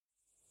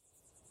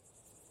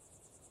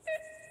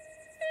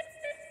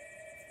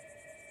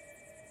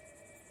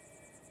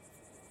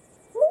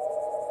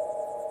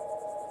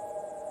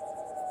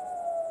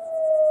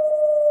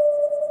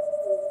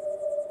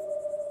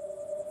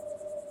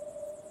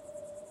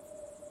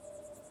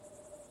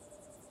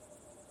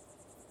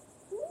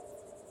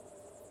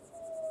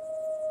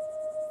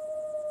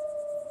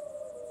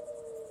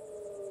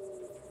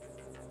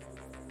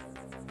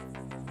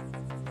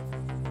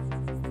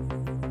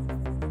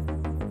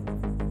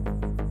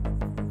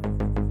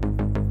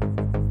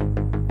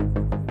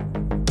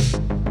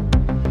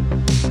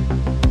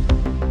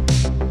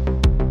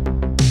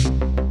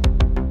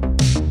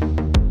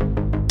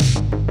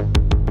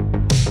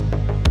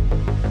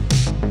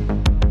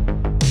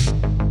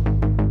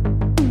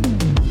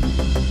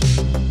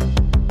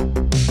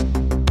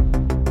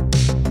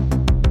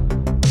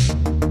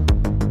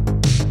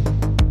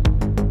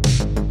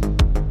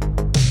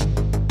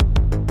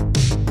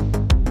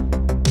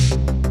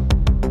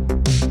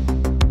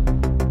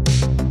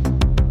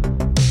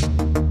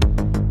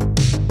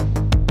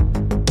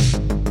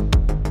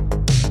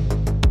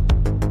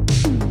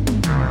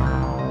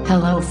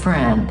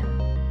friend.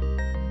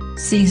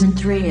 Season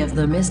 3 of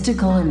the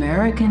Mystical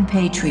American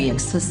Patriot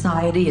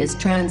Society is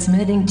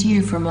transmitting to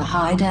you from a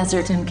high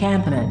desert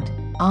encampment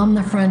on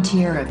the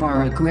frontier of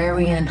our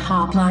agrarian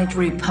hoplite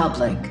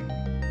republic.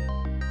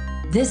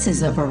 This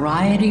is a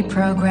variety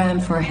program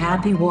for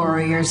happy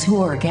warriors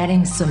who are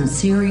getting some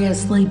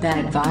seriously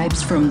bad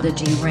vibes from the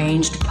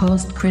deranged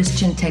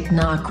post-Christian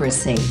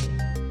technocracy.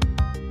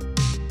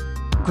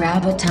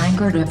 Grab a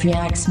tankard of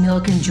yak's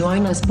milk and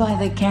join us by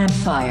the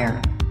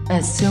campfire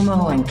as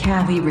Sumo and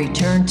Cavi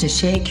return to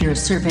shake your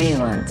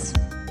surveillance,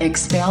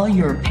 expel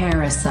your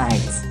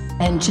parasites,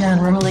 and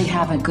generally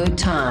have a good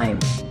time.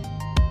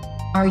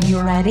 Are you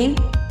ready?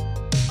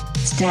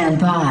 Stand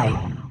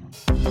by.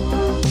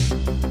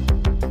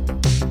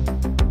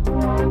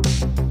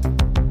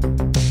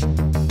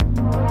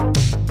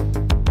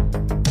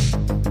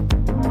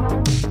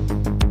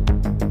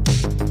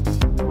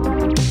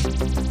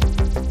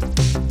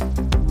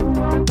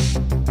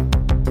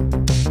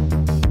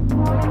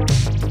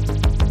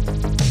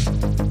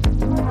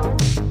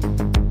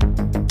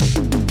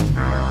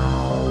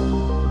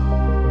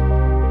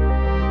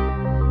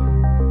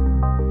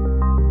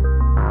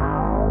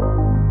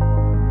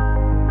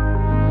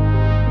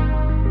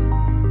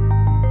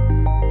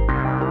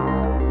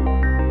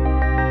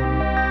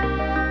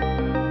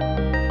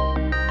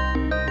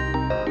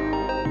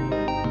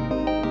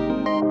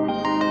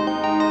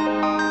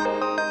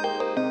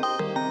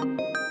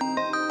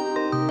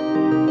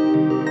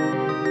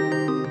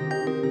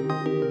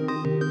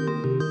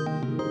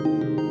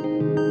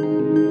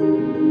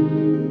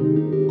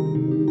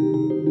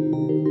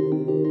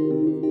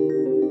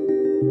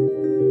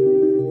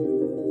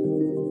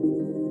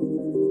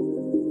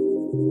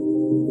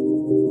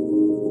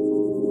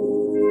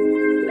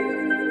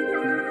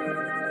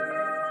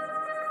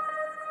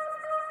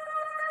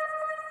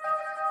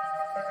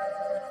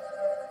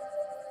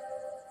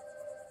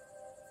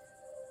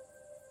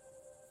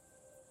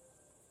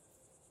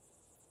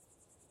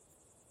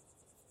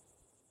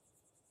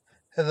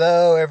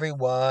 Hello,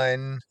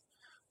 everyone.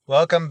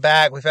 Welcome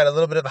back. We've had a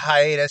little bit of a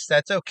hiatus.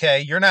 That's okay.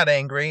 You're not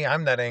angry.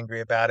 I'm not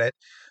angry about it.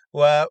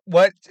 Well,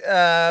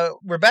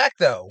 we're back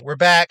though. We're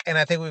back, and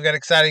I think we've got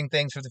exciting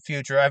things for the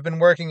future. I've been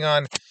working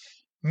on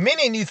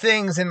many new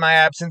things in my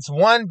absence.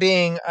 One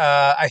being,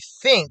 I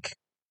think,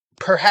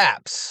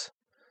 perhaps,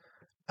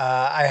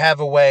 I have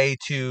a way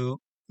to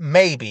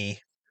maybe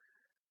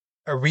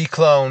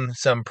reclone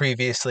some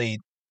previously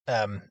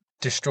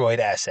destroyed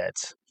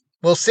assets.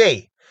 We'll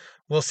see.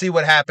 We'll see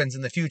what happens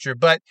in the future.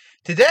 But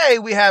today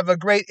we have a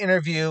great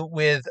interview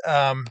with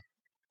a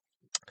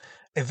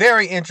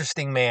very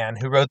interesting man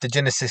who wrote the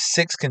Genesis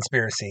 6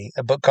 Conspiracy,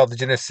 a book called The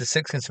Genesis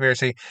 6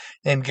 Conspiracy,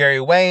 named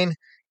Gary Wayne.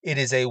 It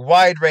is a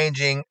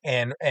wide-ranging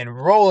and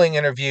rolling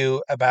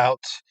interview about,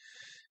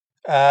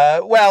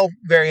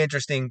 very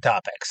interesting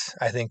topics.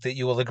 I think that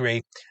you will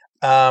agree.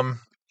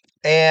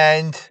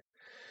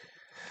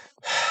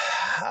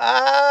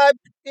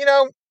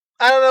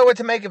 I don't know what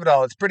to make of it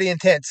all. It's pretty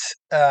intense.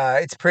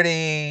 It's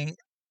pretty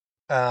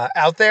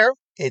out there.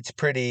 It's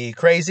pretty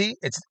crazy.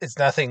 It's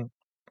nothing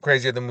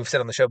crazier than we've said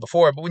on the show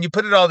before. But when you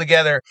put it all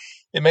together,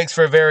 it makes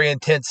for a very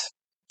intense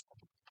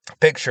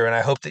picture, and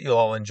I hope that you'll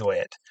all enjoy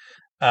it.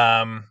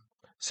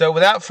 So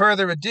without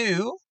further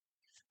ado,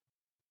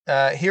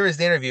 here is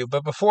the interview.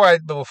 But before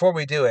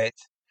we do it,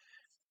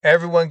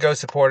 everyone go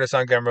support us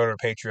on Gumroad or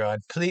Patreon,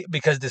 please,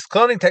 because this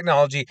cloning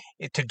technology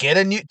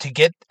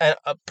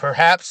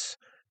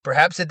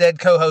perhaps a dead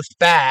co-host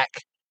back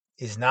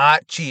is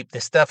not cheap.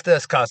 This stuff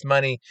does cost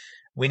money.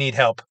 We need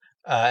help,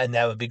 and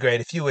that would be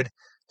great if you would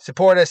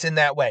support us in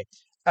that way.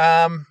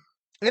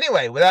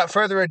 Anyway, without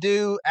further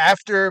ado,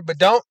 but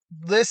don't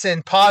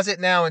listen. Pause it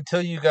now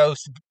until you go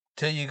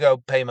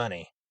pay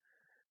money.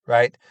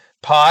 Right?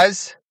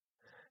 Pause,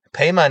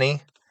 pay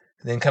money,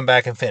 and then come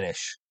back and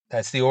finish.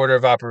 That's the order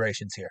of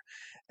operations here.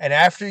 And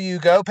after you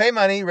go pay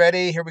money,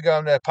 ready? Here we go.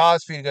 I'm going to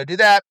pause for you to go do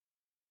that.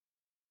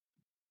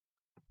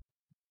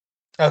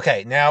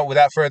 Okay, now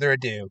without further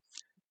ado,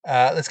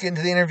 let's get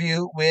into the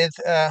interview with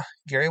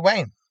Gary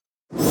Wayne.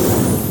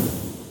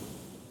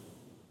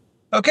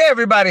 Okay,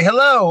 everybody,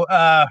 hello.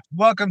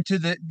 Welcome to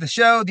the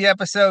show, the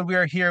episode. We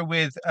are here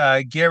with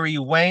Gary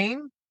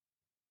Wayne,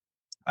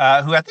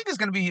 who I think is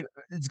going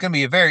to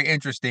be a very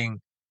interesting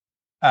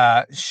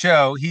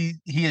show. He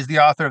is the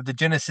author of the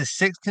Genesis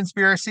 6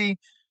 Conspiracy,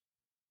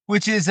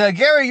 which is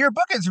Gary. Your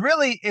book is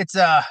really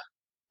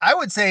I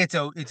would say it's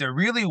a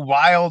really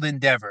wild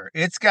endeavor.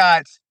 It's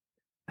got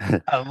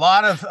a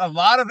lot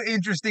of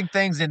interesting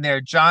things in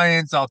there.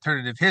 Giants,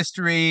 alternative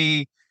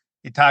history.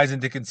 It ties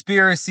into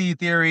conspiracy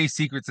theory,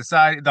 secret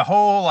society, the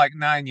whole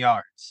 9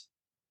 yards.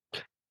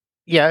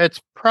 Yeah,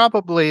 it's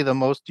probably the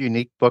most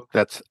unique book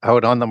that's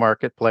out on the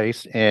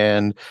marketplace.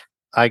 And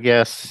I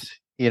guess,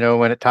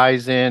 when it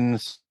ties in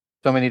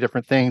so many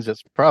different things,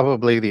 it's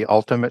probably the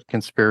ultimate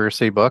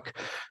conspiracy book.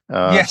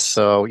 Yes.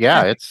 So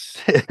yeah, it's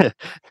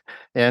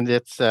and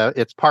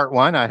it's part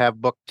one. I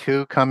have book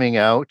two coming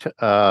out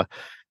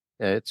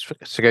It's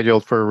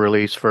scheduled for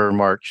release for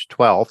March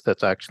 12th.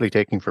 That's actually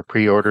taking for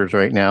pre-orders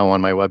right now on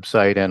my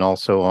website and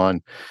also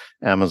on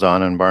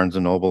Amazon and Barnes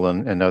and Noble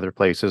and other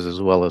places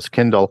as well as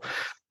Kindle.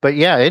 But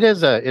yeah, it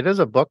is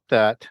a book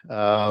that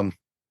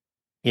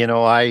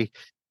I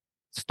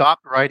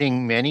stopped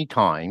writing many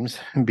times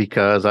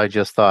because I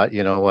just thought,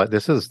 you know what,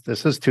 this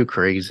is too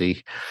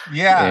crazy.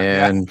 Yeah,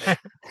 yeah.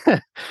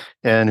 And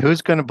and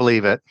who's going to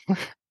believe it?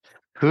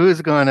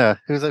 Who's gonna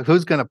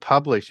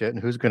publish it and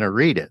who's gonna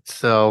read it?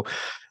 So,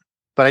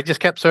 but I just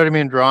kept sort of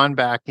being drawn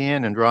back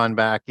in and drawn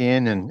back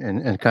in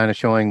and kind of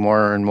showing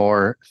more and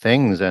more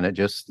things. And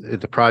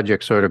the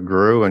project sort of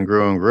grew and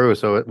grew and grew.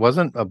 So it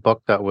wasn't a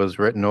book that was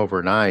written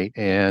overnight.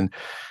 And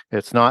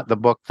it's not the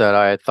book that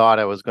I had thought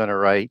I was going to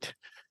write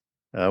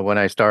when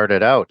I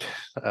started out.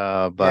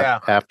 But Yeah.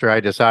 after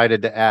I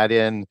decided to add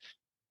in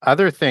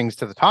other things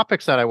to the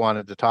topics that I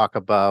wanted to talk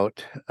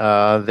about,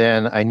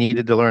 then I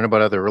needed to learn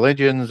about other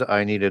religions.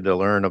 I needed to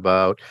learn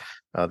about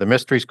the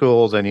mystery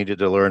schools. I needed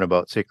to learn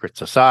about secret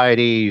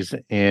societies,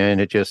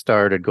 and it just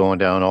started going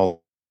down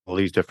all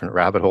these different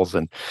rabbit holes.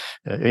 And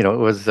it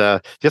was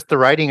just the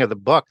writing of the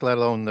book, let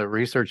alone the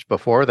research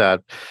before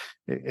that.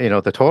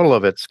 The total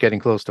of it's getting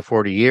close to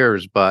 40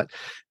 years, but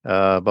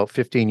about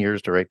 15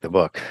 years to write the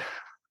book.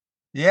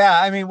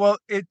 Yeah, I mean, well,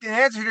 in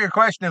answer to your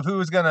question of who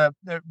was going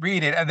to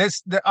read it, and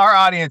our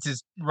audience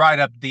is right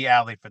up the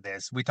alley for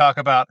this. We talk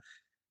about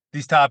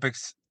these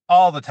topics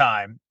all the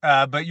time,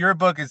 but your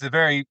book is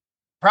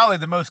probably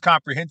the most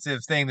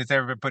comprehensive thing that's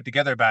ever been put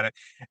together about it.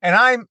 And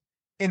I'm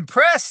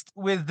impressed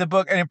with the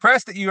book and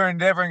impressed that you are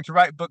endeavoring to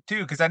write book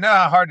two, because I know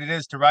how hard it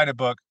is to write a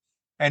book.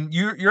 And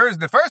yours,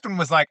 the first one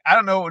was like, I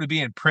don't know what would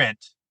be in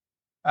print,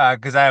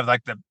 because I have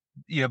like but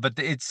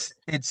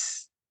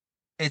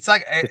it's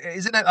like,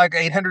 isn't it like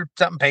 800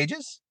 something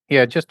pages?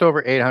 Yeah, just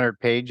over 800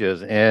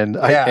 pages, and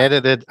Yeah.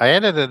 I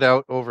edited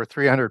out over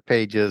 300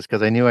 pages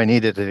because I knew I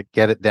needed to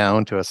get it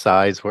down to a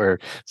size where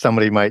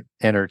somebody might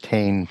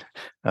entertain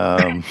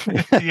um,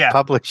 Yeah.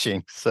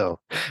 publishing. So,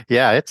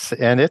 yeah,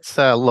 it's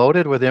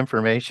loaded with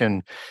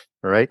information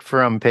right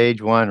from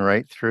page one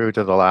right through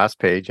to the last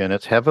page, and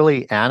it's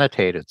heavily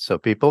annotated, so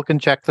people can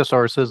check the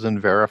sources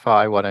and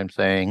verify what I'm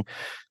saying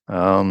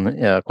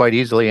quite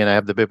easily. And I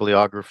have the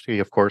bibliography,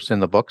 of course,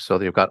 in the book,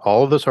 so you've got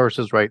all of the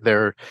sources right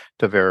there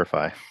to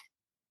verify.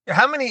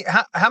 How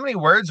many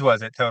words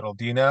was it total?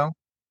 Do you know?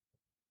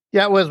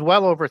 Yeah, it was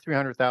well over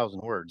 300,000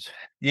 words.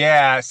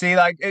 Yeah. See,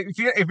 like if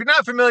you're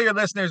not familiar,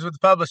 listeners, with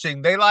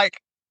publishing, they like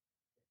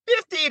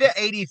 50 to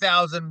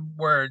 80,000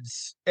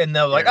 words, and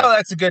they're like, Yeah. oh,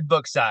 that's a good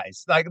book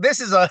size. Like this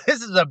is a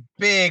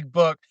big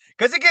book,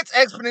 because it gets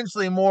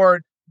exponentially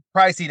more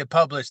pricey to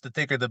publish the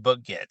thicker the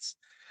book gets.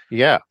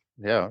 Yeah.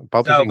 Yeah. So,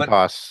 Publishing but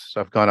costs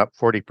have gone up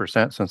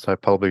 40% since I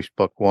published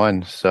book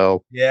one.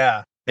 So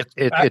yeah, it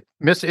it's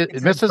misses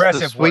the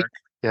impressive sweet. work.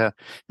 Yeah,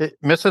 it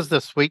misses the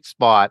sweet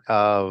spot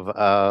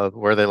of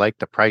where they like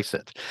to price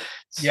it.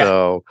 Yeah.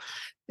 So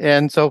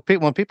And so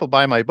when people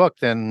buy my book,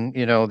 then,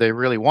 they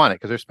really want it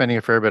because they're spending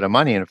a fair bit of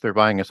money. And if they're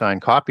buying a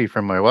signed copy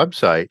from my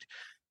website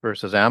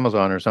versus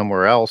Amazon or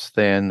somewhere else,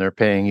 then they're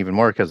paying even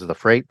more because of the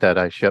freight that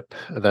I ship.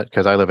 That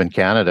because I live in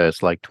Canada,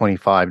 it's like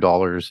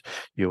 $25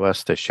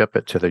 US to ship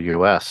it to the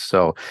US.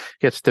 So it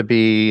gets to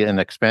be an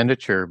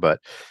expenditure. But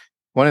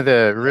one of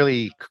the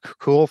really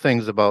cool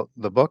things about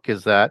the book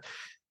is that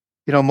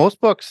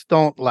most books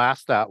don't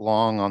last that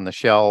long on the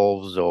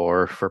shelves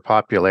or for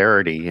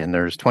popularity, and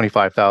there's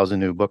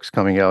 25,000 new books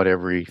coming out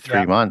every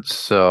three Yeah. months.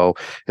 So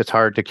it's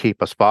hard to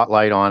keep a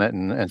spotlight on it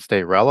and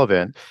stay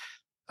relevant.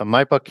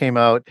 My book came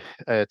out,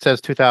 it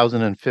says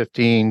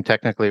 2015.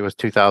 Technically, it was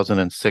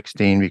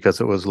 2016 because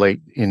it was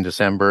late in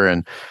December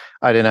and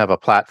I didn't have a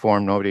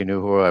platform. Nobody knew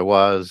who I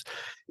was.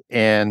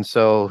 And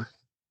so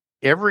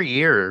every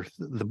year,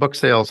 the book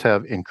sales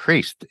have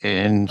increased.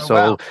 And Oh, so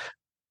wow.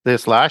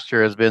 this last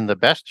year has been the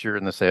best year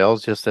in the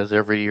sales, just as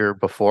every year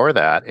before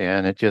that.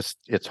 And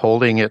it's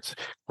holding its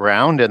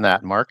ground in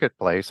that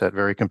marketplace, that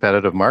very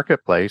competitive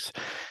marketplace,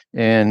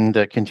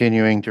 and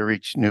continuing to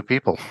reach new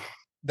people.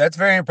 That's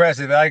very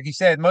impressive. Like you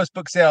said, most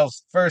book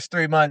sales first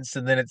 3 months,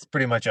 and then it's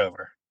pretty much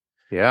over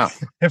Yeah.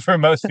 for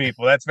most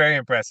people. That's very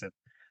impressive.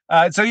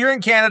 So you're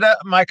in Canada.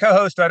 My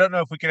co-host, I don't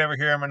know if we can ever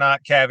hear him or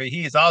not, Cavi.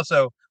 He is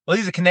also, well,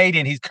 he's a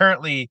Canadian. He's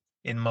currently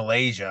in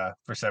Malaysia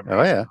for some Oh,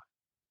 reason. yeah.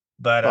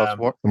 But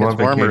Well, I'm it's on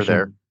warmer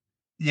there. vacation.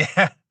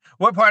 yeah.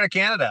 What part of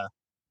Canada?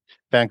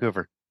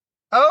 Vancouver.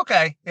 Oh,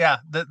 okay. Yeah,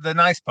 the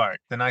nice part.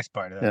 The nice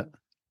part Yeah.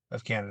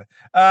 of Canada.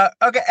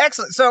 Okay,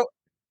 excellent. So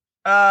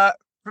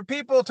for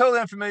people totally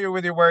unfamiliar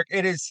with your work,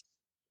 it is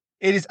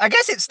I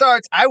guess it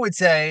starts, I would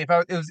say, if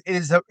I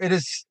it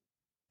is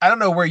I don't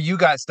know where you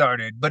got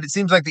started, but it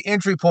seems like the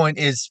entry point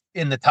is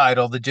in the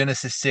title, the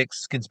Genesis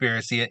 6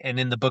 conspiracy, and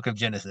in the book of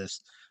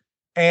Genesis.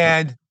 Yeah.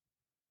 And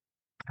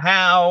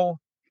how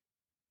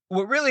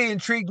what really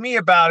intrigued me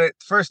about it,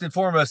 first and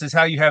foremost, is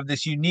how you have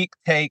this unique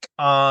take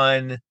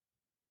on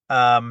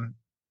um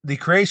the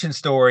creation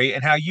story,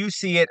 and how you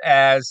see it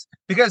as,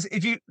 because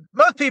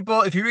most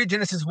people, if you read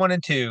Genesis 1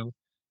 and 2,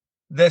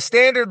 the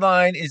standard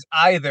line is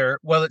either,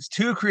 well, it's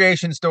two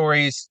creation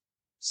stories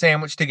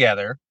sandwiched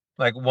together,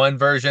 like one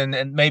version,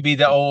 and maybe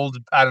the old,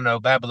 I don't know,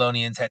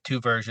 Babylonians had two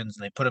versions,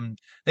 and they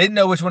didn't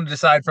know which one to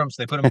decide from,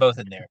 so they put them both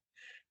in there.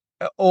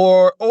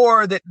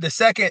 Or that the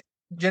second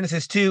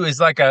Genesis 2 is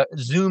like a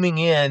zooming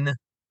in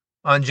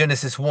on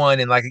Genesis 1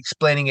 and like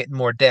explaining it in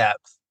more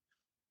depth.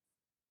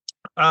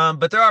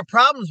 But there are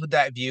problems with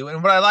that view.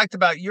 And what I liked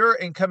about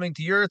coming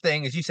to your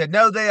thing is you said,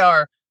 no, they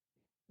are.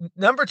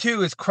 Number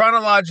 2 is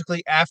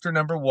chronologically after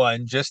number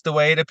 1, just the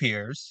way it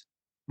appears.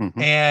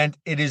 Mm-hmm. And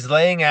it is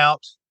laying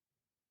out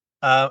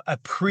a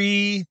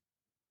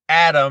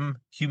pre-Adam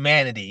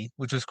humanity,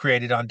 which was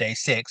created on day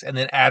 6. And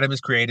then Adam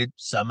is created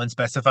some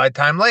unspecified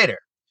time later.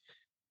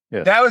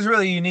 Yes. That was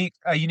really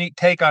a unique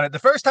take on it. The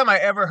first time I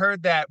ever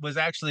heard that was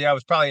actually, I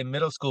was probably in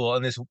middle school,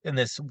 and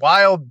this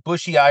wild,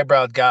 bushy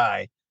eyebrowed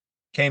guy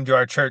came to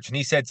our church, and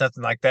he said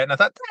something like that, and I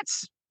thought,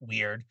 that's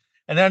weird.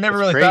 And then I never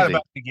really thought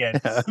about it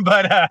again.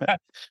 But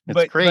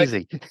it's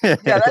crazy. Yeah,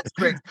 that's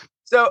crazy.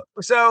 So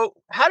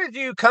how did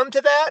you come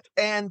to that?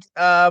 And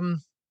I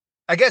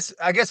guess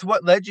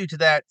what led you to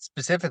that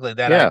specifically,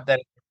 that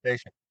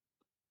interpretation?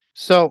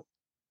 So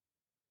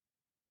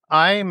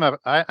I'm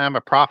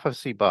a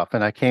prophecy buff,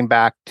 and I came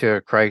back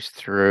to Christ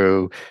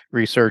through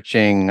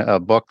researching a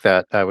book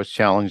that I was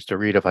challenged to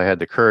read if I had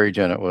the courage,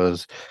 and it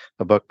was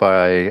a book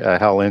by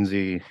Hal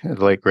Lindsey, The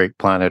Late Great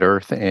Planet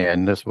Earth,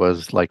 and this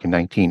was like in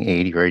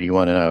 1980 or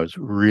 81, and I was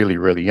really,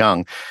 really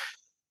young.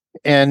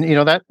 And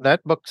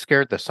that book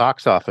scared the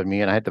socks off of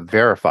me, and I had to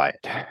verify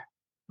it.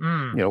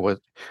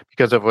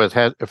 Because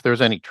if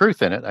there's any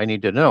truth in it, I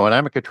need to know. And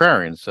I'm a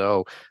contrarian,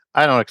 so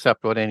I don't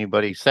accept what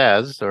anybody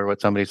says or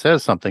what somebody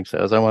says something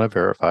says. I want to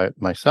verify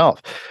it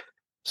myself.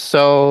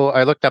 So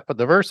I looked up at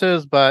the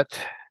verses, but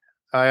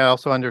I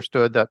also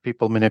understood that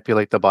people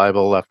manipulate the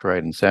Bible left,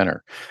 right, and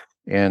center.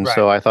 And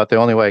so I thought the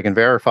only way I can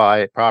verify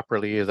it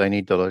properly is I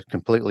need to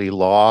completely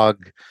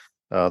log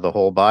the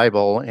whole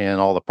Bible and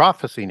all the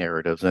prophecy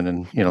narratives. And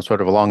then,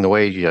 sort of along the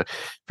way, you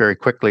very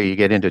quickly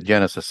get into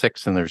Genesis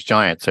 6 and there's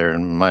giants there.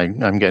 And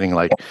I'm getting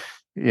like,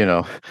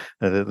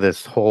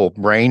 this whole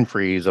brain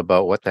freeze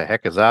about what the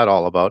heck is that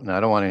all about? And I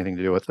don't want anything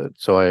to do with it.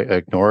 So I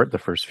ignore it the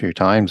first few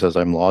times as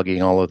I'm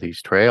logging all of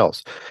these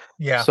trails.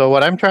 Yeah. So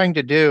what I'm trying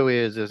to do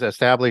is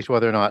establish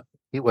whether or not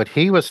what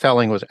he was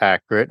telling was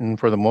accurate. And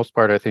for the most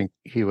part, I think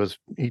he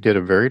did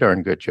a very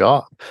darn good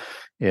job,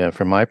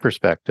 from my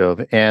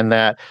perspective. And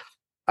that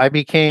I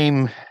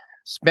became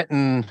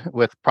smitten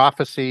with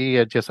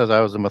prophecy just as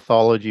I was a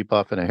mythology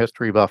buff and a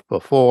history buff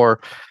before,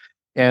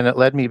 and it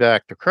led me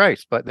back to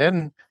Christ. But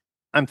then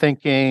I'm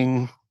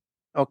thinking,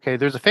 okay,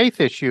 there's a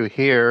faith issue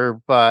here,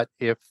 but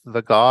if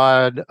the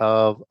God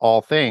of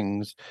all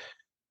things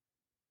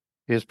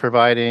is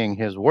providing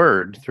his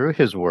word through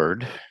his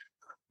word,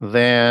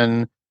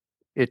 then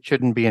it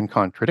shouldn't be in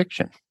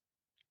contradiction.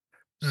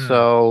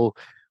 So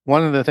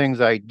one of the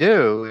things I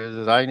do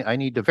is I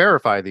need to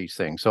verify these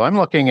things. So I'm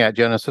looking at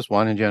Genesis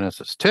 1 and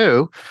Genesis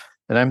 2,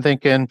 and I'm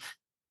thinking,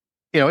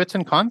 it's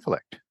in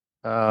conflict.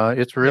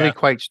 It's really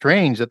quite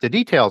strange that the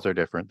details are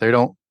different. They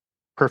don't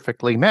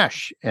perfectly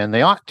mesh, and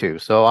they ought to.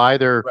 So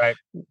either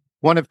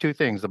one of two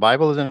things: the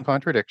Bible is in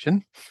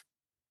contradiction,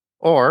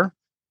 or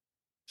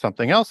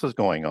something else is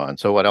going on.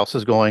 So what else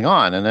is going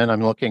on? And then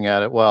I'm looking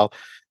at it. Well,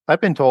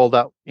 I've been told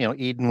that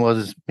Eden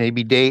was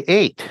maybe day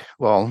 8.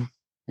 Well,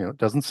 it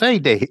doesn't say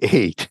day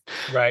 8.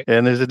 Right.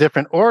 And there's a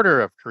different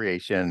order of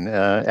creation.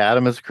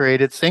 Adam is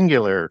created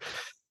singular.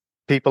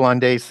 People on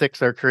day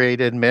 6 are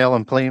created male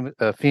and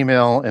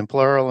female and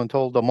plural, and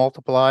told to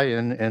multiply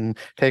and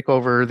take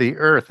over the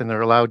earth, and they're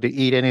allowed to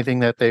eat anything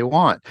that they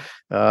want.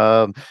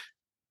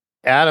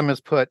 Adam is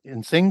put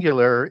in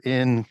singular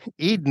in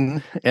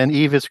Eden, and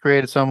Eve is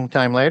created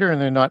sometime later, and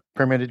they're not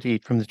permitted to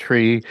eat from the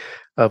tree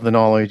of the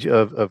knowledge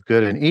of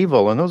good and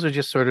evil. And those are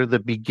just sort of the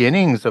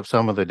beginnings of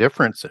some of the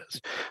differences.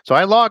 So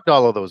I logged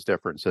all of those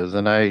differences,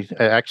 and I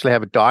actually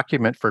have a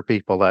document for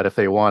people that if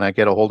they want to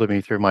get a hold of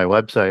me through my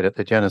website at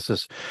the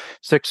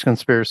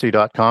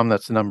Genesis6conspiracy.com.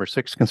 That's the number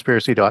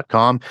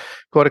 6conspiracy.com.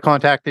 Go to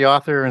contact the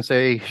author and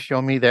say,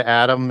 show me the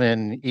Adam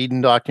and Eden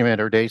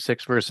document, or day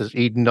 6 versus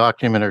Eden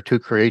document, or 2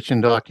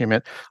 creation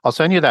document. I'll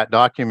send you that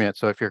document.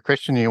 So if you're a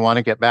Christian and you want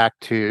to get back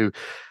to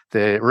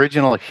the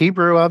original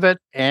Hebrew of it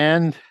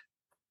and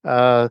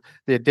the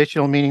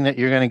additional meaning that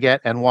you're going to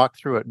get and walk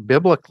through it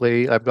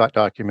biblically, I've got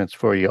documents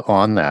for you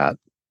on that.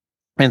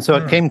 And so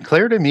it came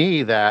clear to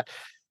me that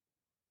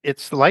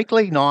it's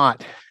likely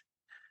not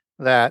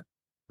that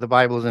the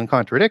Bible is in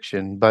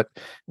contradiction, but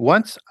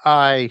once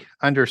I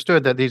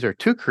understood that these are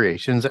 2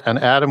 creations and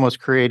Adam was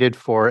created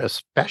for a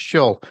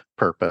special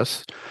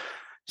purpose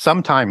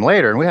sometime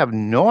later, and we have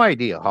no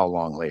idea how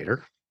long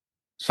later,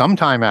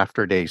 sometime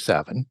after day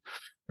 7,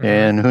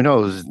 and who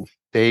knows,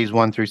 days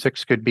 1 through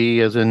 6 could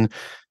be, as in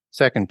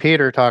 2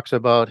 Peter talks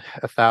about,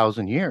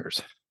 1,000 years.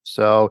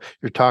 So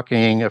you're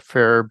talking a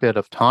fair bit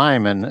of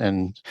time,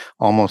 and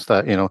almost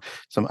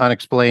some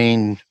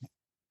unexplained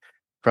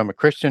from a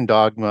Christian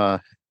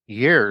dogma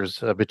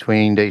years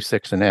between day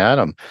 6 and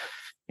Adam.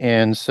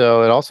 And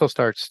so it also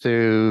starts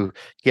to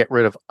get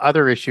rid of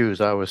other issues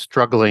I was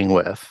struggling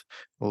with,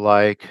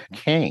 like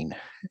Cain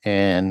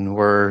and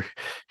where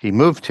he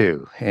moved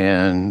to,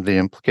 and the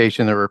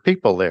implication there were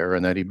people there,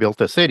 and that he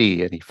built a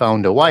city and he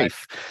found a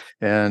wife,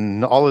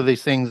 and all of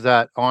these things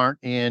that aren't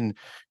in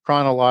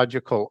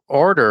chronological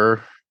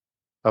order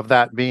of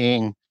that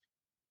being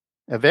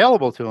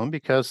available to him,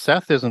 because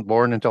Seth isn't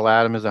born until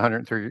Adam is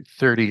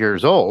 130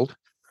 years old,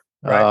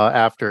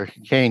 after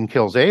Cain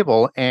kills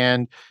Abel,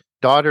 and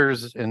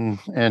daughters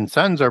and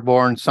sons are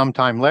born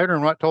sometime later,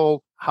 and not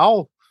told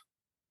how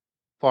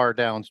far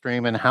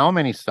downstream and how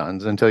many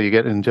sons until you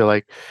get into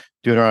like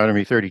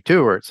Deuteronomy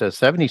 32, where it says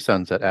 70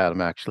 sons that Adam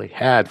actually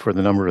had for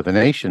the number of the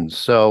nations.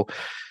 So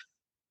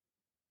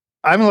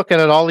I'm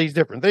looking at all these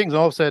different things, and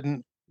all of a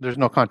sudden there's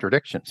no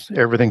contradictions.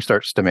 Everything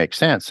starts to make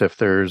sense if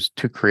there's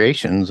two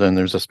creations, and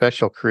there's a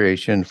special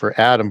creation for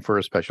Adam for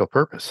a special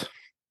purpose.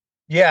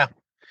 Yeah.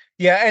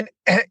 And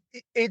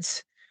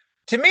it's,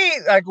 to me,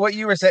 like what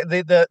you were saying,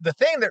 the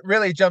thing that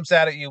really jumps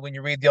out at you when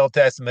you read the Old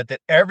Testament that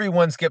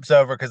everyone skips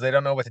over because they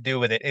don't know what to do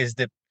with it is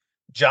the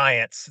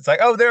giants. It's like,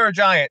 oh, there are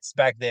giants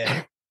back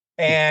then.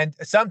 And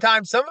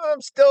sometimes some of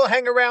them still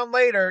hang around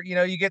later.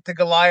 You get to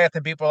Goliath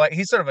and people are like,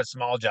 he's sort of a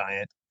small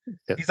giant.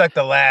 Yeah. He's like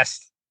the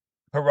last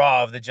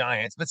hurrah of the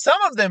giants. But some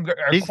of them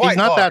are He's quite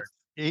not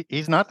large.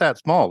 He's not that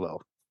small,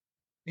 though.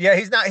 Yeah,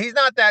 he's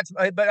not that,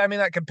 but I mean,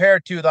 like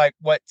compared to like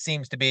what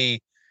seems to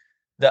be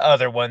the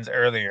other ones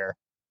earlier.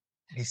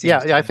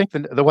 I think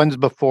the ones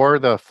before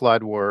the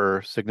flood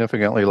were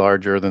significantly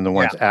larger than the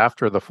ones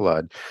after the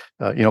flood.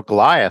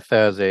 Goliath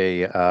as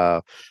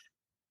a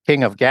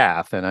king of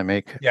Gath, and I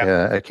make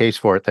a case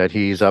for it that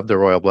he's of the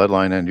royal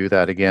bloodline, and do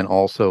that again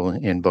also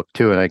in book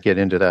 2, and I get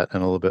into that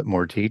in a little bit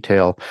more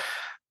detail.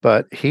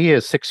 But he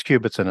is 6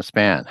 cubits in a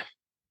span,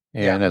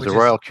 and as a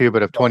royal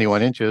cubit of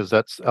 21 inches,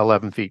 that's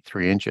 11 feet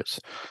 3 inches.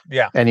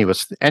 Yeah, and he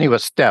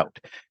was stout,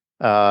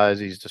 as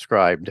he's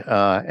described,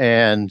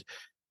 and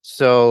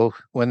so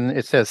when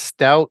it says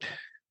stout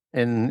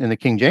in the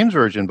King James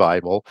Version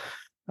Bible,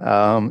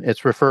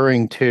 it's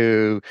referring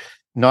to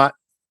not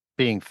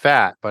being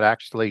fat, but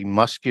actually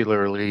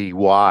muscularly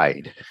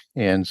wide.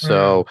 And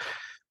so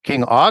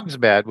King Og's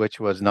bed, which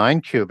was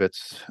 9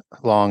 cubits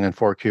long and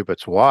 4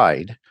 cubits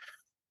wide,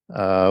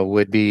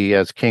 would be,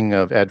 as king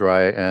of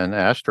Edrei and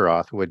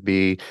Ashtaroth, would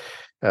be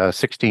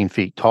 16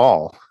 feet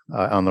tall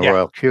on the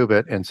royal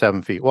cubit and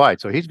 7 feet wide.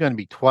 So he's going to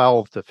be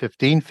 12 to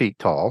 15 feet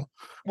tall.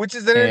 Which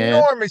is an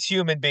enormous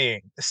human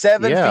being,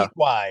 7 feet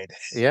wide.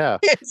 Yeah,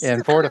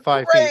 and 4 to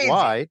 5 feet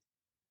wide.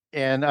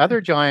 And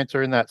other giants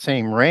are in that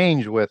same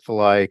range, with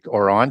like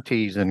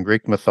Orontes in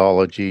Greek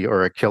mythology,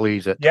 or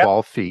Achilles at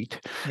 12 feet.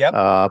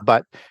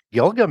 But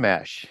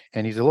Gilgamesh,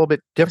 and he's a little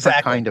bit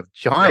different kind of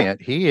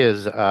giant. He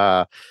is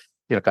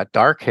got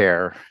dark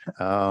hair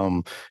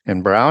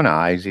and brown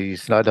eyes.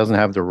 Doesn't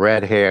have the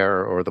red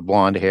hair or the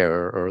blonde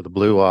hair or the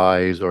blue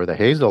eyes or the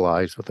hazel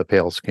eyes with the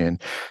pale skin.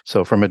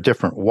 So from a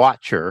different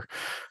watcher.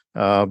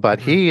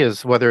 But he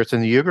is, whether it's in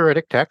the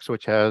Ugaritic text,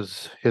 which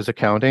has his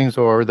accountings,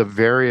 or the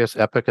various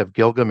Epic of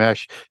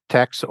Gilgamesh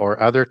texts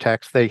or other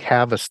texts, they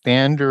have a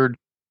standard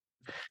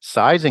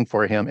sizing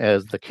for him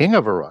as the king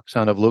of Uruk,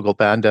 son of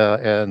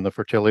Lugalbanda and the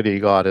fertility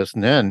goddess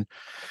Nin.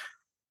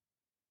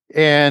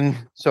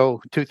 And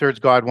so 2/3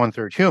 God,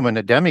 1/3 human,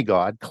 a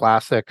demigod,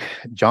 classic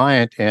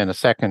giant, and a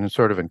second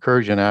sort of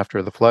incursion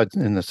after the flood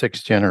in the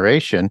 6th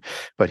generation.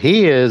 But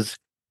he is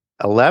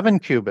 11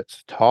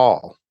 cubits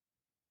tall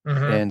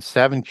and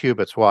 7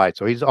 cubits wide.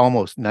 So he's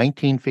almost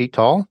 19 feet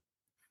tall,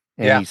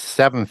 and he's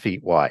 7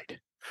 feet wide.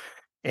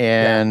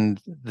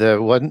 And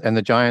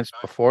the giants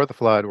before the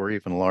flood were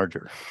even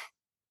larger.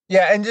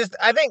 Yeah, and just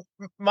I think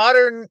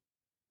modern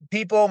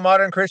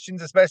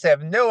Christians especially,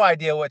 have no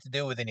idea what to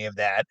do with any of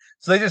that,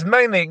 so they just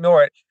mainly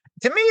ignore it.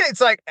 To me,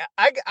 it's like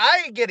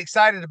I get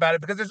excited about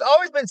it because there's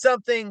always been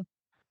something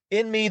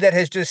in me that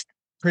has just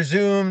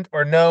presumed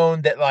or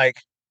known that like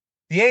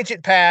the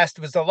ancient past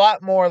was a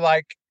lot more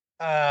like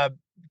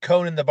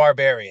Conan the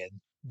Barbarian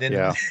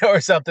than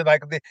or something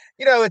like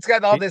it's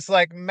got all this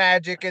like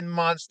magic and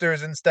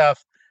monsters and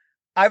stuff.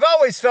 I've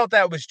always felt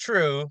that was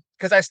true,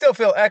 because I still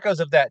feel echoes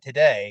of that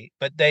today,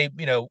 but they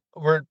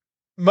were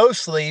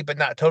mostly, but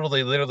not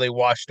totally, literally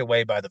washed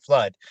away by the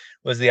flood,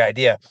 was the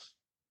idea.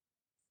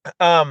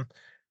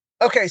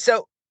 Okay,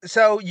 so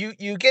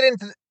you get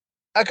into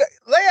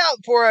lay out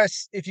for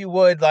us, if you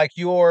would, like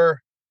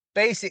your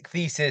basic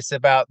thesis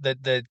about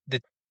the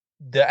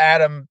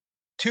Adam,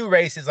 2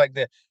 races, like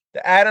the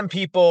Adam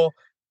people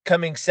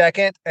coming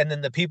second, and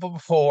then the people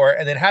before,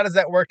 and then how does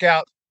that work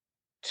out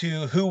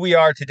to who we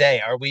are today?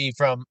 Are we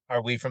from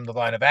the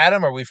line of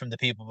Adam? Are we from the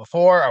people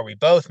before? Are we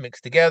both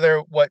mixed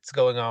together? What's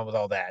going on with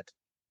all that?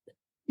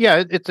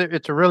 Yeah,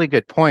 it's a really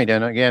good point.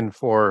 And again,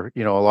 for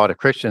a lot of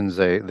Christians,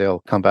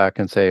 they'll come back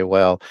and say,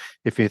 well,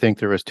 if you think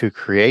there was 2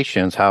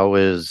 creations, how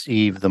is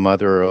Eve the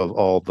mother of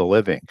all the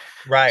living?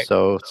 Right.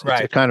 So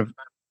it's kind of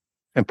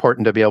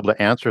important to be able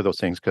to answer those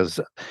things, because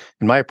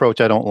in my approach,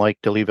 I don't like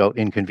to leave out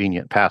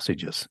inconvenient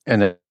passages,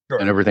 and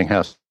everything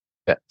has to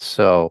fit.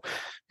 So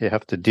you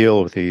have to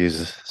deal with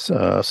these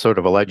sort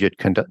of alleged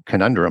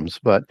conundrums.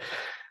 But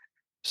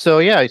so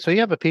you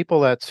have a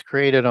people that's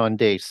created on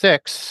day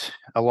 6,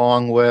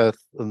 along with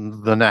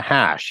the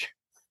Nahash,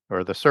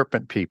 or the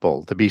serpent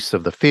people, the beasts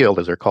of the field,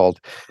 as they're called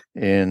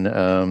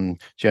in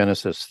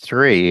Genesis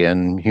 3.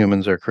 And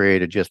humans are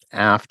created just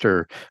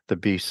after the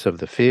beasts of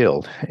the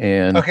field.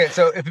 And Okay,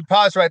 so if you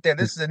pause right there,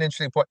 this is an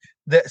interesting point.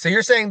 So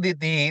you're saying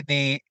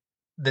the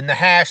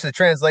Nahash, the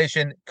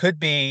translation could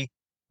be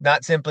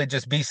not simply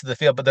just beasts of the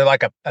field, but they're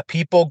like a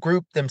people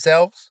group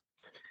themselves.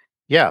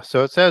 yeah, so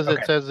Okay.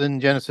 it says in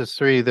Genesis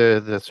 3,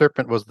 the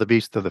serpent was the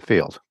beast of the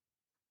field.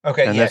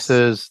 Okay. And Yes.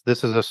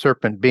 this is a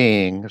serpent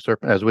being, a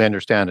serpent as we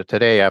understand it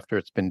today, after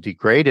it's been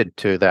degraded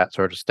to that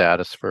sort of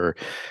status for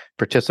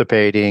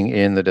participating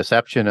in the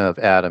deception of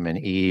Adam and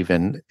Eve,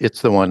 and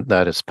it's the one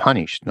that is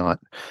punished, not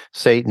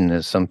Satan,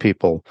 as some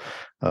people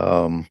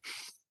um,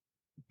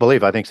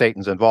 believe. I think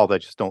Satan's involved. I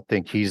just don't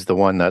think he's the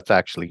one that's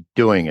actually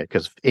doing it,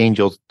 because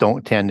angels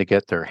don't tend to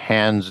get their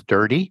hands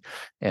dirty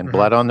and Hmm.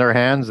 blood on their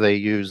hands. They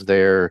use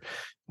their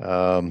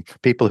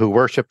people who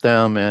worship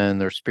them and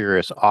their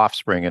spurious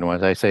offspring. And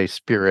when I say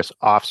spurious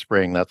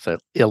offspring, that's an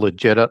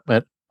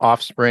illegitimate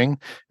offspring,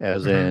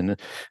 as Hmm. in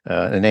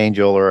an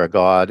angel or a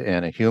god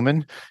and a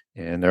human.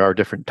 And there are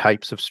different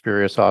types of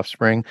spurious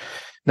offspring.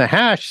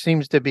 Nahash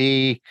seems to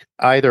be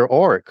either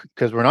or,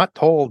 because we're not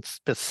told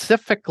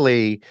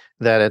specifically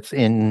that it's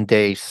in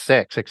day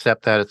 6,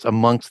 except that it's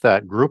amongst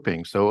that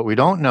grouping. So what we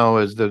don't know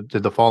is, did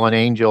the fallen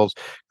angels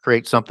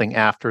create something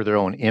after their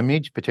own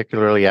image,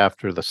 particularly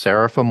after the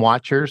seraphim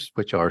watchers,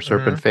 which are Hmm.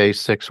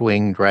 serpent-faced,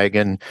 six-winged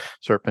dragon, Yeah,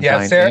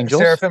 serpentine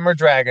angels? seraphim or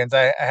dragons.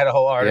 I had a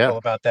whole Yeah. article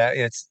about that.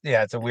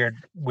 It's a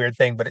weird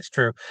thing, but it's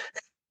true.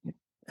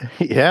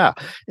 Yeah.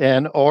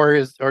 And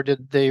or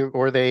did they,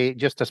 were they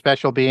just a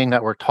special being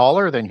that were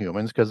taller than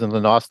humans? Because in the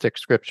Gnostic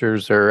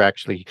scriptures, they're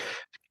actually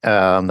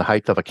the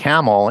height of a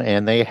camel,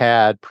 and they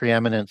had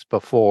preeminence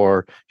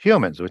before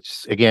humans,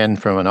 which, again,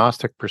 from a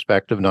Gnostic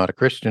perspective, not a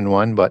Christian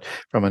one, but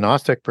from a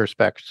Gnostic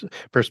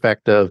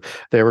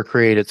perspective, they were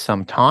created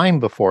some time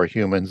before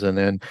humans. And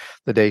then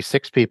the day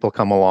 6 people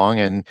come along,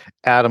 and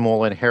Adam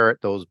will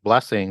inherit those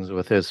blessings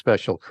with his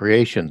special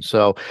creation.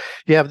 So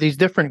you have these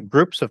different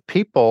groups of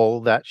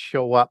people that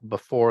show up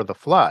before the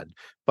flood.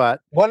 But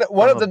One from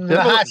of a the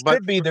biblical, Nahash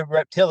could be the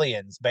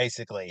reptilians,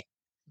 basically.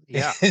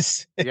 yeah,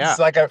 It's yeah,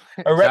 like a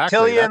exactly.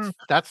 reptilian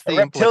That's a the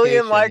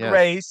reptilian implication. like Yes.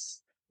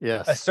 race, a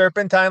Yes,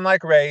 serpentine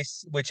like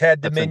race, which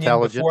had that's dominion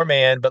intelligent. before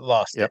man but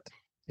lost Yep. it.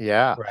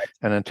 Yeah. Right.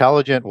 An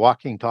intelligent,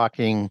 walking,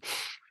 talking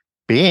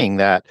being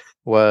that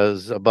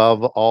was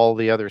above all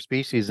the other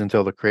species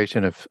until the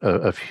creation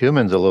of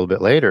humans a little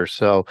bit later.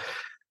 So,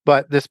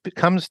 but this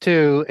comes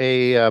to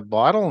a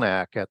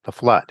bottleneck at the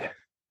flood.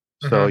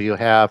 So Hmm. you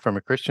have, from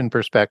a Christian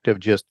perspective,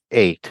 just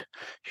 8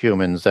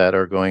 humans that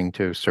are going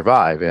to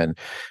survive. And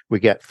we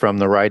get from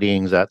the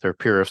writings that they're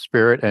pure of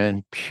spirit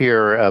and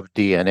pure of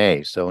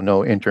DNA. So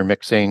no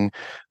intermixing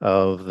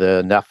of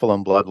the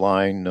Nephilim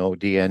bloodline, no Right.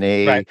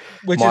 DNA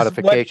Which is what the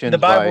modifications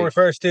Bible by,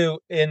 refers to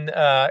in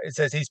it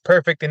says he's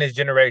perfect in his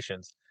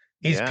generations.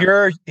 yeah,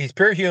 He's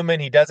pure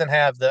human, he doesn't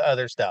have the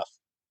other stuff.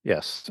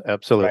 yes, Right.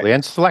 absolutely.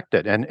 And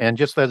selected. And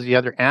just as the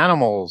other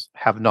animals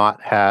have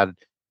not had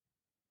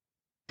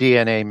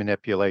DNA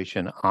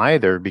manipulation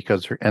either,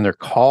 because and they're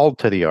called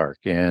to the ark,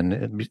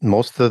 and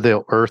most of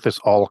the earth is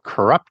all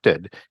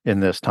corrupted in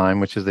this time,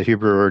 which is the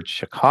Hebrew word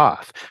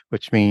shakath,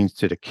 which means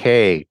to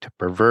decay, to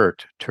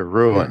pervert, to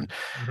ruin,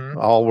 Mm-hmm.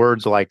 all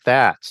words like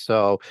that.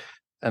 So,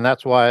 and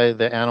that's why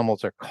the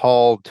animals are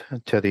called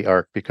to the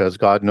ark, because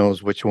God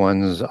knows which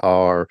ones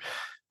are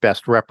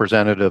best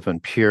representative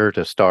and pure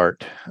to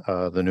start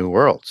the new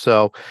world.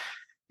 So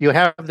you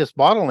have this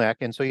bottleneck,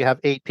 and so you have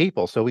 8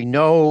 people. So we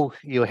know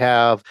you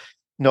have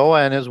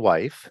Noah and his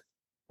wife.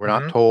 We're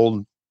not Mm-hmm.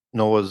 told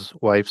Noah's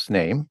wife's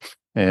name,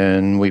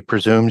 and we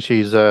presume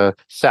she's a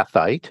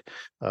Sethite,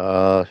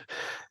 uh,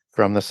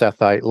 from the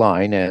Sethite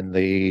line, and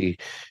the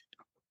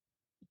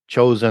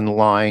chosen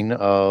line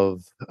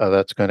of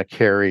that's going to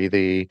carry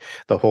the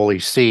holy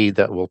seed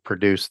that will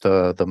produce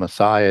the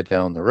Messiah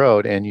down the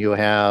road. And you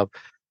have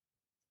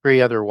 3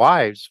 other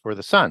wives for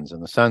the sons,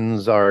 and the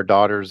sons are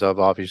daughters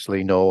of,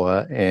 obviously,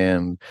 Noah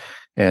and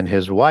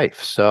his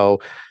wife. So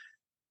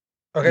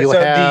Okay, you so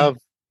have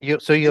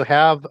you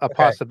have a okay.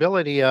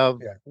 possibility of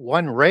Yeah.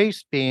 one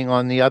race being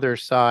on the other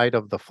side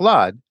of the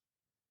flood,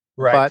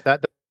 Right. but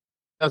that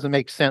doesn't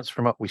make sense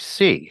from what we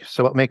see.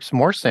 So what makes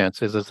more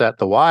sense is that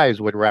the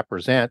wives would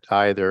represent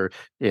either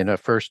in a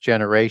first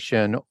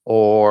generation,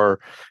 or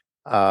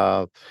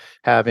uh,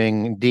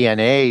 having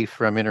DNA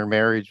from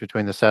intermarriage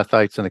between the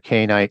Sethites and the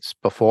Canaanites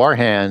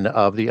beforehand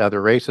of the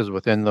other races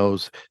within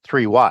those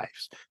 3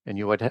 wives. And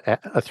you would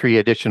have 3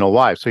 additional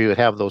wives. So you would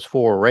have those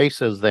 4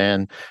 races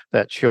then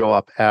that show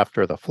up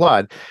after the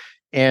flood.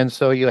 And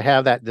so you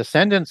have that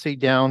descendancy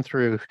down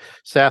through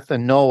Seth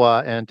and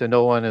Noah, and to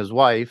Noah and his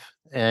wife.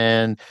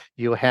 And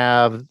you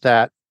have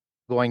that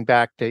going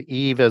back to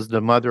Eve as the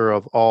mother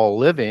of all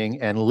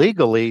living, and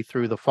legally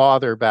through the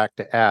father back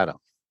to Adam.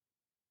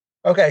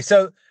 Okay,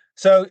 so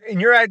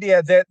in your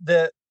idea that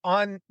the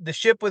on the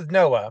ship with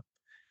Noah,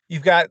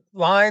 you've got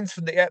lines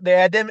from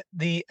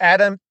the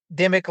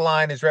Adamic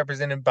line is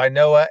represented by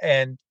Noah,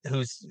 and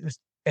who's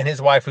and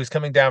his wife, who's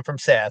coming down from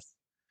Seth.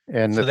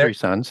 And So the they're, three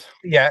sons.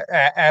 yeah,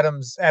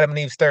 Adam and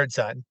Eve's third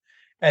son,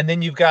 and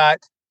then you've got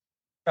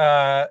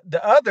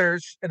the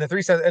others and the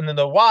three sons, and then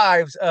the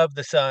wives of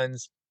the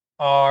sons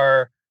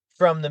are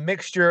from the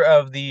mixture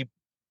of the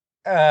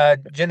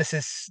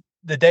Genesis,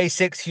 the day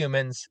 6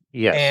 humans,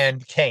 Yes.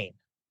 and Cain.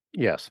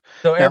 Yes.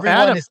 So Now,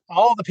 Adam,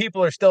 all the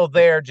people are still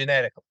there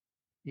genetically.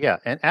 yeah,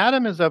 and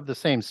Adam is of the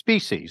same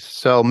species.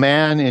 So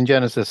man in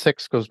Genesis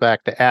 6 goes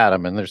back to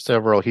Adam, and there's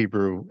several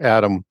Hebrew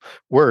Adam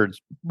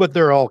words, but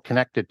they're all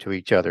connected to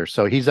each other.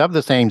 So he's of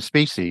the same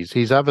species.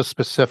 He's of a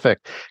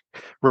specific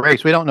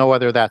race. We don't know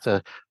whether that's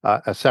a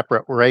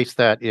separate race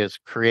that is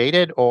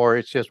created or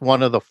it's just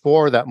one of the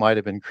four that might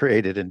have been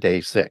created in day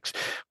 6.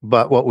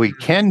 But what we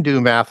can do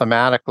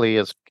mathematically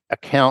is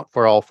account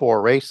for all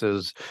four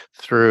races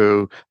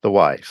through the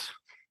wives.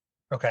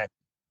 Okay.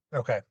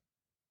 Okay.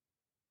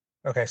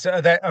 Okay.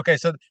 So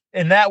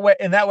in that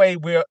way,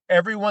 we're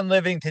everyone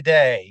living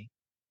today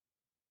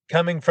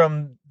coming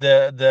from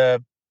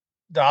the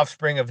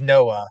offspring of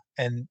Noah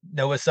and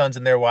Noah's sons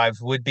and their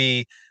wives would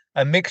be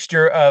a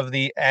mixture of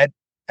the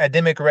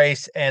Adamic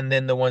race and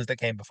then the ones that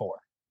came before.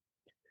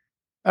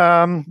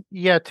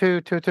 Yeah,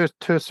 to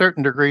a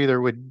certain degree,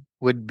 there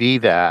would be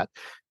that.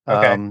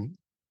 Okay.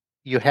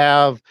 You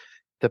have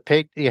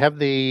you have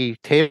the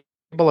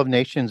table of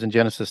nations in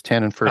Genesis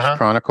 10 and First Uh-huh.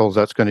 Chronicles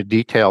that's going to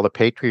detail the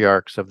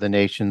patriarchs of the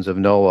nations of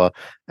Noah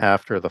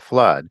after the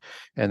flood,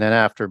 and then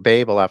after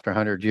Babel, after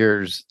 100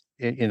 years,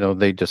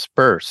 they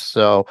disperse.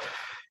 So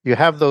you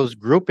have those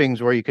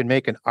groupings where you can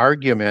make an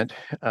argument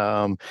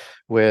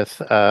with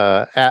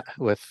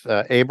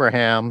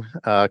Abraham,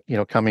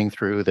 coming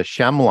through the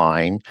Shem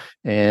line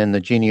and the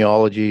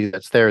genealogy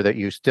that's there, that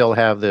you still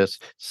have this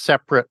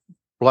separate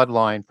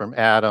bloodline from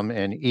Adam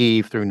and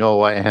Eve through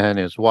Noah and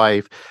his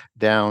wife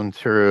down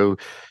through,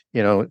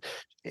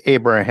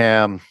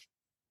 Abraham,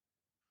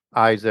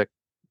 Isaac,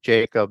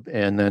 Jacob,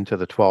 and then to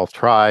the 12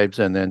 tribes,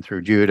 and then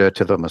through Judah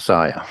to the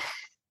Messiah.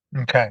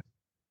 Okay.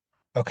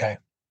 Okay.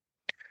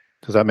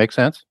 Does that make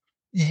sense?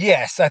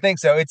 Yes, I think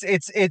so.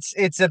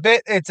 It's a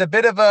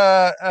bit of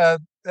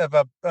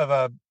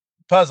a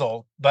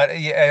puzzle, but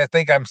yeah, I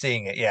think I'm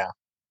seeing it. Yeah.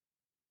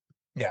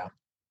 Yeah.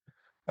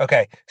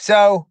 Okay.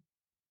 So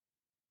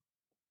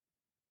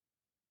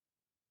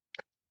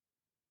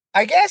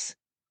I guess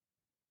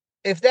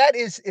if that's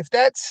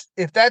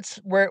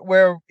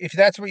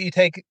what you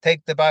take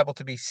the Bible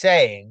to be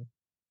saying,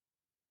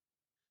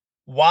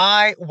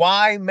 why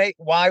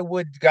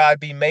would God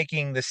be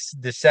making the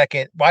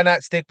second? Why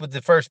not stick with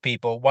the first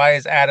people? Why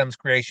is Adam's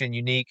creation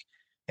unique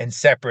and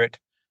separate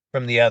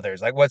from the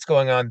others? Like, what's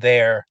going on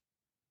there,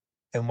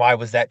 and why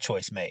was that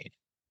choice made?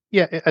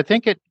 Yeah, I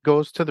think it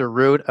goes to the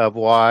root of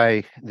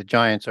why the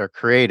giants are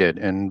created.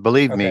 And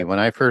believe Okay. me, when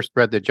I first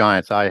read the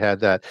giants, I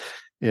had that,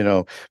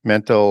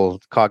 mental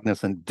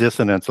cognizant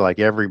dissonance like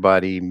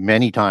everybody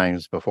many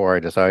times before I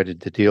decided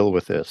to deal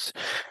with this.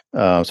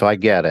 So I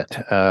get it.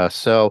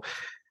 The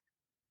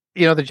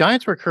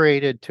giants were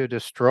created to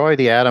destroy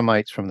the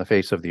Adamites from the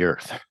face of the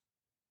earth.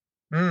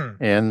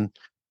 Mm.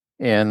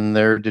 And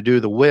they're to do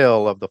the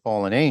will of the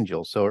fallen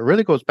angels. So it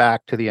really goes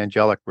back to the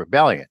angelic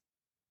rebellion.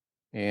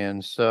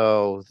 And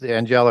so the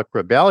angelic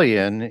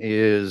rebellion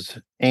is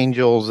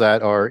angels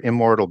that are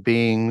immortal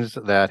beings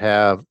that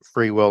have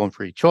free will and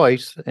free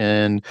choice,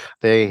 and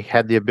they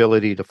had the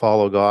ability to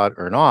follow God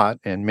or not,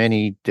 and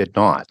many did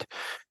not.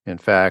 In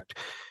fact,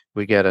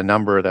 we get a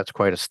number that's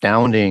quite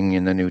astounding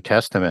in the New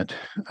Testament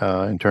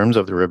in terms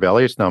of the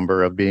rebellious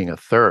number of being a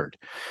third.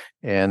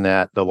 And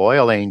that the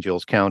loyal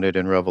angels counted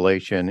in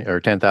Revelation are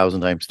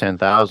 10,000 times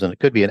 10,000. It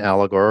could be an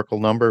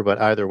allegorical number,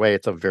 but either way,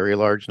 it's a very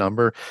large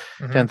number.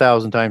 Mm-hmm.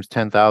 10,000 times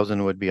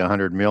 10,000 would be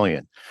 100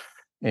 million.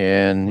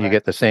 And you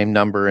get the same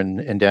number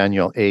in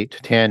Daniel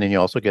 8:10, and you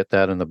also get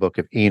that in the book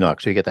of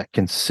Enoch. So you get that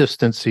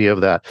consistency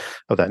of that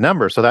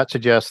number. So that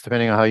suggests,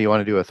 depending on how you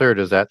want to do a third,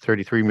 is that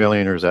 33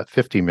 million or is that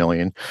 50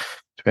 million?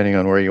 Depending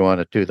on where you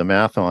want to do the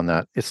math on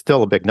that, it's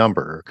still a big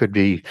number. It could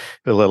be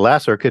a little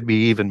less, or it could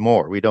be even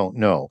more. We don't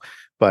know,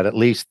 but at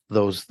least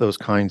those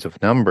kinds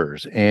of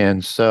numbers.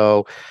 And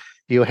so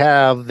you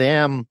have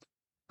them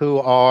who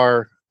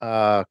are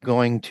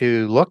going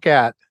to look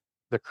at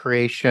the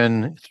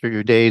creation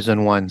through days in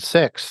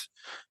 1:6,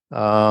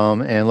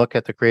 and look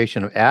at the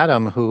creation of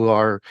Adam,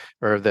 or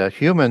the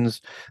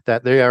humans,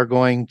 that they are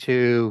going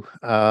to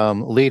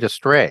lead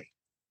astray.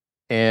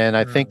 And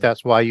I think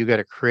that's why you get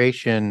a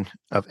creation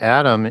of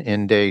Adam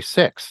in day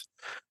 6,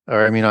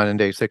 or I mean, not in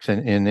day 6,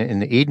 in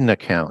the Eden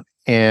account.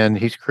 And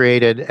he's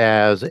created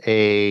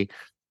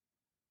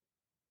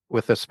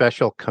with a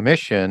special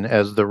commission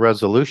as the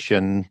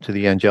resolution to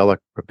the angelic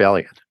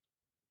rebellion.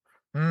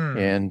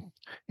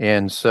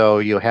 And so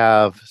you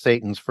have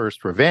Satan's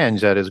first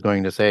revenge that is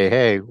going to say,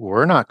 hey,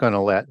 we're not going to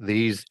let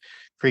these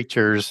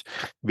creatures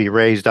be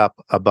raised up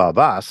above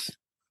us,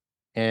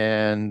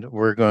 and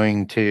we're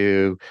going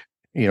to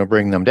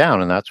bring them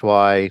down. And that's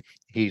why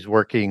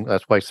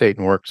that's why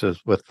Satan works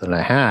with the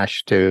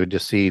Nahash to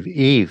deceive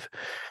Eve.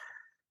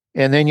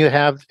 And then you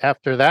have,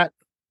 after that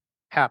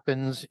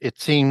happens,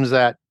 it seems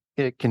that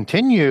it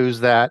continues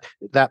that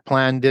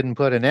plan didn't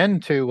put an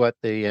end to what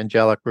the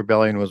angelic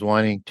rebellion was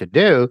wanting to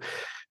do,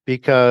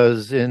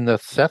 because in the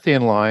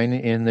Sethian line,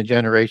 in the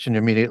generation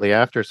immediately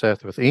after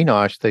Seth with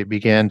Enosh, they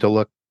began to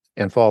look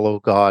and follow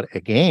God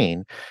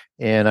again.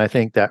 And I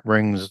think that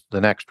brings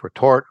the next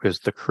retort, is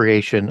the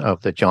creation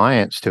of the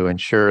giants, to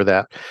ensure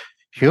that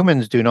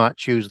humans do not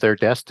choose their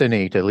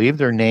destiny, to leave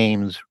their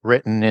names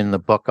written in the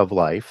book of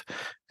life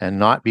and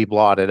not be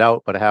blotted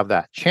out, but have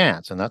that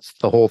chance. And that's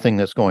the whole thing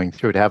that's going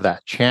through, to have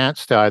that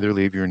chance to either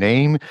leave your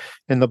name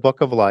in the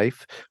book of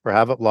life or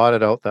have it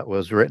blotted out, that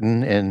was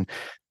written and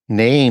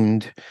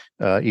named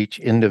each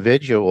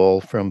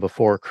individual from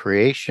before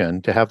creation,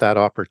 to have that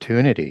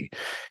opportunity.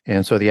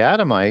 And so the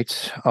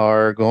Adamites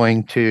are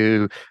going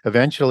to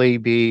eventually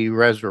be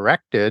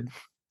resurrected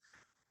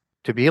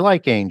to be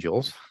like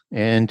angels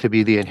and to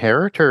be the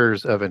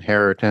inheritors of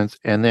inheritance,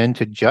 and then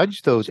to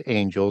judge those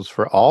angels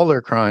for all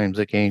their crimes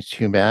against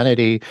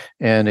humanity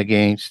and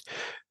against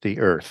the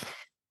earth.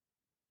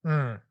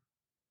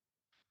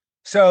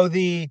 So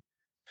the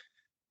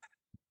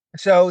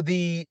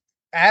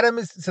Adam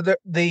is, so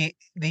the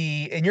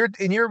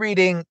in your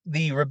reading,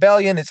 the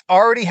rebellion is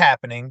already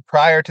happening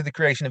prior to the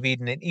creation of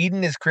Eden, and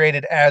Eden is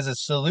created as a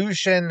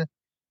solution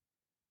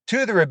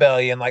to the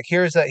rebellion. Like,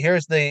 here's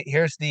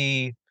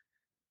the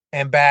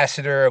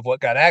ambassador of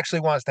what God actually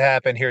wants to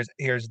happen. Here's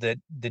the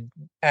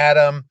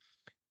Adam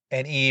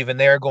and Eve, and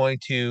they're going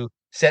to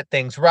set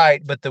things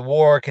right, but the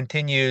war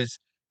continues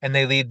and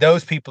they lead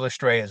those people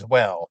astray as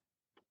well.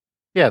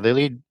 Yeah, they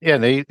lead.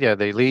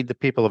 They lead the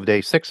people of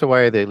day 6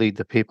 away. They lead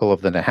the people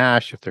of the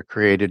Nahash, if they're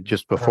created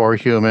just before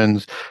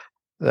humans.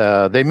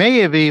 They may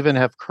have even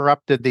have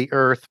corrupted the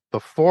earth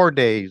before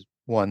days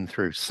 1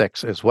 through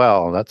 6 as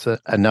well. That's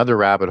another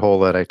rabbit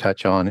hole that I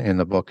touch on in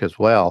the book as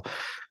well.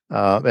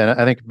 And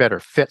I think it better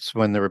fits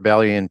when the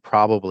rebellion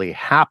probably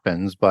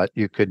happens, but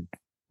you could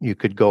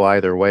go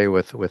either way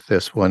with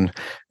this one,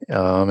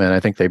 and I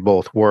think they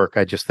both work.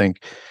 I just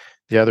think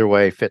the other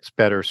way fits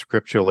better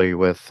scripturally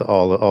with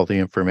all the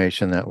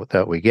information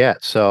that we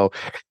get. So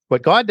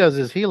what God does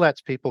is he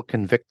lets people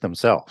convict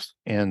themselves.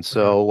 And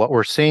so what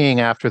we're seeing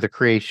after the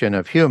creation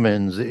of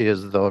humans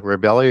is the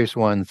rebellious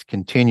ones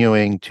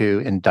continuing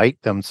to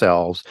indict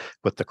themselves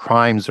with the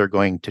crimes they're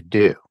going to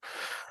do.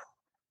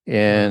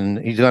 And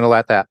he's going to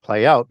let that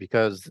play out,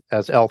 because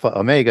as Alpha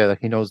Omega,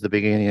 he knows the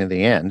beginning and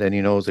the end, and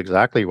he knows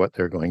exactly what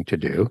they're going to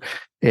do.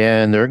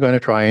 And they're going to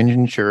try and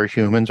ensure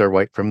humans are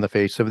wiped from the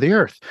face of the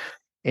earth.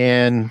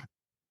 And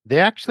they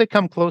actually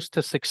come close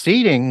to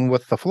succeeding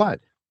with the flood,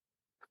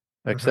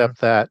 except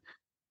that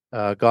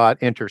God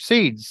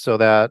intercedes so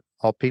that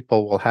all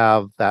people will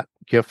have that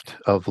gift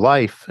of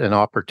life and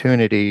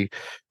opportunity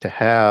to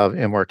have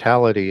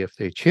immortality if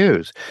they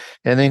choose.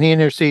 And then he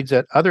intercedes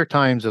at other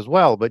times as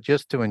well, but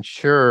just to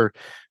ensure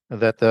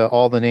that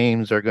all the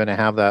names are going to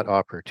have that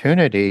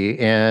opportunity.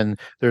 And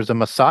there's a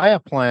Messiah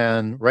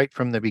plan right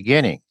from the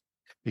beginning,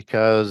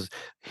 because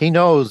he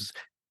knows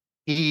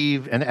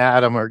Eve and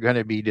Adam are going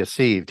to be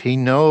deceived. He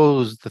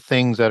knows the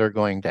things that are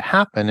going to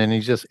happen, and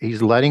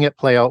he's letting it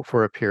play out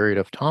for a period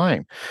of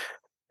time.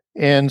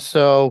 And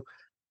so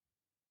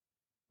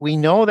we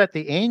know that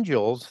the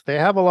angels, they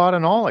have a lot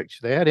of knowledge.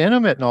 They had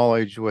intimate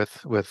knowledge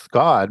with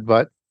God,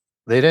 but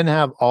they didn't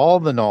have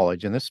all the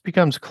knowledge. And this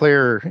becomes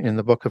clear in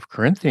the book of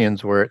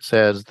Corinthians, where it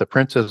says the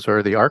princes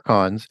or the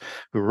archons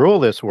who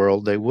rule this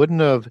world, they wouldn't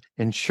have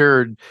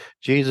ensured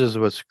Jesus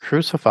was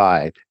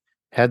crucified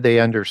had they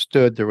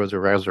understood there was a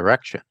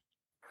resurrection.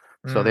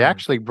 So they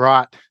actually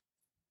brought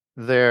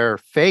their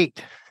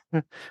fate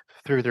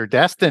through their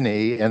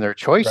destiny and their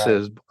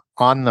choices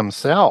on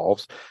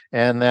themselves,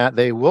 and that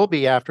they will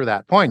be after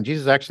that point.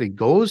 Jesus actually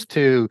goes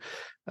to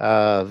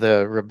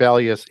the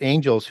rebellious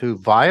angels who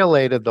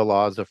violated the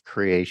laws of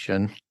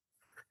creation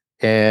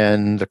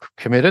and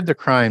committed the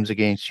crimes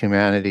against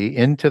humanity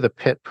into the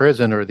pit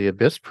prison or the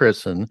abyss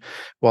prison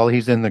while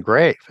he's in the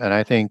grave. And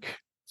I think,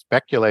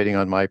 speculating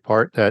on my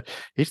part, that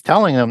he's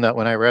telling them that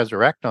when I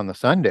resurrect on the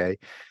Sunday,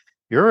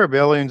 your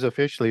rebellion's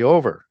officially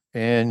over,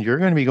 and you're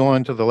going to be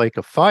going to the lake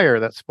of fire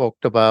that's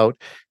spoken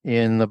about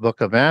in the book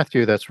of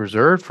Matthew, that's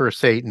reserved for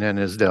Satan and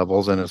his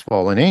devils and his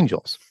fallen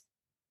angels.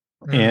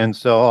 And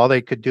so all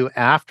they could do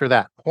after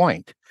that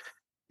point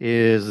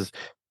is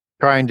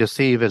try and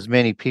deceive as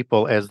many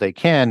people as they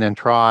can, and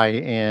try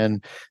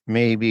and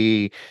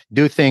maybe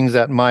do things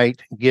that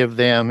might give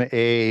them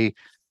a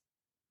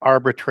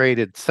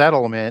arbitrated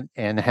settlement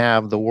and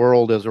have the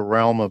world as a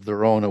realm of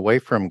their own away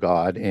from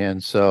God.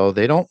 And so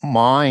they don't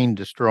mind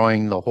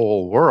destroying the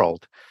whole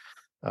world,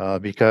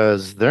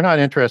 because they're not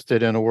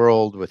interested in a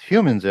world with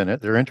humans in it.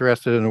 They're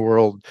interested in a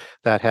world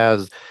that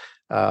has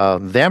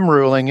them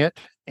ruling it,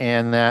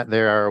 and that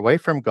they are away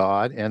from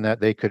God, and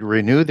that they could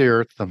renew the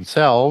earth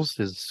themselves,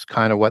 is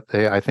kind of what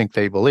I think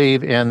they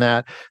believe, and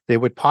that they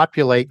would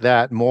populate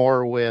that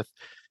more with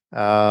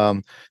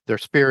their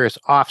spurious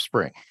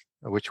offspring,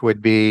 which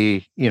would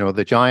be,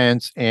 the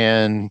giants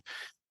and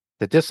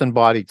the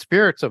disembodied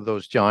spirits of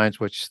those giants,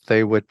 which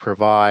they would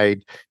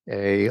provide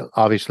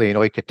obviously an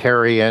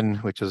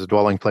oiketerion, which is a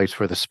dwelling place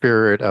for the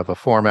spirit of a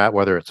format,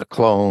 whether it's a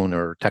clone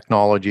or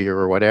technology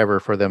or whatever,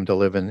 for them to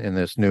live in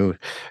this new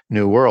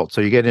world.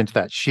 So you get into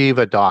that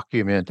Shiva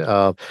document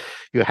of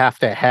you have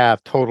to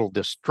have total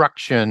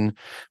destruction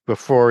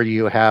before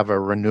you have a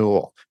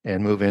renewal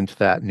and move into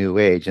that new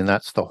age. And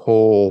that's the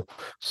whole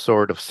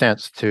sort of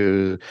sense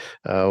to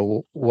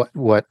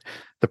what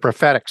the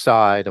prophetic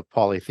side of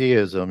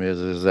polytheism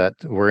is that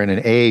we're in an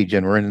age,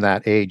 and we're in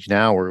that age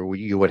now where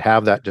you would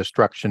have that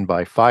destruction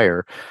by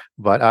fire,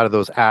 but out of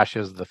those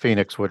ashes the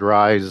phoenix would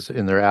rise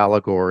in their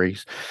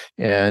allegories,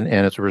 and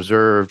it's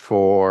reserved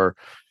for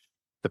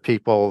the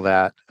people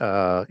that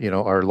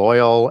are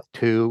loyal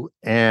to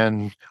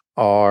and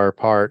are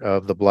part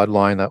of the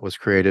bloodline that was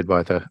created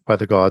by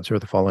the gods or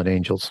the fallen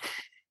angels.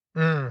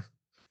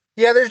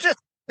 Yeah,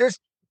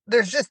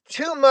 there's just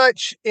too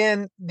much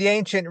in the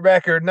ancient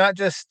record, not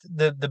just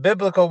the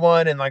biblical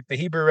one and like the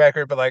Hebrew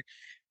record, but like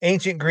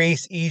ancient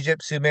Greece,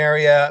 Egypt,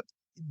 Sumeria,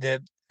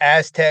 the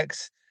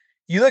Aztecs.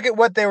 You look at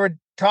what they were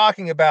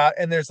talking about,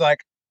 and there's like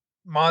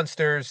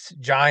monsters,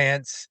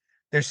 giants.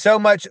 There's so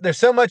much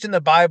in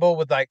the Bible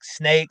with like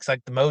snakes,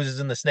 like the Moses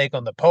and the snake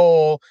on the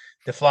pole,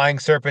 the flying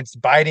serpents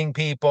biting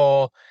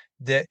people.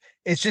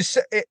 It's just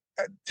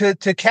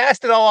to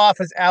cast it all off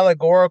as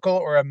allegorical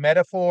or a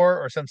metaphor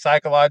or some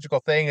psychological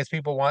thing, as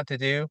people want to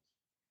do,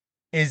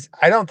 is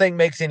I don't think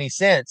makes any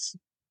sense.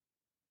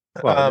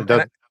 Well, it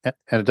does,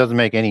 and it doesn't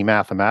make any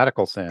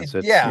mathematical sense.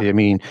 I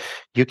mean,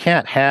 you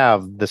can't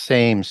have the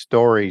same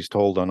stories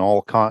told on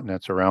all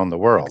continents around the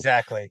world.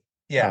 Exactly.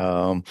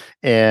 Yeah.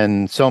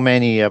 And so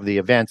many of the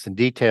events and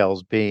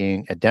details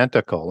being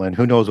identical, and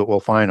who knows what we'll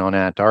find on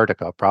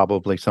Antarctica?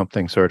 Probably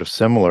something sort of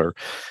similar.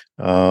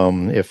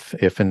 If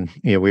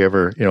we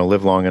ever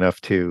live long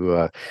enough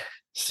to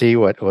see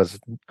what was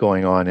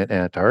going on in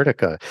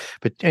Antarctica.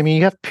 But I mean,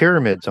 you have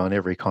pyramids on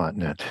every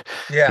continent.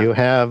 Yeah. You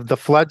have the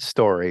flood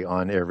story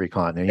on every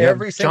continent. You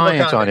have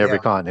giants on every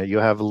continent. You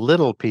have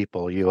little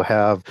people. You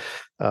have,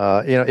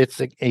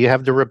 you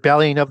have the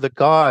rebellion of the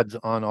gods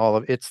on all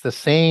of. It's the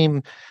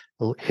same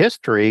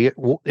history.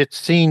 It's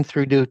seen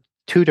through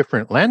two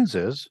different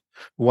lenses.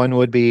 One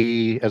would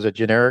be, as a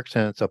generic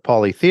sense, a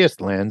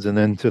polytheist lens, and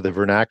then to the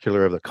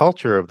vernacular of the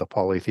culture of the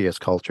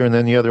polytheist culture, and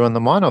then the other one, the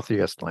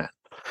monotheist lens.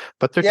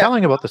 But they're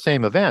telling about the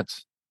same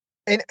events.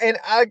 And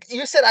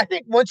you said, I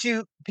think once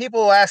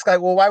people ask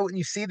like, well, why wouldn't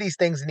you see these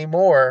things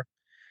anymore?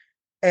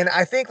 And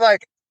I think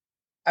like,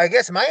 I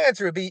guess my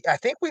answer would be, I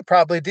think we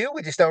probably do.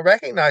 We just don't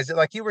recognize it.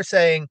 Like you were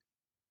saying,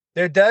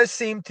 there does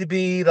seem to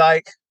be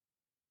like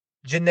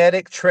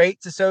genetic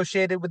traits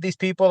associated with these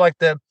people. Like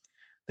the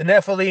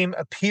Nephilim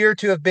appear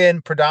to have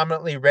been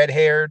predominantly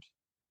red-haired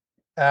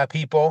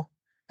people.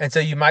 And so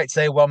you might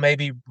say, well,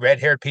 maybe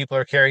red-haired people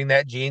are carrying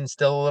that gene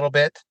still a little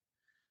bit.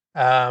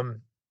 I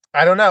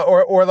don't know.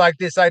 Or like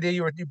this idea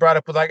you brought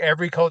up with like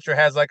every culture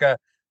has like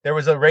there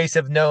was a race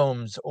of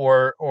gnomes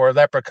or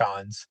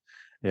leprechauns.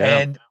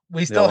 Yeah. And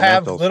we still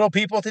have little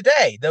people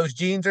today. Those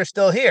genes are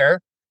still here,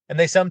 and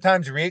they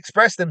sometimes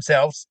re-express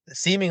themselves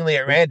seemingly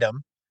at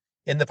random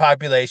in the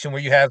population,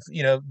 where you have,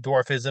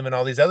 dwarfism and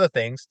all these other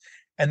things.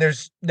 And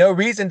there's no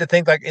reason to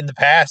think like in the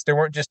past there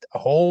weren't just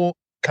whole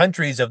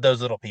countries of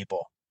those little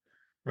people.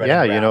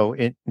 Yeah,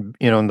 around.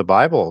 In the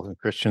Bible,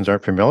 Christians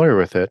aren't familiar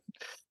with it.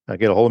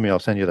 Get a hold of me, I'll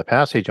send you the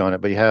passage on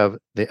it. But you have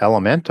the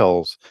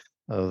elementals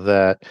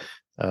that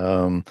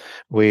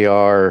we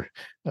are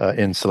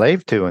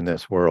enslaved to in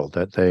this world,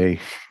 that they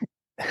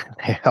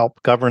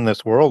help govern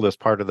this world as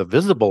part of the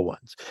visible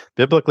ones.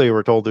 Biblically,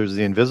 we're told there's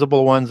the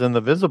invisible ones and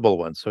the visible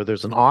ones. So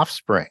there's an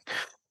offspring.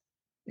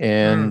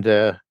 And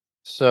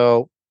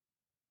so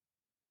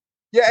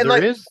and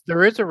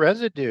there is a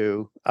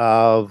residue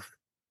of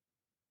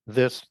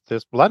this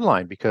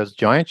bloodline, because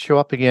giants show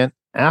up again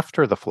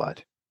after the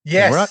flood.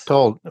 Yes.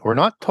 And we're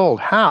not told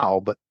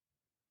how, but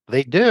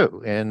they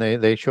do. And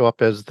they show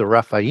up as the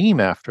Rephaim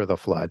after the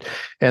flood.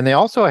 And they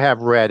also have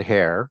red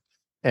hair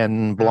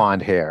and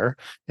blonde hair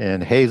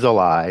and hazel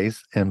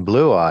eyes and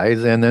blue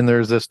eyes. And then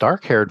there's this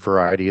dark-haired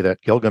variety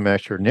that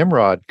Gilgamesh or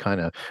Nimrod kind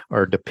of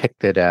are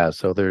depicted as.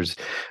 So there's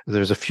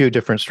a few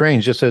different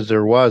strains, just as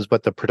there was,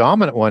 but the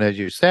predominant one, as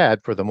you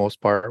said, for the most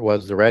part,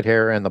 was the red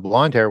hair and the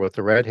blonde hair, with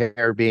the red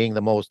hair being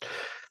the most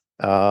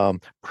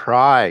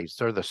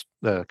prized, or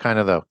the kind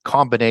of the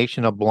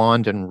combination of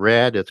blonde and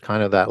red. It's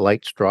kind of that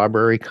light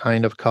strawberry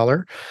kind of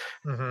color.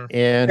 Mm-hmm.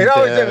 And it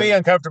always made me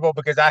uncomfortable,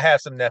 because I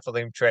have some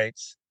Nephilim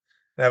traits.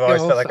 And I've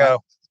always felt like,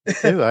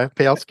 I have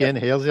pale skin,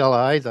 hazel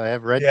eyes. I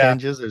have red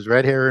tinges. There's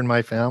red hair in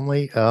my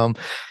family.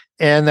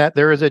 And that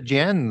there is a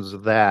gens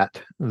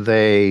that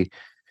they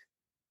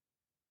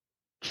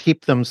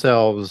keep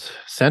themselves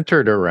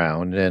centered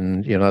around,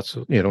 and that's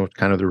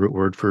kind of the root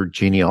word for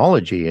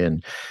genealogy.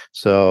 And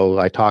so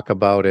I talk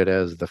about it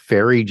as the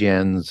fairy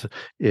gens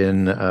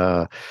in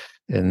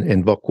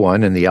book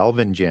one, and the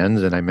elven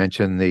gens, and I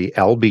mentioned the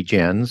Elby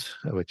gens,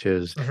 which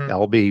is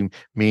Elby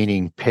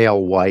meaning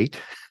pale white,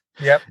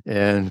 Yep.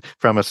 and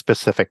from a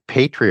specific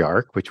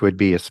patriarch, which would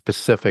be a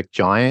specific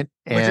giant.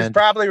 Which is And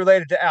probably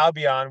related to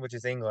Albion, which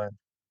is England.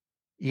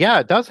 yeah,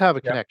 it does have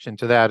a Yep. connection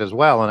to that as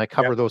well, and I Yep.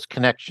 cover those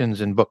connections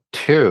in book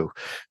two.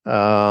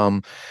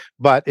 Um,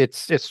 but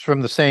it's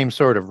from the same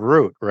sort of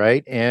root,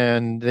 right?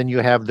 And then you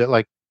have the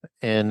like,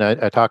 and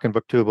I talk in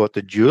book two about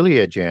the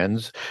Julia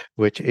gens,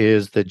 which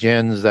is the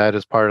gens that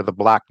is part of the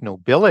black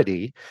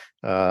nobility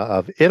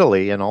of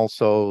Italy, and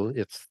also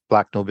it's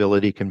black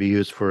nobility can be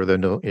used for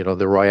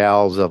the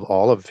royales of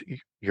all of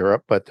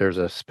Europe, but there's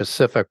a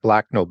specific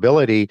black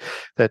nobility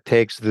that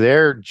takes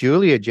their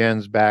Julia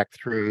gens back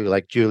through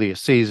like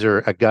Julius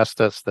Caesar,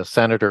 Augustus, the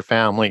senator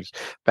families,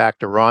 back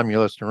to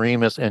Romulus and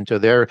Remus, and to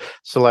their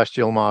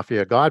celestial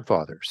mafia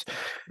godfathers.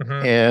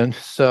 Mm-hmm. And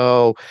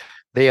so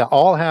they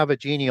all have a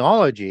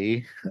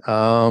genealogy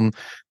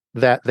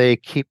that they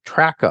keep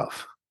track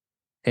of.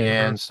 Mm-hmm.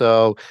 And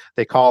so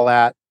they call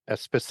that a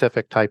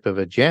specific type of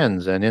a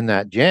gens. And in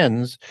that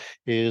gens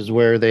is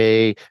where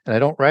and I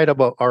don't write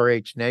about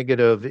Rh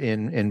negative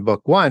in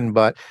book one,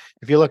 but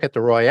if you look at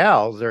the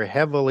royales, they're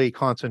heavily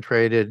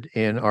concentrated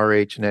in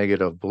Rh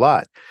negative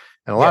blood.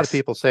 And a lot of Yes.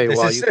 people say, This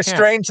well, is you a can't.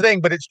 strange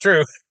thing, but it's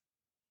true.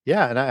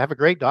 Yeah. And I have a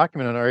great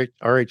document on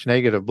Rh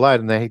negative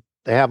blood, and they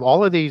have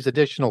all of these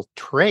additional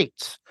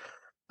traits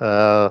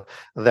uh,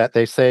 that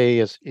they say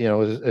is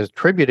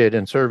attributed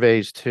in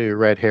surveys to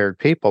red-haired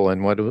people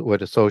and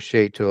would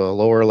associate to a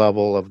lower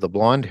level of the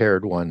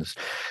blonde-haired ones.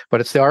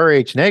 But it's the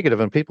Rh negative,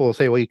 and people will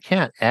say, well, you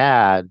can't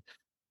add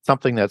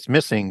something that's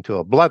missing to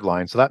a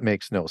bloodline, so that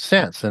makes no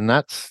sense. And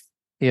that's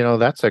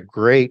a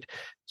great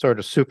sort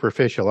of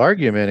superficial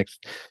argument.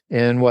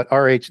 And what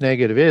Rh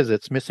negative is,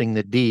 it's missing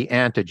the D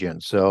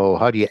antigen. So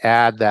how do you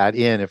add that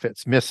in if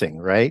it's missing,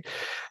 right?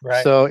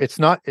 Right. So it's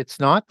not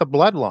the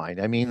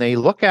bloodline. I mean, they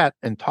look at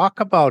and talk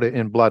about it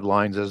in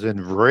bloodlines as in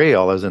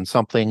Grail, as in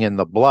something in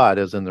the blood,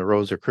 as in the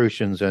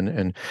Rosicrucians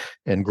and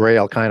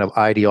Grail kind of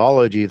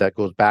ideology that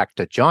goes back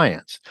to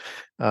giants.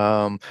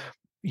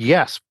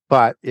 Yes,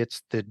 but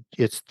it's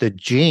the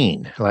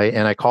gene, right?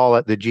 And I call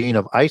it the gene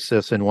of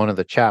Isis in one of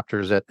the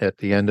chapters at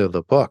the end of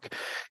the book.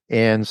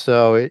 And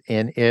so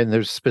and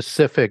there's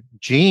specific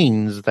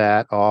genes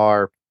that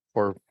are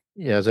for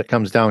as it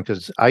comes down,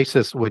 because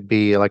Isis would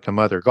be like a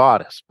mother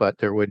goddess, but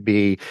there would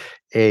be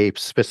a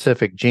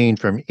specific gene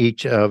from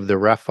each of the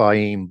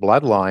Rephaim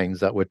bloodlines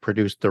that would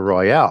produce the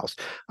royales.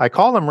 I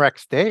call them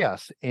Rex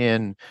Deus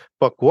in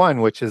book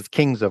one, which is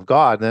kings of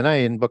God. And then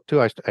in book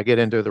two, I get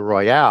into the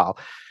royale,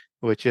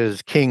 which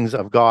is kings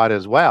of God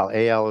as well.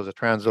 Al is a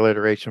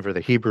transliteration for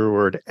the Hebrew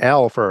word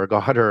El for a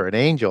god or an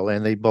angel,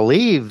 and they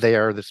believe they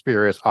are the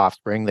spirit's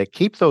offspring. They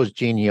keep those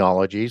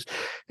genealogies,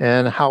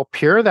 and how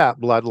pure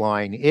that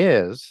bloodline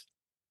is,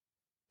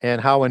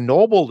 and how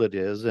ennobled it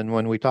is. And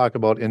when we talk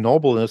about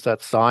ennobleness,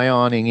 that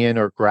scioning in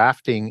or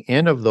grafting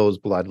in of those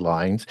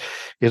bloodlines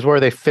is where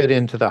they fit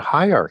into the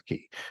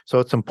hierarchy. So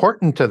it's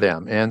important to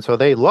them. And so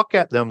they look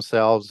at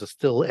themselves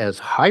still as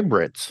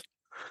hybrids.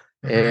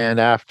 Mm-hmm. And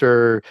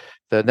after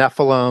the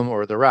Nephilim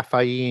or the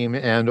Rephaim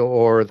and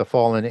or the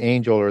fallen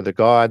angel or the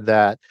god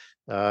that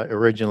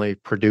originally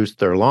produced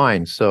their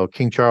line. So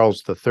King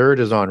Charles III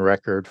is on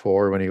record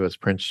for, when he was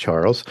Prince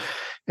Charles,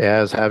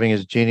 as having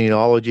his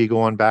genealogy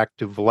going back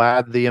to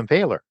Vlad the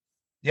Impaler.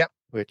 Yep.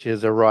 Which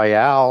is a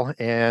royale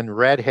and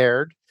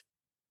red-haired,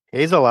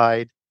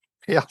 hazel-eyed,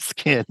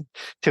 pale-skinned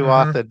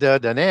Tuatha De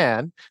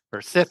Danann,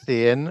 or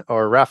Scythian,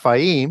 or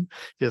Rephaim,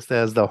 just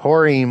as the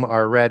Horim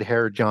are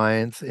red-haired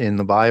giants in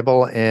the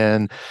Bible,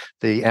 and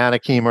the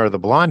Anakim are the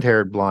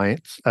blonde-haired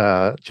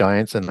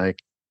giants, and I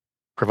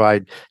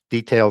provide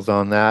details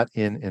on that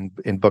in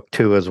book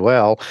two as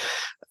well.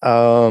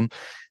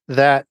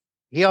 That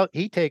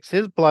he takes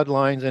his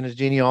bloodlines and his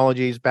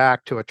genealogies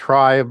back to a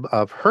tribe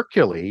of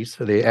Hercules,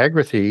 the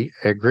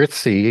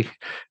Agrithi,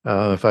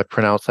 if I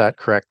pronounce that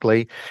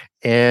correctly.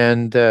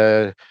 And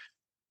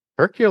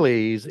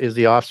Hercules is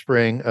the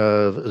offspring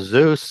of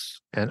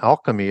Zeus and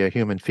Alchemy, a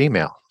human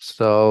female.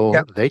 So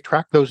they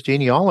track those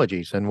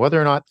genealogies, and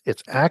whether or not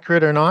it's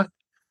accurate or not,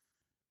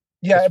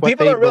 yeah, it's what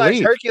people they don't realize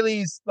believe.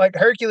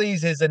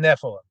 Hercules is a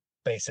Nephilim,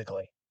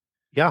 basically.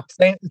 Yeah,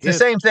 It's the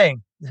same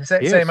thing. It's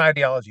the same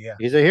ideology. Yeah.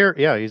 He's a hero.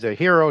 Yeah, he's a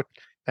hero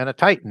and a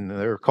titan.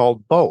 They're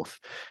called both.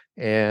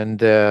 And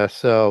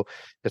so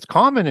it's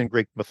common in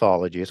Greek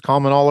mythology. It's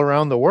common all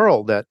around the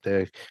world that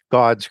the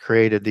gods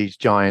created these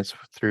giants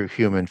through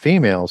human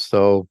females.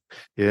 So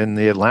in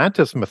the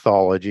Atlantis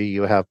mythology,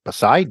 you have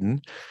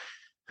Poseidon,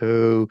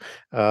 who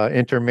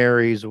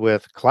intermarries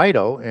with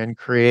Cleito and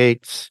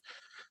creates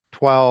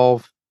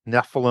 12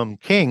 Nephilim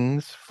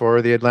kings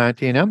for the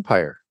Atlantean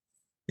Empire.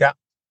 Yeah.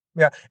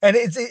 Yeah. And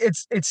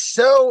it's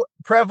so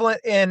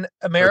prevalent in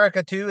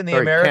America too, in the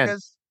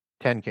Americas.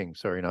 10 kings,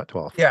 sorry, not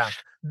 12. Yeah.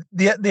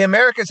 The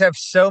Americas have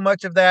so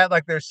much of that.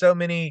 Like there's so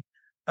many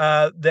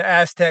the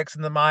Aztecs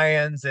and the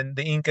Mayans and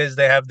the Incas,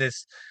 they have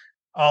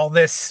all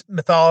this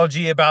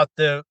mythology about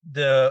the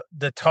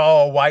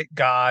tall white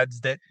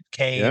gods that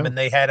came, and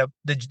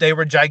they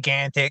were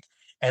gigantic,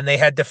 and they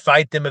had to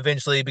fight them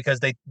eventually because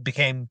they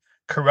became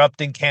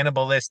corrupt and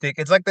cannibalistic.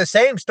 It's like the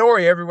same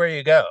story everywhere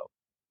you go.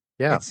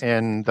 Yeah, It's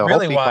and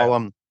really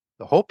wild.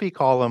 The Hopi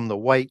call them the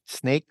White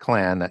Snake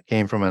Clan that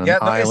came from an Yeah,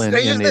 island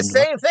they in use the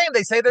the same thing.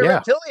 They say they're yeah,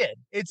 reptilian.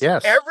 It's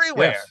yes,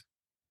 everywhere.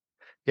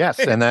 yes,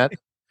 yes, and It's that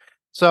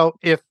so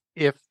if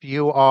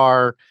you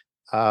are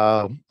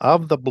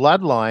of the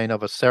bloodline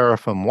of a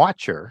Seraphim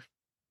Watcher,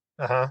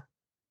 uh-huh.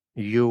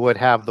 you would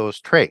have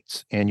those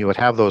traits, and you would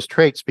have those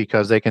traits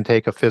because they can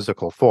take a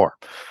physical form.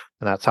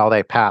 And that's how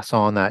they pass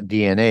on that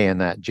DNA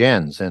and that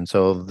gens. And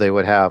so they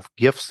would have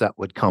gifts that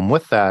would come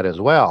with that as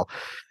well.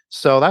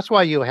 So that's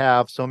why you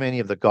have so many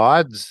of the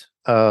gods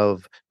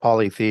of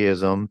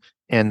polytheism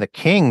and the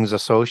kings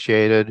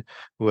associated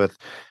with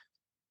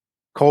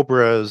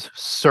cobras,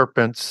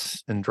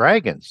 serpents, and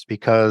dragons,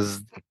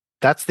 because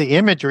that's the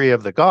imagery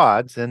of the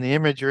gods and the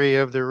imagery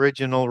of the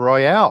original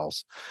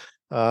royales.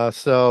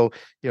 So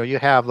you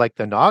have like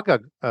the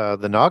Naga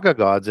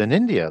gods in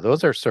India.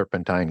 Those are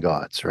serpentine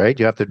gods, right?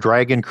 You have the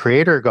dragon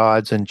creator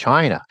gods in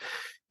China.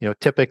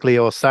 Typically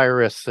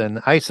Osiris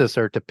and Isis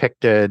are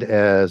depicted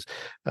uh,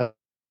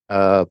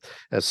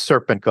 as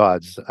serpent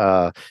gods,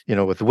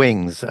 with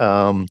wings.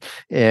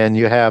 And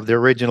you have the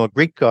original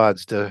Greek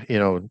gods,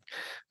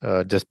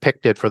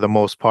 depicted for the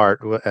most part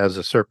as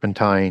a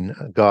serpentine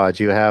gods.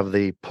 You have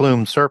the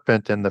plumed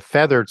serpent and the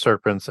feathered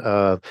serpents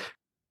of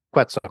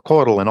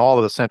Quetzalcoatl and all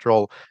of the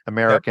Central Yep.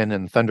 American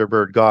and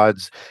Thunderbird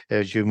gods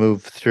as you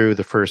move through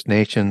the First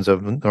Nations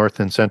of North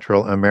and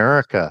Central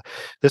America.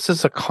 This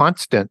is a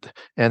constant,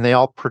 and they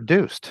all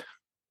produced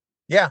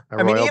Yeah. a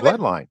I mean, royal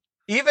bloodline.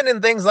 even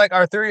in things like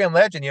Arthurian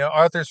legend,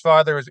 Arthur's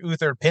father was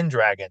Uther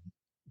Pendragon.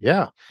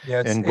 Yeah,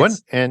 Yeah, and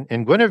it's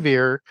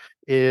Guinevere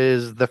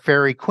is the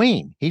fairy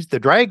queen. He's the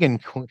dragon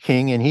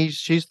king, and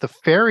she's the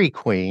fairy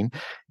queen,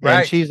 and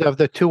right. she's of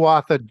the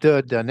Tuatha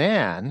De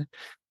Danann.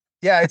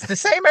 Yeah, it's the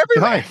same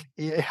everywhere.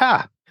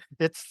 Yeah,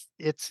 it's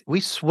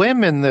we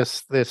swim in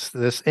this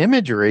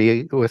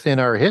imagery within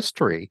our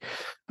history,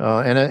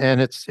 and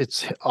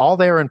it's all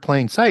there in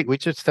plain sight. We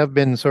just have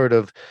been sort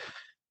of,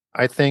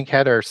 I think,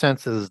 had our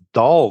senses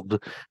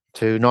dulled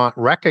to not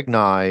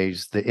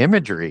recognize the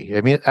imagery.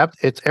 I mean,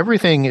 it's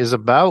everything is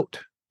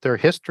about their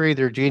history,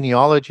 their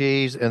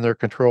genealogies, and their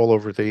control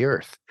over the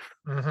earth.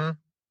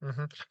 Mm-hmm.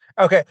 Mm-hmm.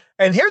 Okay,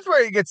 and here's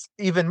where it gets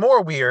even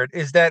more weird: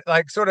 is that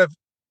like sort of,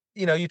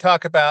 you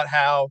talk about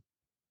how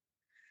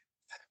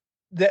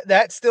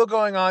that's still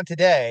going on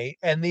today,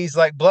 and these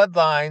like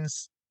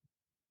bloodlines,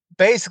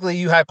 basically,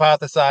 you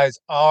hypothesize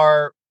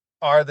are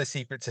the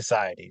secret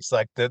societies,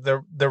 like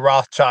the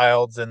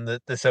Rothschilds and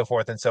the so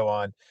forth and so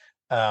on.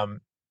 Um,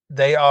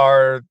 they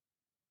are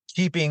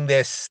keeping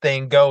this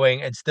thing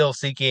going and still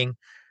seeking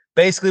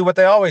basically what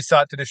they always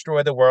sought, to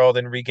destroy the world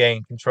and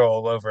regain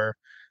control over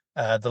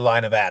the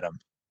line of Adam.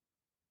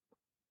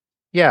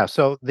 Yeah,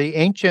 so the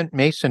ancient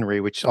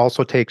masonry, which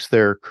also takes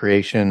their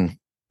creation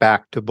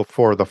back to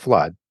before the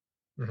flood,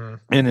 Hmm.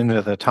 and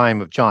into the time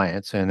of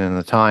giants, and in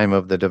the time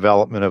of the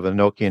development of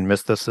Enochian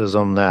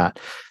mysticism that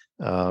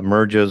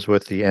merges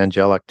with the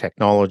angelic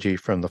technology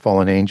from the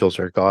fallen angels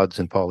or gods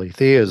in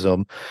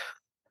polytheism.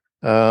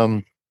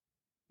 Um,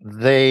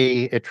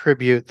 they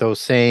attribute those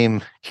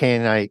same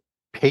Canaanite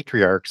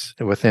patriarchs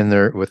within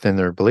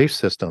their belief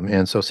system,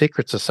 and so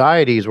secret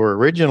societies were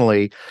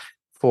originally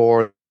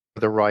for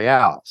the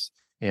royales,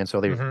 and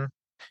so they Hmm.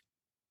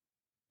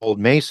 old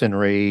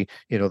masonry,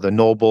 the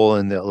noble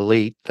and the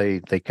elite, they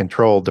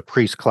controlled the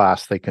priest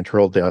class, they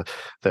controlled the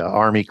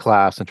army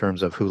class in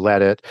terms of who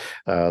led it,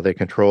 they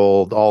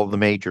controlled all of the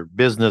major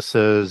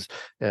businesses,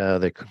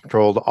 they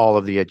controlled all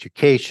of the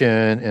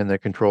education, and they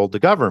controlled the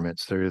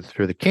governments through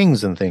the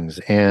kings and things.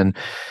 And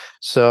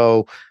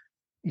so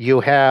you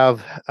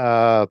have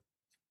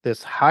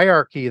this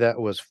hierarchy that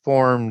was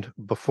formed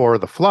before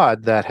the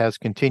flood that has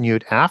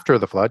continued after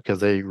the flood,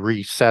 because they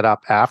reset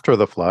up after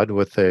the flood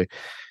with the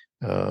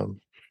um,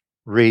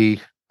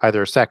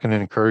 either a second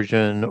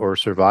incursion or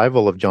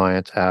survival of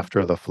giants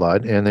after the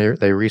flood, and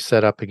they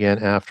reset up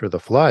again after the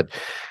flood.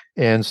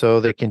 And so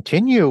they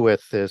continue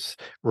with this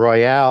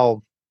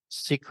royale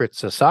secret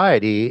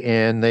society,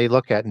 and they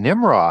look at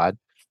Nimrod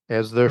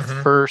as their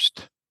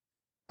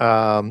Hmm.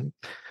 um,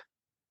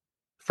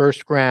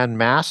 first grand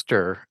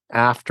master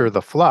after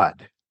the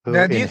flood, who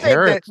Now, do you think that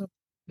inherits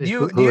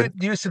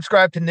do you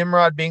subscribe to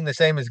Nimrod being the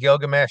same as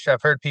Gilgamesh?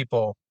 I've heard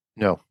people.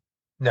 no.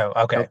 No.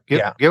 No, Okay.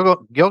 Yeah.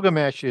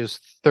 Gilgamesh is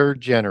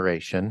third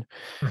generation.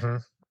 Hmm.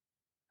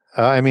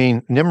 I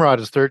mean,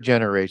 Nimrod is third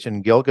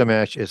generation.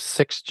 Gilgamesh is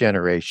sixth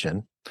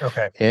generation.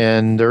 Okay.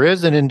 And there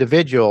is an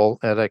individual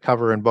that I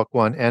cover in book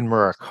one,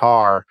 Enmer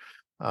Akar,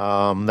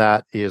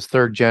 that is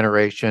third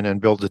generation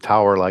and builds a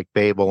tower like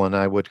Babel. And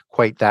I would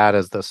equate that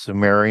as the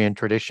Sumerian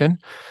tradition.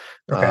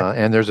 Okay.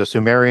 And there's a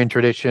Sumerian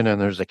tradition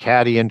and there's a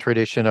Akkadian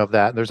tradition of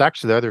that. There's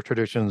actually other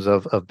traditions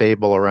of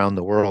Babel around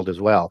the world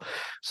as well.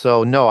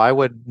 So no, I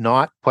would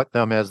not put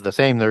them as the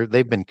same.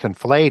 They've been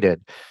conflated.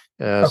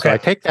 So Okay. I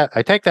take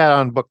that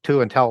on book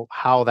two and tell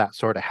how that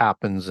sort of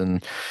happens,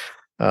 and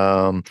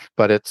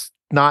but it's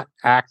not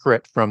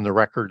accurate from the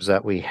records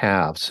that we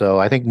have. So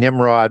I think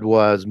Nimrod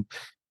was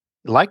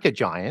like a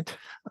giant,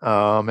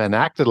 and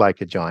acted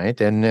like a giant,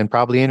 and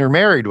probably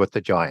intermarried with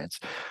the giants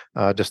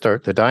to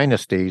start the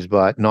dynasties,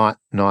 but not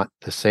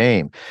the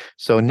same.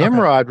 So Okay.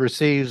 Nimrod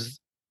receives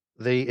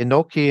the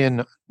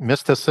Enochian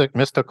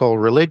mystical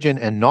religion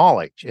and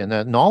knowledge, and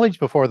the knowledge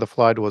before the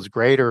flood was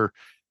greater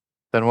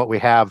than what we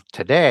have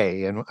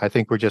today. And I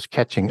think we're just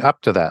catching up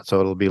to that. So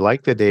it'll be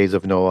like the days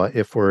of Noah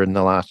if we're in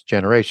the last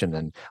generation.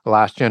 And the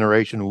last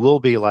generation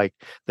will be like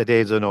the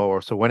days of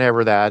Noah. So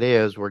whenever that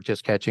is, we're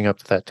just catching up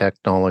to that I,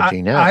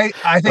 technology now. I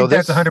So think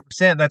that's this,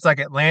 100%. That's like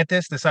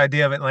Atlantis, this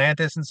idea of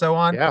Atlantis and so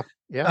on. yeah,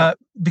 yeah.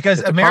 Because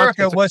It's a con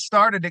America was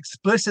started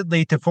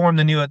explicitly to form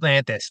the new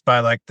Atlantis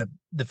by like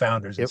the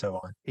founders and it, so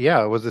on.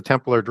 yeah, it was a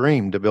Templar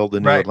dream to build a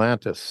new Right.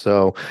 Atlantis.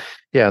 So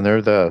yeah, and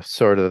they're the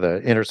sort of the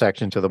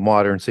intersection to the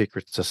modern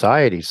secret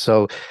society.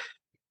 So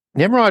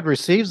Nimrod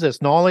receives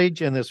this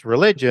knowledge and this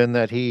religion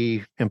that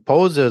he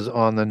imposes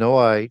on the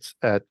Noahites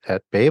at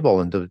Babel,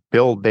 and to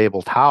build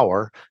Babel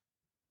Tower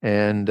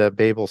and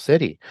Babel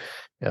City.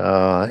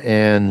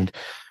 And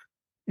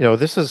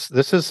this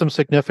is some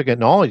significant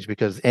knowledge,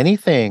 because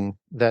anything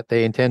that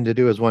they intend to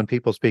do as one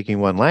people speaking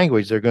one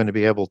language, they're going to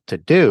be able to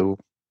do,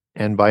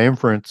 and by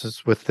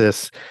inferences with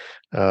this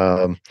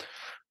um,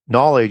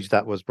 knowledge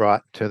that was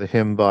brought to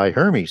him by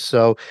Hermes.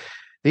 So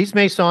these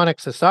Masonic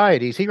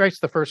societies, he writes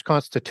the first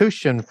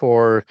constitution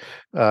for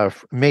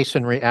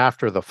Masonry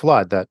after the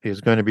flood that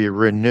is going to be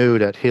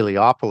renewed at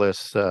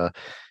Heliopolis about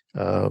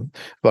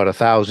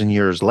 1,000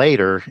 years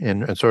later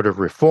and sort of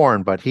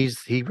reformed. But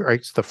he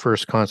writes the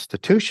first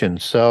constitution.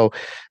 So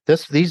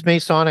these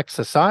Masonic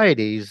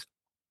societies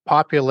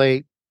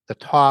populate the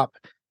top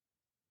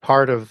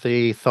part of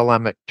the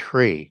thelemic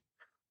tree.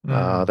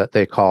 That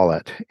they call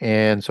it,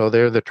 and so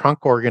they're the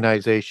trunk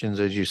organizations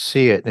as you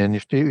see it. And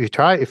if you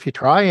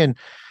try and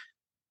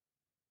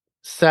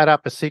set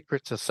up a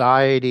secret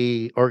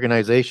society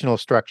organizational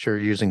structure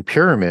using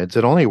pyramids,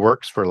 it only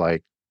works for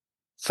like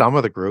some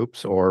of the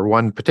groups or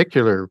one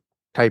particular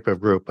type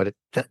of group, but it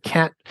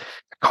can't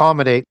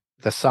accommodate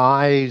the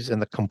size and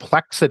the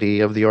complexity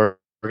of the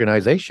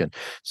organization.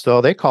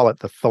 So they call it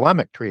the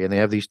thelemic tree, and they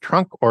have these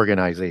trunk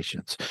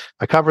organizations.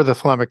 I cover the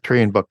thelemic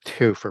tree in book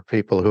 2 for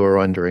people who are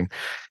wondering.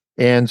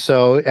 And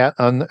so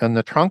on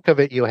the trunk of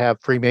it, you have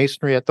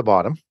Freemasonry at the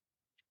bottom,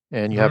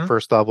 and you have Mm-hmm.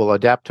 first level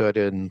adepthood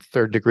in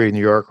third degree New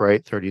York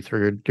Rite,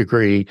 33rd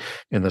degree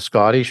in the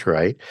Scottish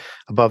Rite.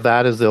 Above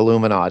that is the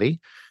Illuminati,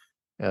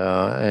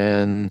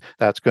 and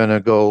that's going to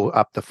go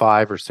up to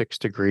 5 or 6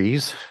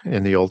 degrees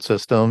in the old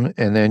system.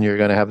 And then you're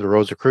going to have the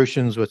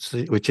Rosicrucians,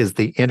 which is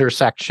the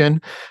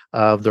intersection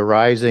of the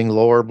rising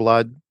lower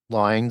blood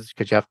lines,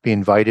 because you have to be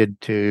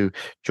invited to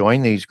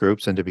join these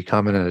groups and to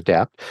become an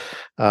adept,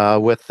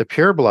 with the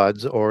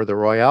purebloods or the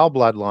royal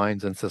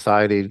bloodlines and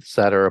societies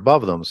that are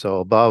above them. So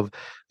above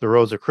the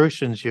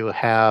Rosicrucians, you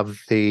have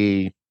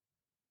the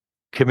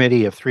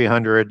Committee of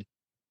 300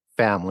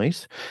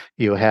 families.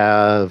 You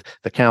have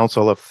the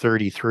Council of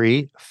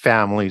 33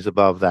 families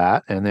above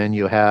that, and then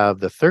you have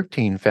the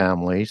 13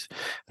 families,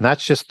 and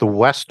that's just the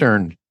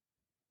Western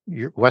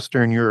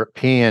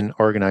European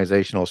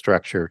organizational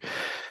structure.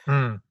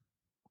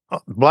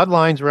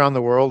 Bloodlines around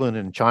the world and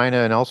in China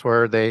and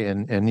elsewhere,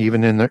 and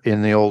even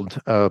in the old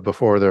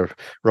before the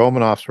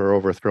Romanovs were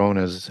overthrown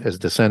as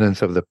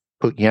descendants of the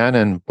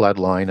Putyanin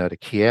bloodline out of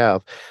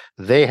Kiev,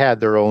 they had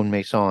their own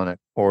Masonic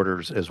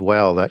orders as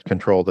well that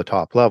controlled the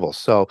top levels.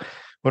 So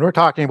when we're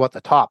talking about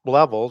the top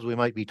levels, we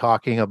might be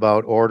talking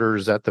about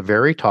orders at the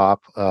very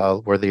top,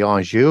 where the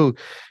Anjou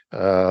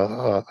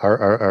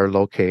are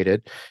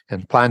located,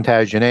 and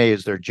Plantagenet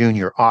is their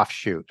junior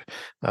offshoot.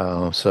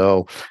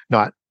 So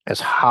not as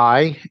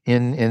high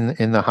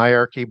in the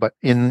hierarchy, but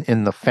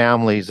in the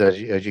families as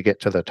you get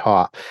to the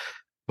top.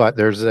 But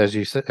there's,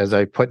 as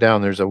I put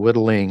down, there's a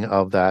whittling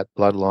of that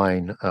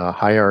bloodline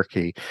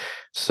hierarchy.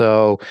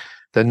 So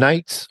the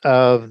Knights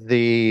of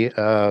the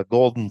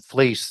Golden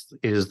Fleece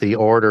is the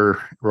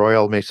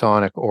Royal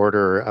Masonic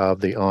Order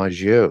of the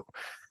Anjou,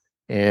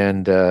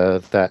 and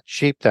that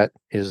sheep that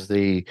is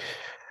the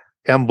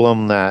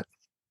emblem that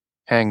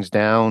hangs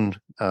down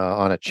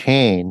on a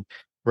chain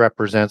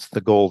represents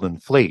the golden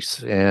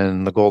fleece.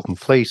 And the golden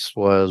fleece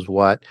was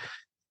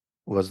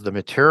the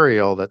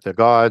material that the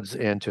gods,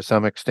 and to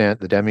some extent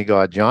the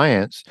demigod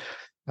giants,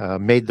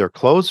 made their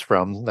clothes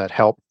from, that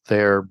helped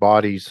their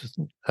bodies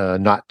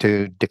not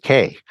to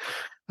decay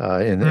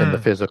in the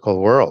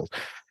physical world.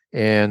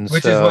 And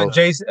Which is what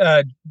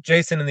so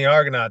Jason and the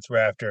Argonauts were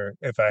after,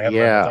 if I have my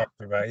yeah,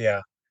 mythology right.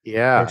 Yeah. They were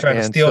yeah. trying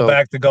to And steal so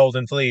back the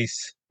golden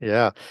fleece.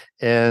 yeah,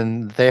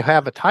 and they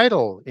have a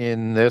title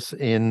in this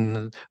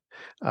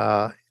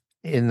uh,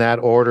 in that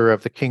order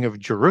of the King of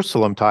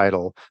Jerusalem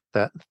title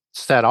that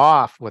set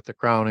off with the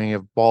crowning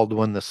of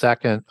Baldwin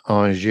II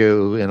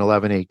Anjou in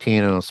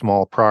 1118 in a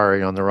small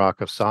priory on the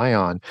Rock of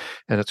Sion.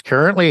 And it's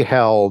currently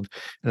held,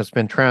 and it's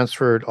been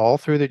transferred all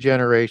through the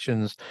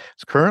generations.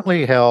 It's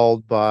currently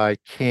held by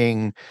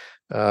King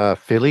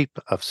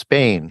Philippe of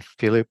Spain,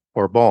 Philippe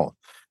Bourbon.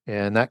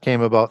 And that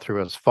came about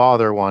through his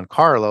father, Juan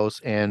Carlos,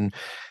 and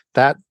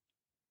that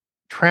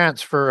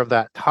transfer of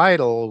that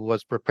title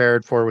was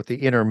prepared for with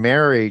the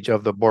intermarriage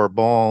of the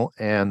Bourbon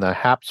and the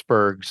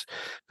Habsburgs,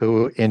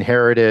 who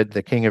inherited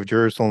the King of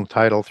Jerusalem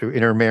title through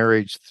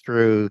intermarriage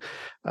through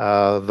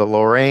the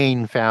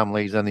Lorraine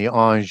families and the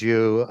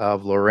Anjou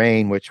of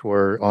Lorraine, which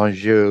were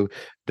Anjou,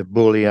 de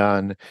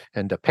Bouillon,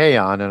 and de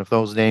Payon. And if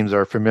those names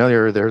are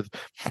familiar, they're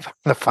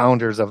the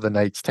founders of the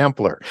Knights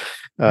Templar.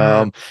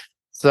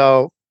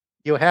 So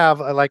you have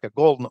like a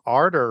Golden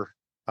Order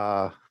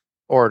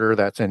order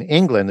that's in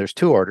England. There's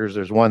two orders.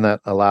 There's one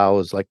that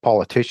allows like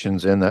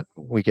politicians in that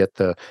we get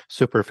the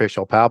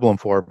superficial pablum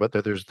for, but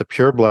there's the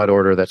pure blood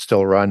order that's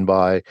still run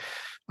by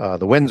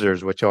the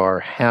Windsors, which are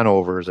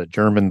Hanover's, a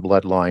German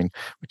bloodline,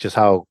 which is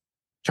how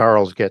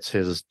Charles gets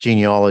his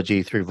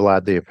genealogy through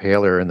Vlad the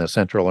Impaler and the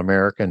Central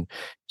American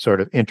sort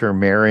of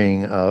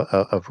intermarrying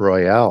of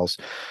royales.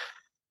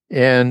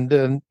 And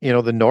the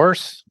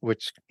Norse,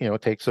 which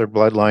takes their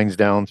bloodlines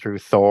down through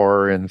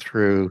Thor and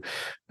through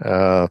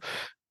the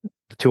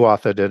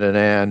Tuatha De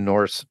Danann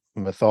Norse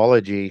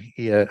mythology,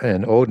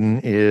 and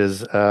Odin is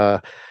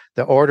the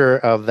order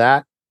of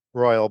that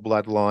royal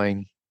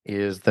bloodline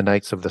is the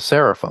Knights of the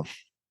Seraphim.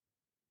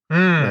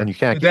 And you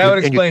can't that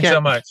would explain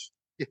so much.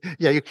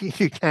 Yeah, you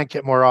can't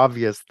get more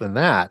obvious than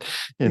that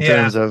in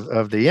terms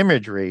of the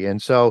imagery.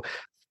 And so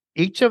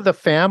each of the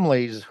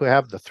families who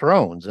have the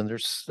thrones, and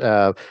there's these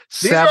are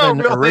all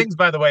real things,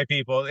 by the way,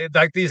 people.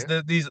 Like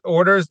these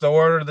orders, the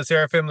Order of the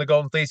Seraphim, the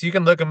Golden Fleece, you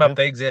can look them up.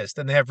 They exist,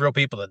 and they have real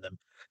people in them.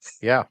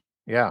 Yeah.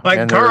 Like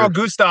and Carl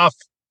Gustaf,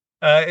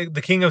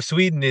 the King of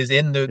Sweden, is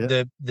in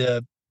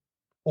the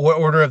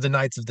Order of the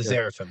Knights of the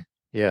Seraphim.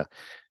 Yeah,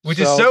 which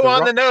is so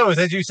on the nose,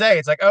 as you say.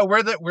 It's like, oh,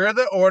 we're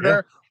the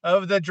Order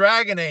of the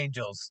Dragon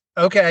Angels.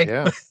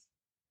 Okay.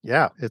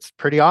 Yeah, it's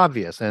pretty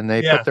obvious, and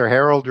they put their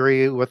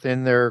heraldry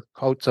within their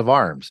coats of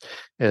arms.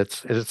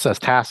 It's a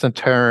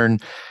taciturn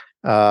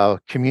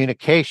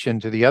communication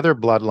to the other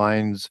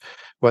bloodlines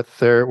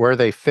where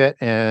they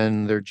fit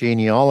in their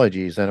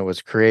genealogies, and it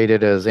was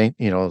created as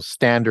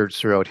standards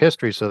throughout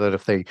history, so that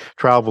if they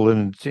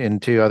traveled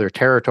into other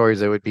territories,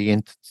 they would be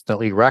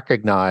instantly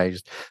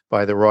recognized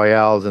by the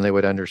royales, and they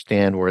would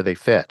understand where they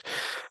fit.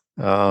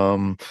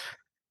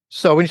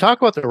 So when you talk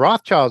about the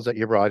Rothschilds that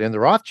you brought in, the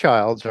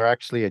Rothschilds are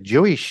actually a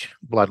Jewish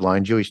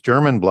bloodline,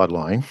 Jewish-German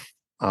bloodline,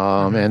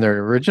 and their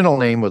original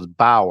name was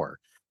Bauer.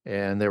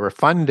 And they were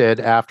funded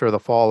after the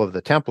fall of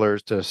the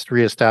Templars to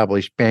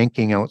reestablish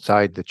banking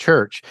outside the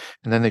church.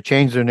 And then they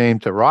changed their name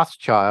to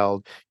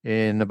Rothschild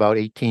in about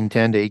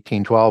 1810 to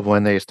 1812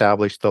 when they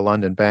established the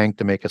London Bank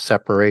to make a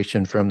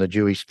separation from the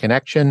Jewish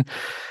connection.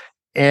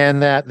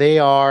 And that they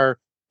are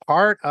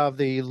part of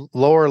the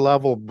lower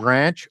level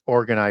branch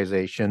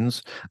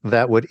organizations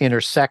that would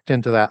intersect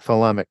into that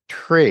thalamic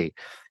tree.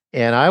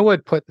 And I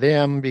would put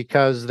them,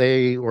 because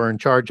they were in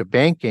charge of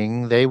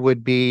banking, they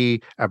would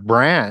be a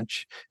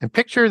branch. And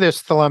picture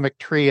this thalamic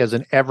tree as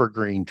an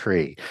evergreen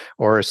tree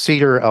or a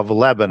cedar of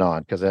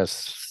Lebanon, because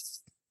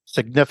that's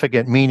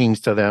significant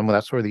meanings to them.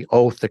 That's where the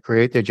oath to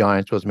create the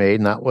giants was made.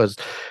 And that was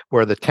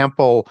where the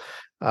temple,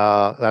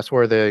 that's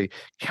where the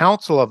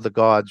council of the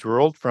gods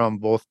ruled from,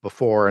 both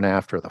before and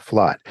after the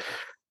flood.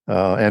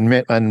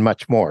 And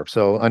much more.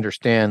 So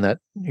understand that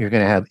you're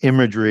going to have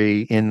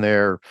imagery in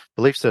their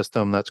belief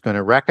system that's going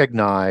to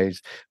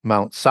recognize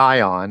Mount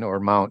Sion or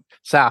Mount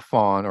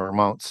Saphon or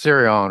Mount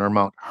Sirion or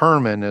Mount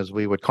Hermon, as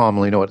we would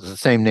commonly know it. It's the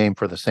same name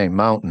for the same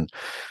mountain.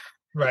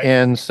 Right.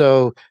 And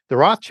so the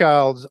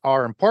Rothschilds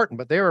are important,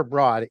 but they were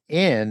brought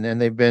in,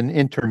 and they've been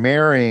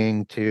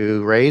intermarrying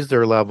to raise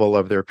their level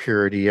of their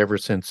purity ever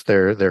since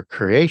their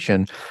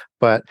creation.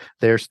 But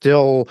they're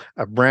still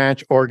a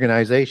branch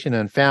organization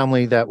and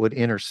family that would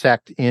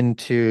intersect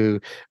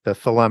into the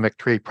thalamic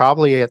tree,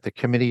 probably at the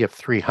Committee of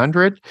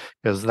 300,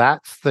 because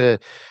that's the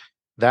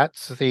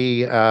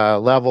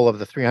level of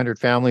the 300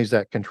 families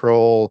that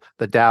control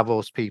the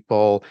Davos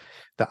people,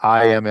 the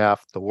IMF,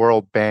 the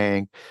World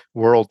Bank,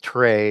 World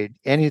Trade,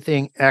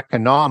 anything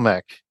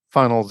economic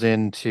funnels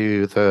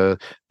into the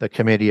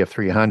Committee of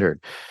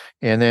 300.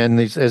 And then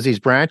as these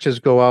branches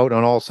go out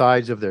on all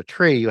sides of the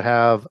tree, you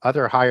have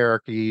other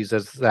hierarchies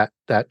as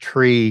that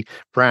tree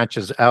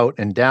branches out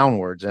and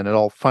downwards, and it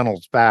all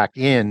funnels back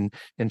into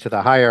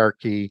the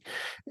hierarchy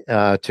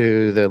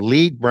to the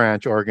lead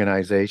branch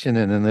organization,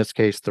 and in this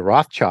case, the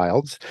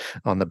Rothschilds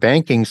on the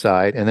banking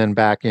side, and then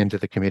back into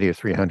the Committee of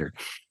 300.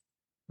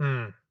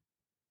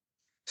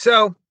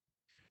 So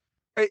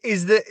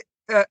is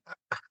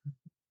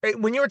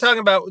when you were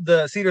talking about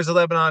the Cedars of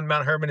Lebanon,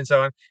 Mount Hermon, and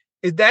so on,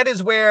 that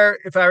is where,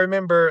 if I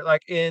remember,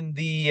 like in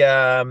the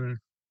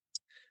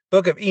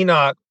Book of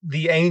Enoch,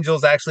 the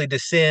angels actually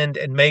descend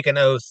and make an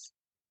oath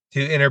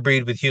to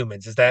interbreed with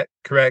humans. Is that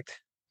correct?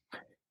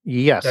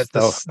 Yes.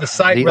 That's the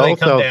site where they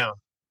come down.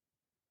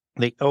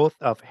 The oath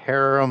of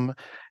Harum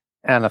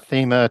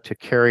anathema to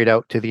carry it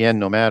out to the end,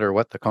 no matter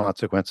what the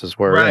consequences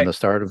were, right. And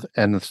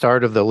the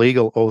start of the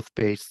legal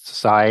oath-based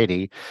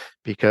society,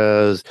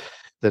 because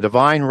the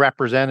divine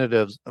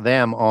representatives,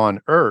 them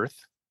on earth,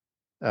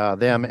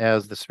 them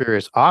as the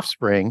spiritu's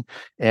offspring,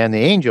 and the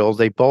angels,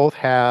 they both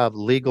have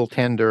legal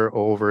tender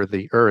over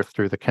the earth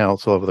through the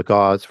council of the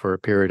gods for a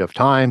period of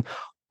time.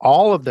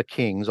 All of the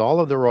kings, all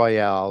of the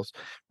royals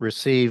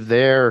receive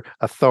their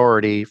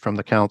authority from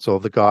the council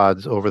of the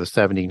gods over the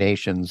 70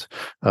 nations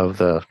of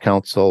the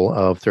council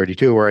of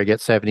 32. Where I get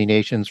 70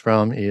 nations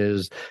from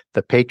is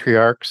the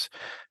patriarchs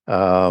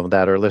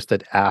that are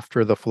listed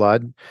after the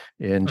flood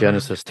in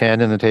Genesis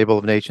 10 in the table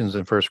of nations,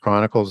 and First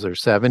Chronicles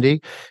there's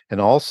 70, and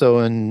also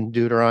in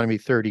Deuteronomy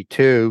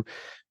 32,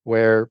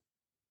 where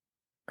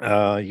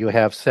you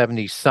have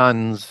 70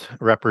 sons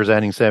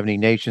representing 70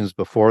 nations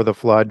before the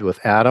flood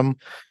with Adam,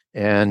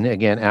 and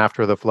again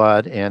after the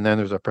flood. And then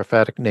there's a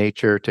prophetic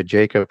nature to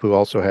Jacob, who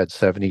also had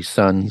 70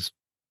 sons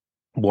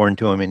born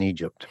to him in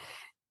Egypt.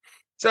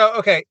 So,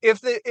 okay,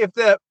 if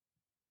the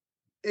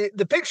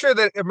picture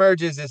that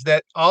emerges is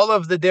that all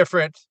of the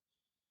different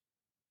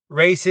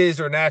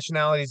races or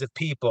nationalities of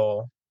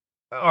people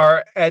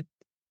are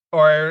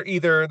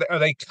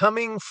they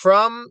coming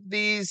from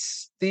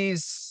these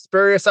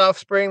spurious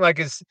offspring? Like,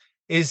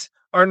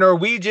 are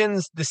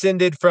Norwegians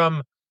descended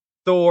from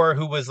Thor,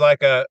 who was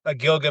like a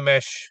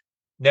Gilgamesh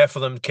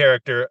Nephilim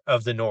character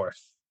of the North?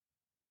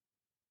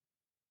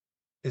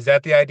 Is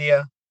that the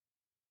idea?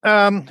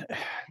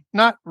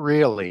 Not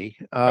really.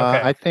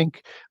 Okay.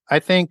 I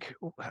think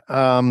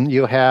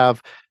you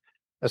have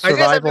a I guess I'm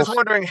survival. just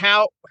wondering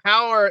how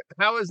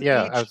is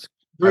Yeah, each I was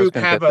group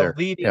going to have get a there.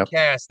 leading Yep.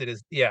 cast that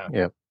is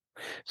Yep.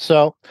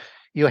 So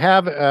you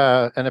have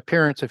an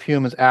appearance of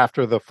humans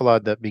after the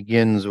flood that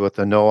begins with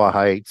the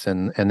Noahites,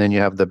 and then you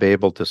have the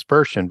Babel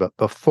dispersion. But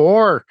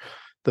before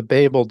the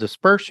Babel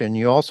dispersion,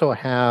 you also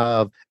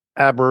have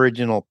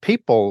Aboriginal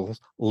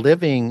peoples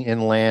living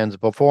in lands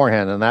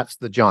beforehand, and that's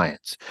the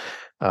giants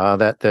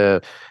that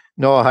the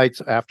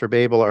Noahites after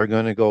Babel are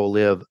going to go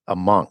live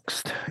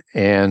amongst.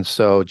 And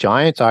so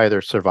giants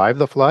either survive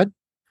the flood,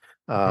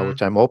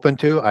 which I'm open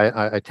to.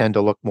 I tend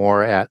to look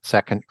more at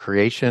second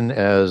creation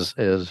as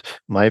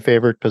my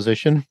favorite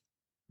position,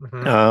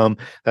 that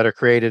are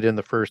created in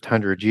the first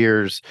 100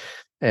 years,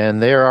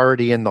 and they're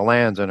already in the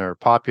lands and are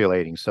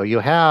populating. So you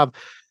have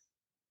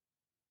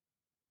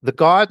the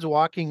gods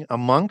walking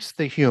amongst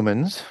the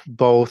humans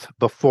both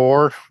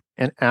before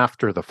and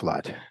after the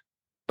flood,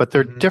 but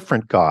they're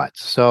different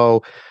gods.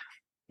 So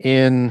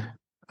in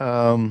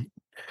I'm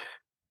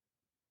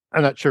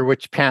not sure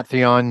which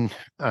pantheon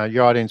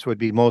your audience would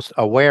be most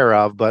aware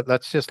of, but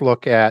let's just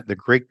look at the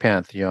Greek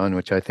pantheon,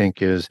 which I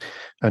think is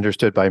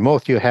understood by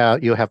most. You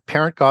have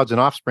parent gods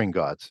and offspring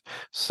gods.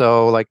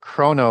 So like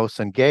Kronos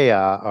and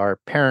Gaia are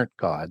parent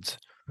gods.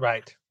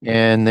 Right.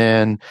 And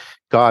then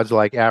gods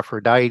like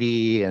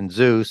Aphrodite and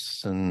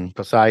Zeus and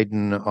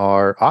Poseidon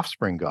are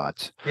offspring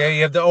gods. Yeah,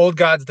 you have the old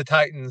gods, the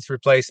Titans,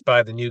 replaced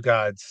by the new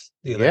gods,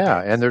 the Olympics.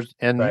 Yeah,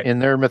 and in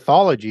their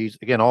mythologies,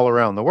 again, all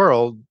around the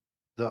world,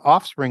 the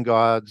offspring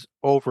gods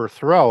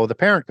overthrow the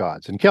parent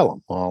gods and kill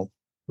them. Well,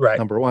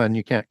 number one,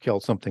 you can't kill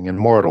something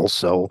immortal,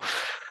 so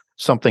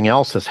something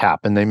else has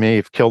happened. They may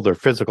have killed their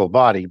physical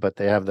body, but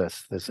they have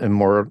this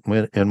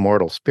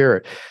immortal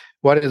spirit.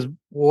 What is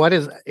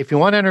if you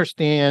want to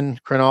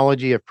understand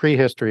chronology of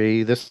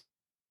prehistory, this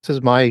is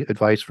my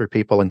advice for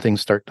people, and things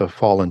start to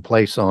fall in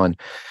place on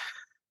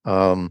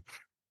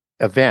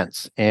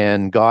events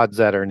and gods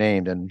that are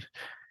named. And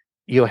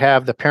you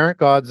have the parent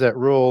gods that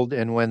ruled,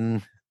 and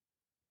when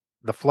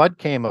the flood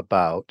came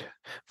about,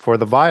 for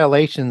the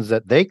violations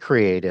that they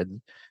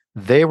created,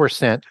 they were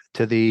sent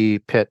to the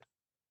pit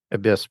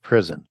abyss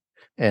prison.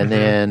 And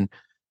then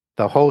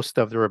the host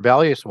of the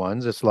rebellious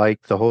ones, it's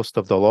like the host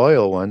of the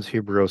loyal ones,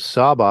 Hebrew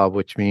Saba,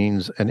 which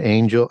means an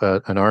angel,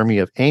 an army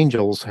of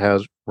angels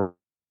has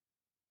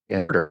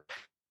had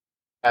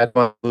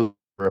one to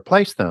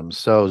replace them.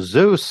 So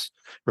Zeus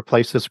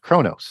replaces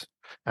Kronos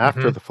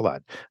after the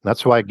flood.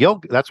 That's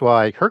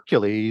why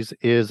Hercules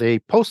is a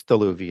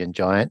post-diluvian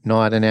giant,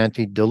 not an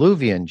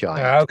antediluvian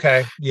giant.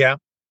 Okay. Yeah.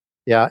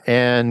 Yeah,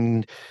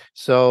 and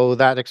so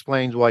that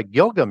explains why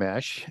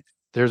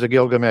there's a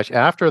Gilgamesh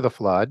after the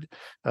flood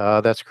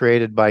that's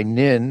created by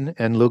Nin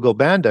and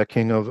Lugalbanda,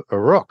 king of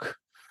Uruk,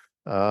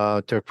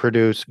 to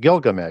produce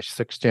Gilgamesh,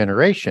 sixth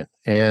generation.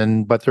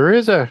 But there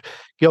is a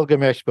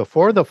Gilgamesh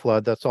before the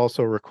flood that's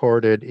also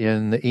recorded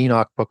in the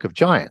Enoch Book of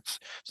Giants.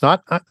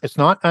 It's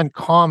not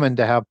uncommon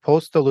to have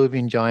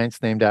post-diluvian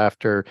giants named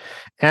after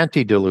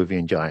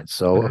antediluvian giants.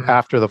 So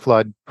after the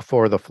flood,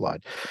 before the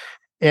flood.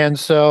 And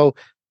so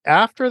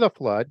after the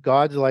flood,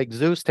 gods like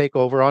Zeus take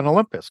over on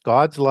Olympus.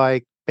 Gods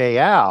like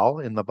Baal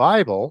in the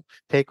Bible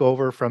take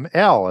over from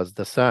El as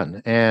the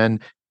sun. And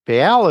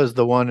Baal is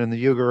the one in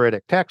the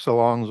Ugaritic text,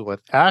 along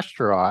with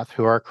Ashtaroth,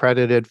 who are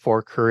credited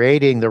for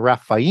creating the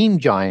Rephaim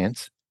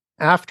giants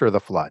after the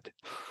flood.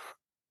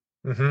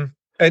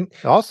 And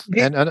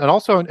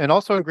also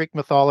in Greek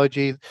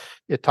mythology,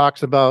 it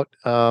talks about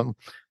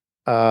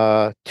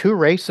two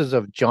races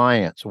of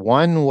giants.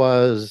 One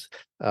was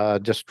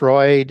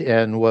destroyed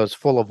and was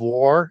full of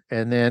war,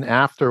 and then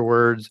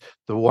afterwards,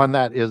 the one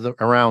that is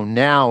around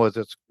now, as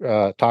it's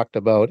talked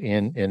about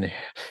in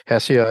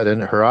Hesiod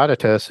and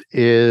Herodotus,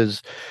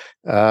 is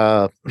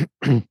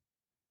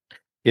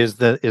is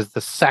the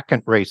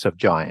second race of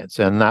giants,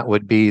 and that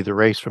would be the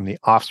race from the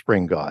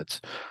offspring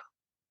gods.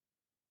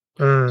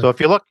 Mm.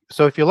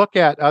 So if you look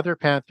at other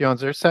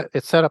pantheons, it's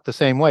set up the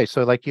same way.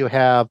 So like you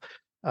have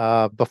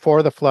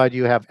before the flood,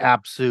 you have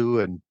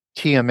Apsu and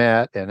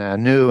Tiamat and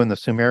Anu in the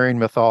Sumerian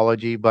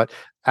mythology, but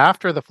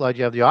after the flood,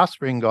 you have the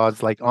offspring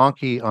gods like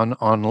Enki on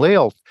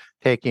Enlil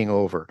taking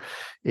over.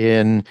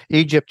 In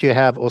Egypt, you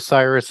have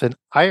Osiris and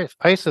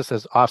Isis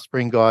as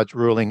offspring gods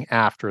ruling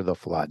after the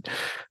flood,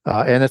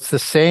 and it's the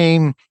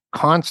same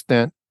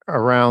constant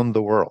around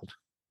the world.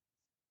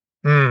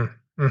 Mm.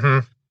 Mm-hmm.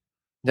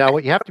 Now,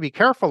 what you have to be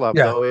careful of,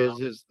 Yeah. though,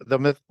 is the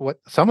myth. What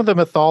some of the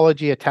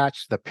mythology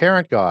attached to the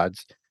parent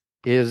gods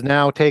is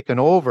now taken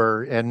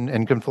over and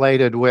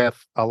conflated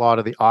with a lot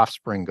of the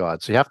offspring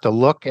gods. So you have to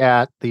look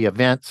at the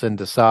events and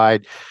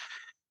decide.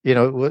 It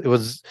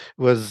was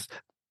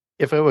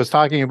if it was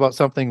talking about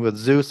something with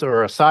Zeus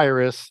or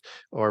Osiris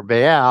or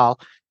Baal,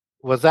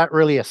 was that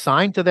really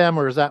assigned to them,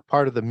 or is that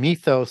part of the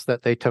mythos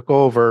that they took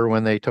over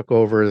when they took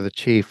over the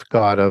chief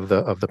god of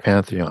the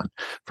pantheon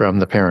from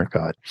the parent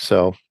god?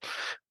 So.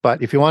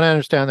 But if you want to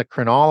understand the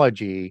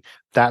chronology,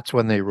 that's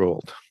when they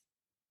ruled.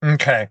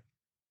 Okay.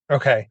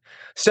 Okay.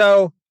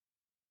 So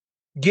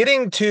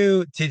getting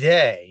to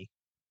today,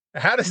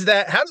 how does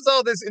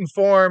all this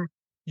inform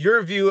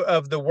your view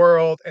of the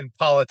world and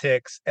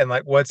politics and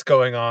like what's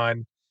going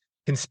on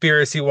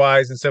conspiracy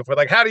wise and so forth?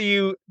 Like, how do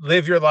you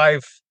live your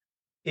life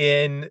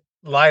in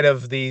light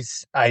of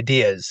these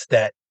ideas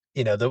that,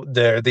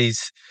 there are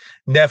these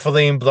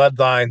Nephilim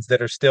bloodlines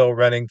that are still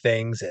running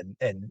things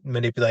and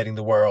manipulating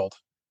the world?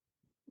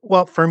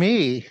 Well, for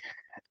me,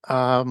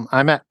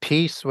 I'm at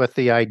peace with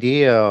the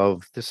idea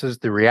of this is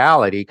the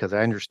reality because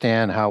I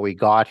understand how we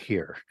got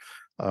here.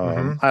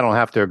 Mm-hmm. I don't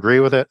have to agree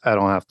with it. I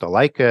don't have to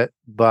like it,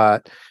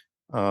 but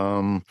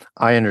I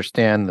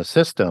understand the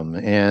system,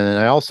 and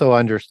I also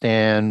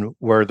understand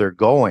where they're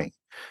going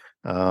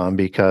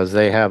because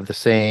they have the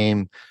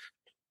same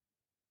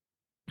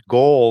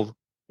goal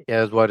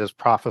as what is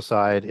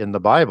prophesied in the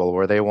Bible,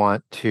 where they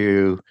want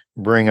to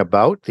bring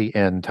about the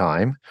end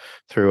time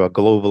through a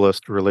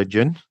globalist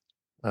religion,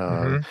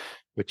 Mm-hmm.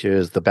 which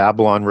is the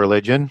Babylon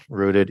religion,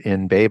 rooted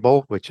in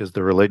Babel, which is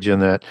the religion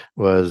that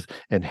was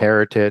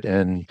inherited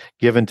and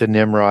given to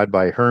Nimrod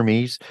by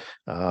Hermes.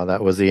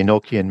 That was the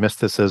Enochian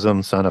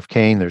mysticism, son of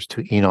Cain. There's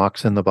two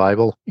Enochs in the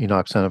Bible,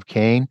 Enoch, son of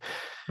Cain.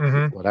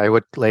 Mm-hmm. What I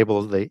would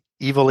label the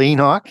evil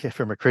Enoch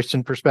from a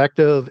Christian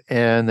perspective,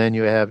 and then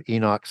you have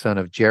Enoch, son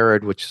of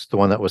Jared, which is the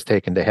one that was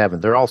taken to heaven.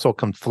 They're also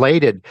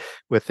conflated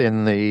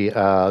within the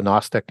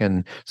Gnostic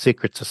and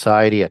secret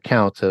society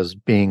accounts as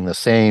being the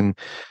same.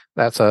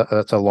 That's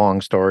a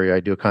long story. I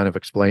do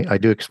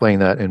explain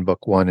that in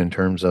book 1 in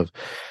terms of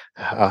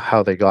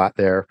how they got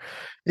there.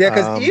 Yeah,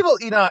 because evil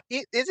Enoch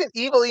isn't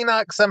evil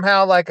Enoch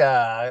somehow like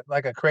a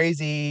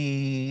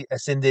crazy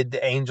ascended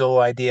angel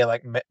idea,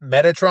 like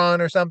Metatron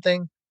or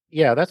something.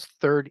 Yeah, that's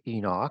third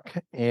Enoch.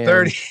 And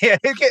 30.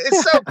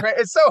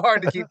 It's so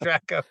hard to keep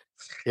track of.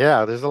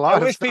 yeah, there's a I lot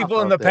of wish stuff people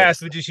in out the there.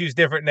 past would just use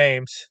different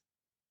names.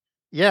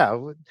 Yeah,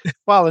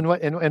 well, and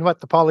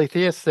what the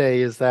polytheists say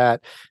is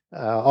that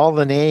all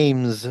the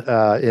names in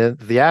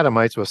the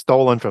Adamites was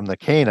stolen from the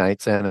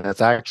Cainites, and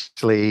it's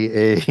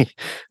actually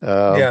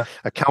Yeah.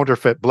 a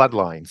counterfeit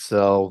bloodline.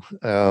 So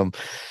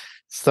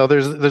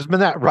there's been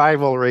that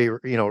rivalry,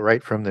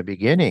 right from the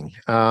beginning.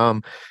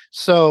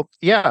 So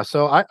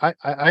I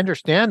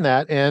understand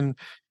that, and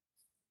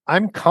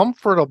I'm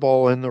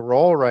comfortable in the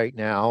role right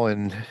now,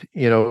 and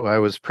I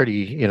was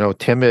pretty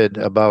timid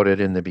about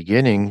it in the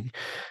beginning.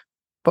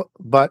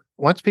 But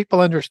once people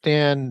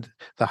understand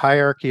the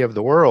hierarchy of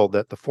the world,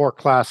 that the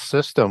 4-class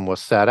system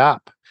was set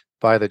up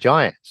by the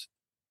giants,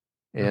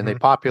 and they Mm-hmm.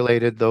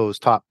 populated those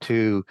top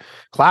 2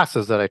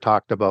 classes that I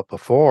talked about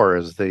before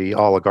as the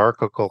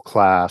oligarchical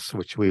class,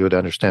 which we would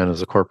understand as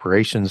the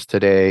corporations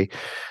today.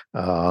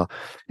 And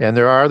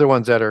there are other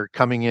ones that are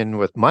coming in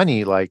with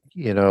money, like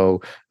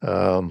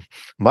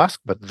Musk,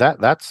 but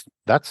that's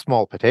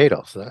small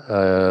potatoes.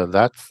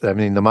 I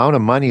mean, the amount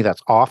of money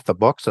that's off the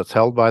books that's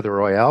held by the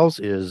Royals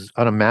is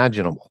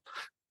unimaginable.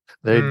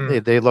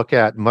 They look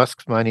at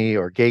Musk's money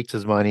or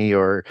Gates's money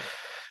or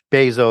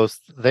Bezos,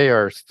 they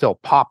are still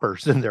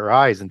paupers in their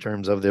eyes in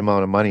terms of the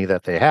amount of money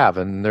that they have,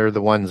 and they're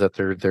the ones that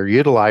they're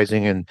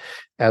utilizing and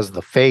as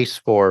the face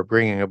for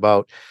bringing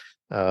about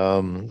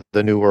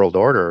the New World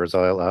Order, as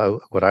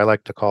what I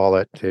like to call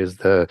it, is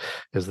the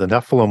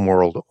Nephilim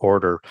world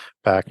order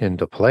back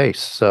into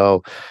place.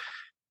 So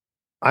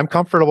I'm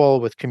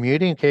comfortable with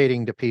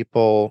communicating to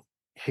people.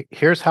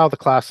 Here's how the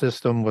class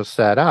system was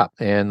set up,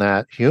 and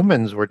that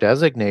humans were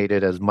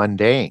designated as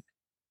mundane,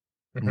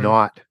 Mm-hmm.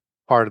 not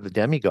part of the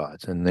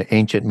demigods. And the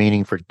ancient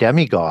meaning for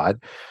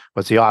demigod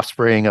was the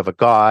offspring of a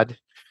god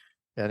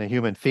and a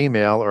human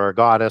female, or a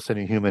goddess and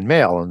a human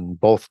male, and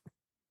both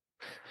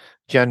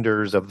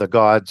genders of the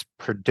gods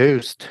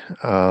produced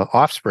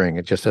offspring.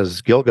 It just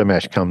as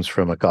Gilgamesh comes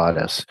from a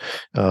goddess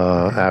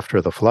Mm-hmm.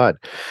 after the flood.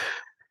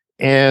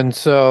 And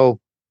so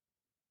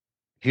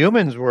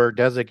humans were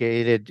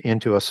designated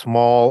into a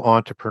small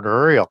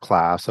entrepreneurial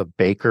class of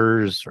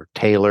bakers or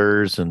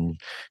tailors and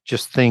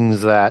just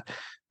things that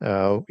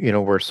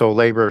were so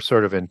labor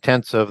sort of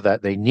intensive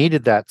that they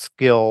needed that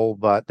skill,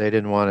 but they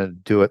didn't want to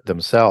do it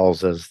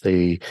themselves as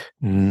the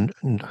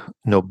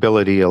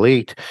nobility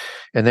elite.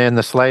 And then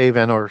the slave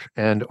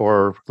and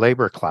or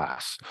labor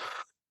class.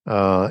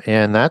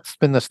 And that's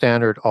been the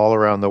standard all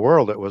around the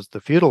world. It was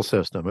the feudal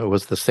system. It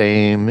was the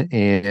same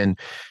in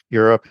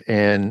Europe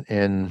and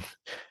in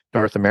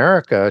North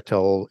America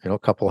till a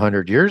couple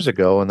hundred years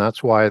ago, and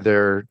that's why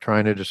they're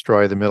trying to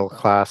destroy the middle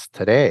class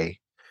today,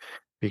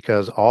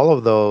 because all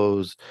of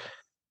those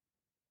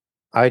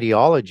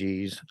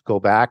ideologies go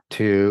back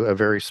to a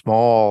very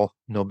small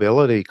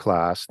nobility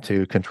class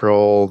to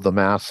control the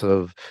mass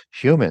of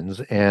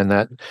humans, and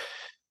that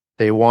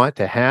they want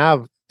to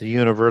have the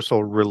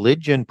universal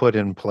religion put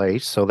in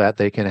place so that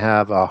they can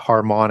have a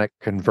harmonic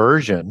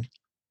conversion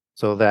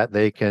so that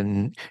they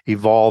can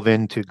evolve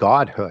into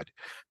godhood.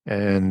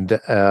 And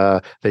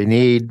they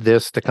need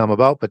this to come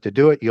about. But to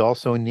do it, you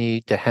also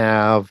need to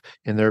have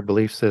in their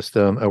belief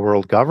system a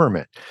world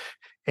government,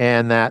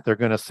 and that they're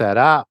going to set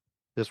up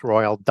this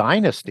royal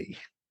dynasty.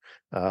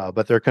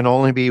 But there can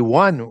only be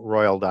one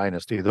royal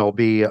dynasty. There'll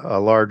be a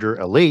larger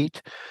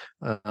elite.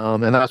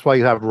 And that's why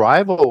you have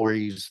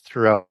rivalries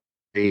throughout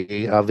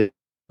the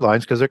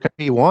lines, because there can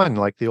be one,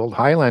 like the old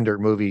Highlander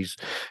movies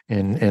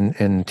in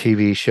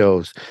TV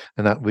shows,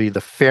 and that would be the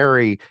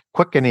fairy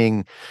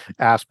quickening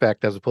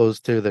aspect as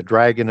opposed to the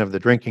dragon of the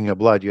drinking of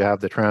blood. You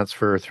have the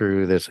transfer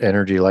through this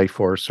energy life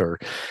force or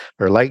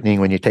lightning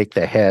when you take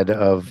the head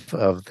of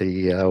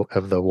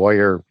the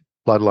warrior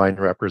bloodline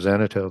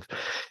representative.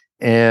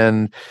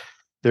 And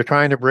they're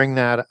trying to bring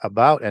that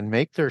about and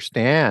make their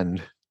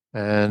stand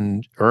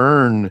and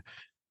earn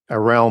a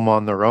realm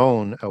on their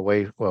own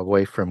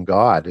away from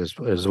God is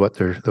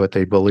what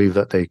they believe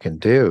that they can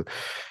do.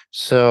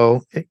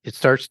 So it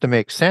starts to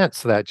make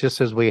sense that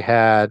just as we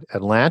had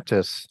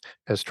Atlantis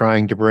as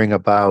trying to bring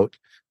about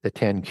the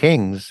 10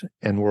 kings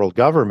and world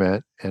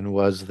government and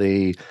was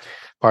the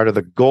part of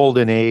the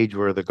golden age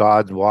where the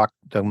gods walked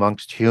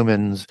amongst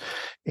humans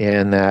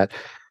and that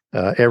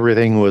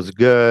everything was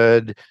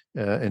good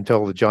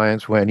until the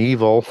giants went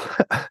evil.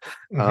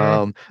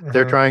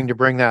 They're trying to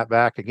bring that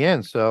back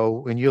again. So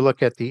when you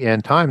look at the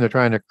end time, they're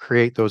trying to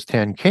create those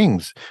 10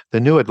 kings.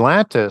 The new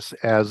Atlantis,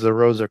 as the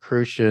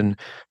Rosicrucian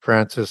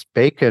Francis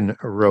Bacon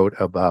wrote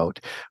about,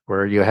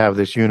 where you have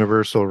this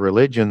universal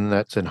religion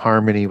that's in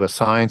harmony with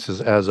sciences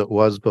as it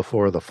was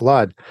before the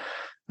flood.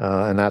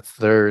 And that's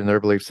in their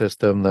belief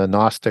system. The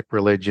Gnostic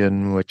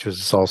religion, which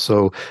is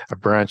also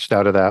branched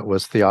out of that,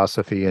 was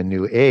Theosophy and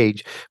New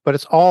Age. But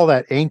it's all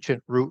that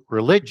ancient root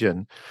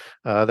religion.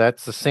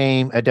 That's the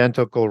same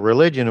identical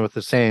religion with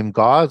the same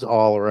gods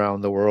all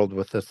around the world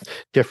with this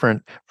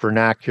different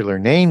vernacular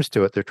names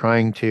to it. They're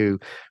trying to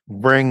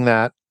bring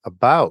that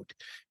about.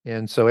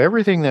 And so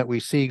everything that we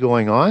see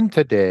going on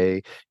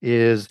today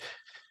is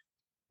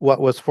what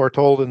was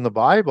foretold in the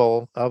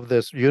Bible of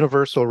this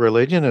universal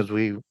religion, as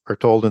we are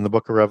told in the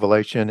book of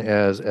Revelation,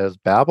 as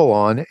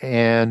Babylon.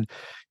 And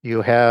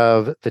you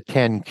have the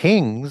 10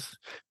 kings,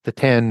 the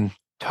 10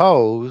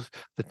 toes,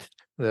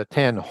 the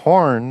 10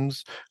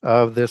 horns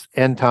of this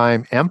end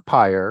time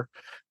empire,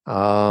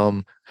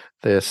 the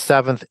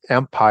seventh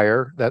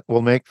empire that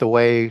will make the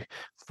way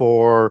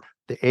for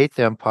the eighth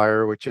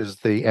empire, which is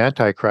the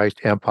Antichrist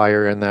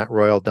empire and that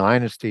royal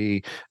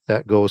dynasty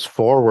that goes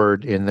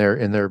forward in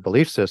their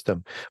belief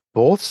system.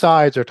 Both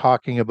sides are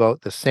talking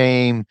about the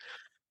same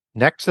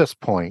nexus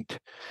point.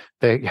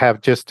 They have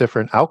just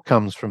different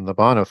outcomes from the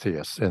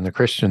monotheists in the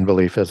Christian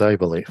belief, as I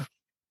believe.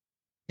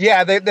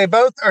 Yeah, they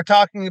both are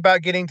talking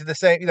about getting to the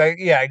same, like,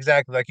 yeah,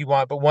 exactly like you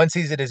want, but one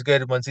sees it as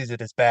good and one sees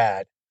it as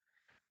bad.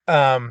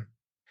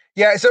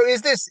 Yeah, so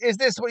is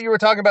this what you were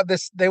talking about?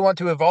 This, they want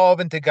to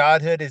evolve into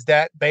godhood. Is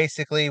that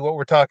basically what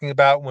we're talking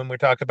about when we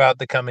talk about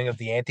the coming of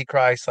the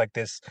Antichrist? Like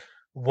this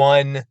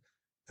one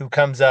who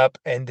comes up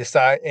and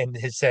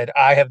has said,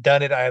 "I have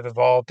done it. I have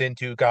evolved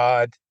into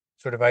God,"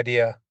 sort of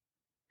idea.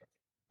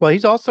 Well,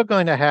 he's also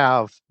going to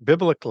have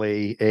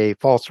biblically a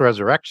false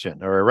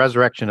resurrection or a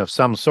resurrection of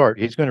some sort.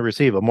 He's going to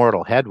receive a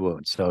mortal head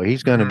wound, so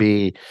he's going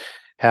to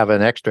have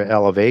an extra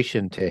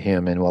elevation to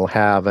him, and will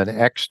have an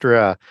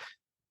extra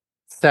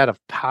set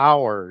of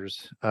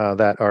powers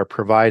that are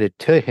provided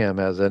to him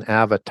as an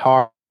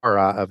avatar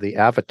of the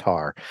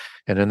avatar.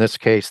 And in this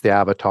case, the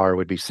avatar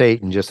would be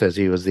Satan, just as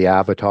he was the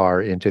avatar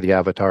into the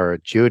avatar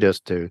of Judas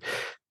to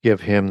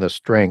give him the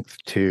strength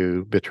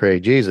to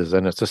betray Jesus.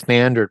 And it's a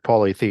standard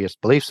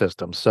polytheist belief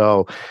system.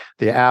 So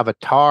the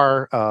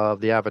avatar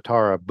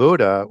of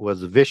Buddha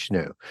was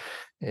Vishnu.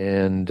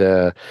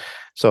 And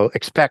so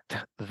expect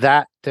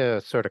that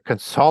to sort of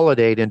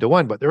consolidate into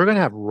one, but they're going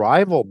to have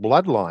rival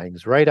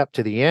bloodlines right up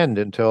to the end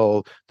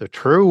until the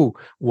true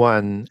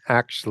one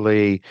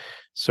actually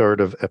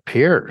sort of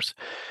appears.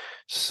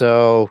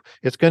 So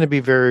it's going to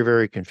be very,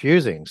 very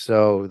confusing.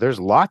 So there's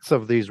lots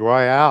of these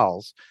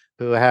royals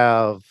who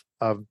have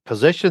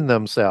positioned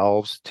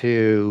themselves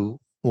to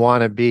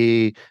want to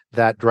be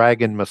that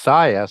dragon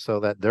Messiah so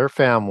that their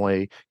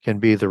family can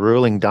be the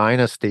ruling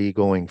dynasty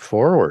going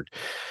forward.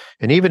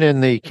 And even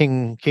in the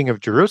King of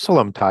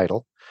Jerusalem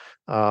title,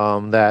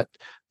 that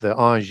the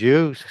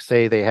Anjou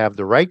say they have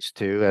the rights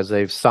to, as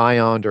they've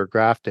scioned or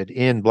grafted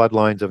in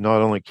bloodlines of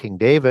not only King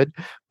David,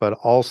 but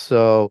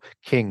also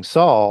King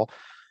Saul.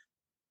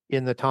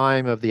 In the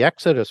time of the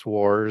Exodus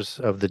Wars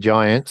of the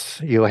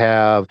giants, you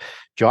have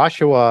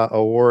Joshua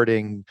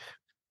awarding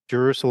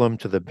Jerusalem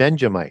to the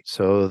Benjamites.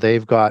 So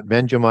they've got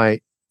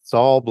Benjamite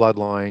Saul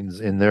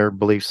bloodlines in their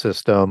belief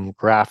system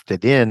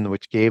grafted in,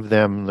 which gave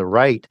them the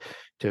right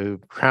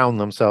to crown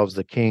themselves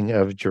the king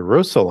of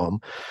Jerusalem.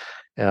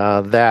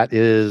 That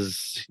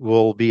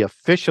will be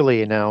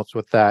officially announced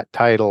with that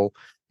title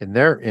in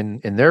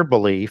their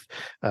belief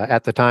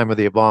at the time of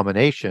the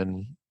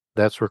abomination.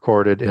 That's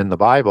recorded in the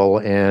Bible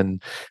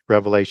and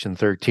Revelation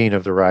 13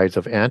 of the rise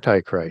of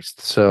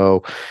Antichrist.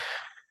 So,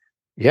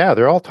 yeah,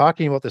 they're all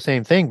talking about the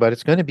same thing, but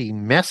it's going to be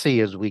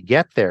messy as we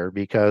get there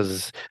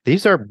because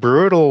these are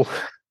brutal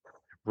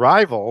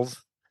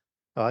rivals,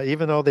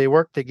 even though they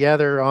work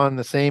together on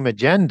the same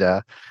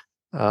agenda.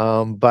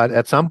 But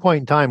at some point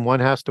in time, one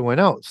has to win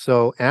out.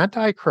 So,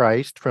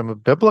 Antichrist, from a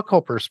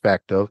biblical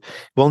perspective,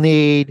 will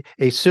need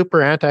a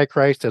super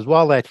Antichrist as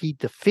well that he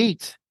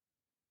defeats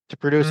to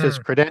produce his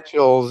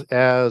credentials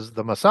as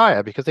the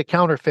Messiah because they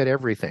counterfeit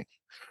everything.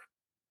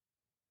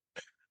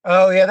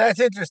 Oh yeah, that's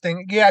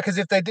interesting. Yeah, because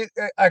if they do,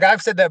 like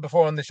I've said that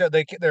before on the show,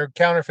 they're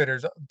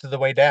counterfeiters to the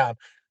way down.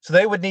 So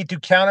they would need to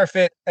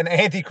counterfeit an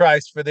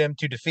antichrist for them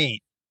to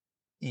defeat.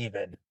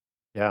 Even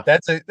Yeah,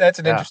 that's an yeah.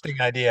 interesting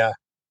idea.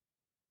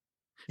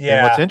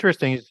 And what's Yeah.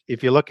 interesting is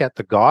if you look at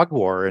the Gog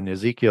War in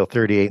Ezekiel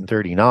 38 and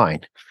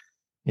 39,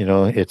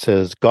 it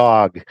says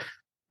Gog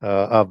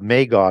of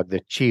Magog, the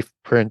chief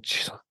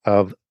prince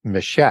of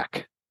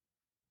Meshech.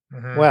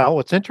 Mm-hmm. Well,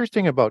 what's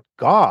interesting about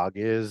Gog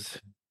is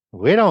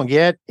we don't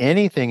get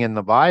anything in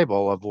the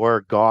Bible of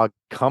where Gog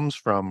comes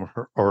from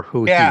or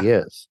who Yeah, he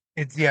is.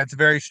 it's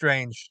very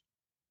strange.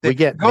 We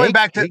get Going Mag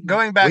back to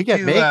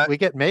we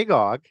get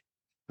Magog,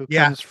 who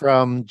yeah. comes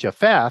from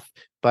Japheth,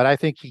 but I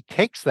think he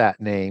takes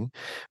that name.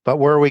 But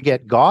where we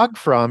get Gog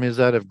from is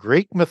out of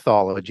Greek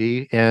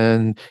mythology,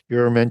 and you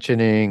were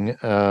mentioning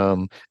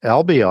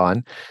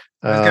Albion.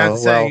 I was going to Well,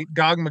 say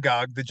Gog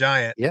Magog, the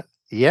giant. yeah,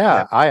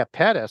 Yeah. yeah,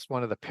 Iapetus,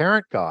 one of the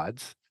parent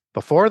gods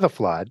before the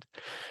flood,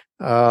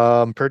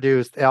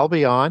 produced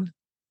Albion,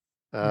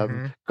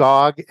 Mm-hmm.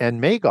 Gog, and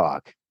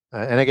Magog.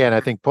 And again,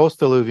 I think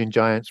post-Diluvian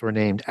giants were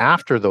named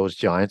after those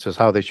giants, is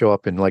how they show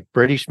up in like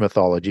British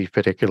mythology,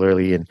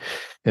 particularly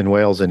in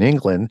Wales and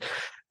England.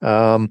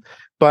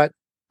 But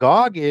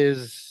Gog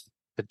is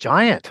a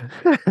giant,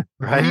 Mm-hmm.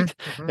 right?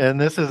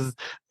 Mm-hmm.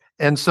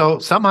 And so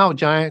somehow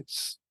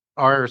giants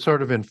are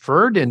sort of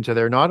inferred into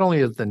there, not only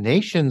as the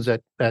nations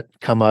that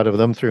come out of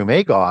them through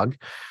Magog,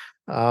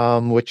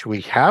 which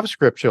we have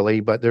scripturally,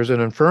 but there's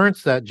an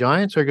inference that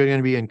giants are going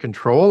to be in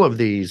control of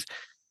these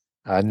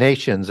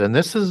nations. And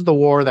this is the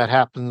war that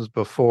happens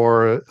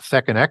before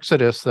second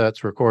Exodus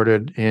that's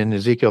recorded in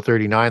Ezekiel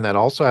 39 that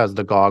also has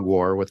the Gog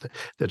War with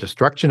the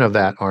destruction of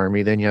that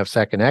army. Then you have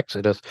second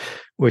Exodus,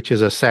 which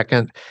is a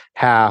second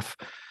half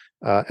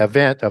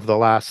event of the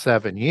last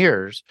 7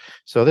 years.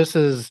 So this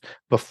is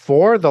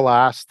before the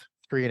last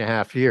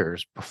 3.5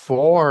 years,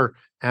 before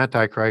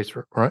Antichrist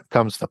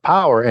comes to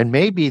power, and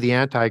maybe the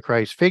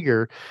Antichrist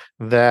figure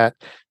that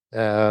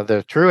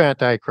the true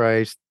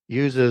Antichrist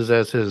uses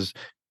as his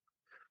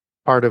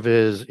part of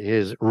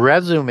his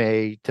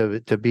resume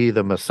to be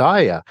the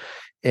Messiah.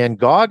 And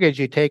Gog, as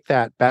you take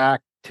that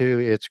back to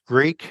its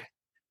Greek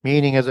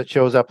meaning as it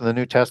shows up in the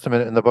New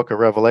Testament in the book of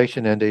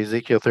Revelation and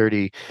Ezekiel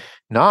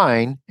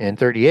 39 and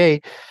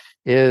 38,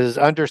 is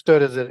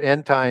understood as an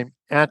end time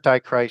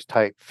Antichrist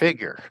type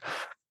figure.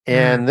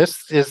 And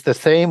this is the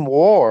same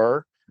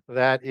war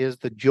that is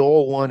the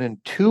Joel 1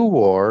 and 2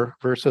 war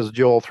versus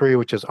Joel 3,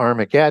 which is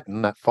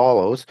Armageddon that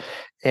follows.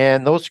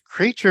 And those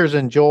creatures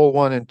in Joel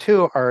 1 and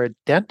 2 are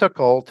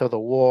identical to the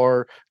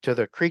war, to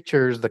the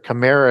creatures, the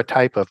chimera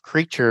type of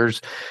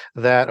creatures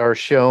that are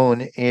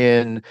shown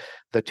in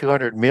the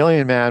 200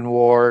 million man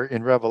war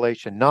in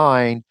Revelation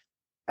 9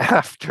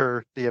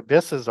 after the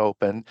abyss is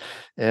open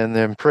and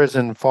the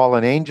imprisoned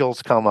fallen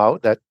angels come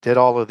out that did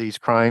all of these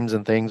crimes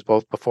and things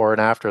both before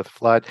and after the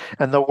flood.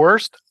 And the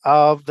worst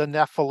of the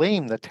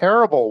Nephilim, the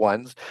terrible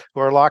ones who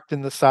are locked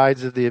in the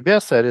sides of the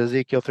abyss that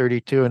Ezekiel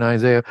 32 and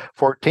Isaiah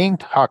 14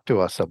 talk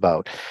to us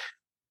about.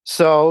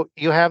 So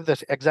you have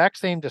this exact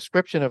same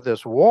description of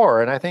this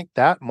war. And I think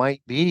that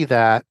might be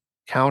that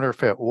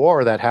counterfeit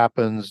war that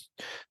happens,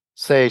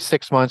 say,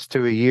 6 months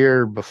to a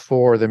year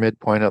before the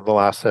midpoint of the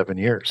last 7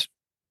 years.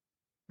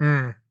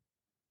 Mm.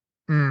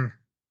 Mm.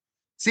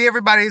 See,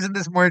 everybody, isn't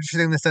this more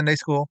interesting than Sunday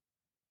school?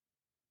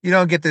 You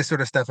don't get this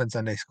sort of stuff in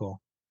Sunday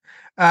school.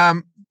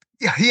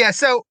 Yeah.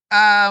 So,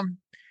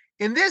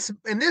 in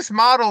this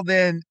model,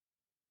 then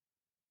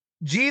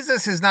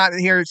Jesus is not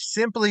here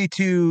simply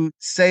to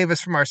save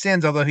us from our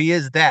sins, although he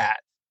is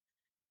that.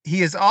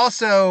 He is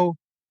also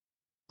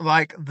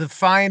like the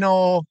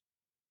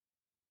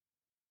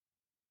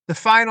the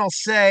final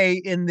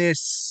say in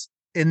this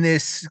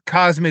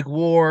cosmic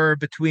war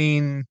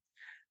between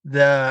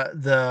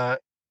the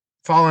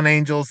fallen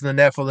angels and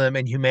the Nephilim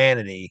and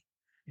humanity.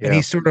 And Yeah.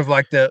 he's sort of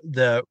like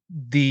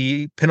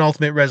the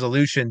penultimate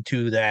resolution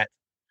to that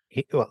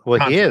He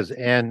conflict. is,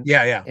 and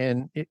Yeah, yeah.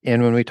 and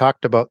when we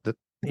talked about the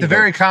It's a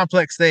very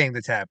complex thing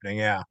that's happening.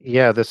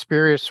 Yeah. the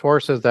spurious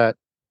forces that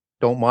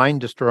don't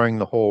mind destroying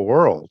the whole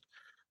world,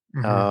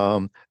 Hmm.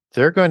 um,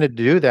 they're going to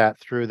do that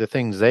through the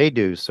things they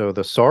do. So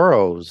the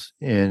sorrows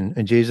in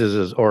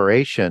Jesus's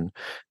oration,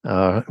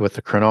 with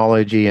the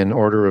chronology and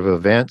order of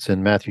events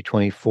in Matthew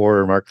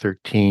 24, Mark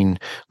 13,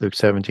 Luke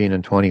 17,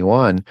 and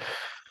 21.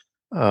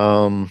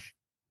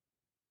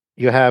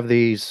 You have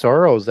these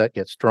sorrows that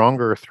get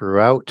stronger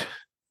throughout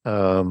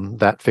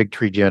that fig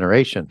tree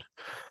generation.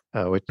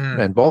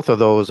 And both of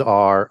those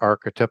are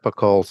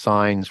archetypical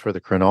signs for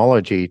the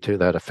chronology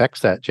that affects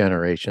that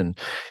generation.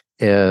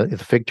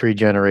 The fig tree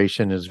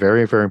generation is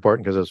very, very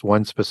important because it's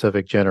one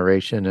specific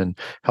generation and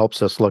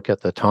helps us look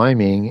at the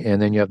timing.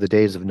 And then you have the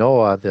days of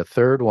Noah, the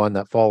third one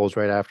that follows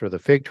right after the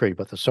fig tree.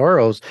 But the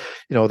sorrows,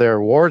 there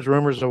are wars,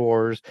 rumors of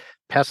wars,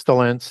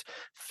 pestilence,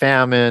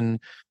 famine,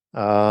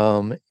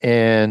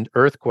 and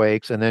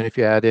earthquakes. And then if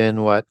you add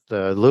in what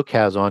Luke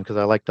has on, because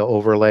I like to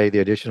overlay the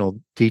additional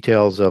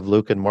details of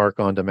Luke and Mark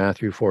onto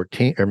Matthew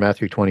 14 or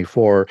Matthew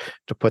 24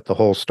 to put the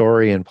whole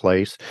story in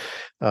place,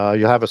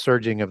 you'll have a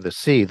surging of the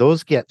sea.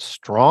 Those get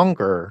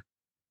stronger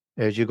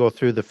as you go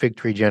through the fig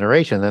tree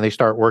generation. Then they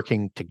start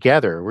working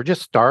together. We're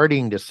just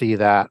starting to see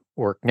that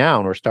work now,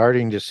 and we're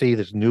starting to see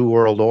this new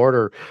world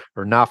order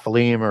or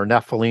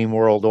Nephilim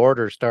world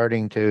order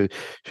starting to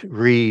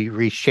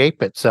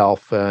reshape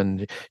itself.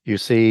 And you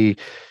see,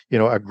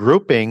 a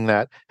grouping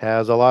that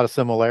has a lot of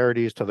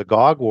similarities to the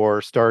Gog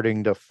War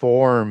starting to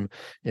form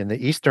in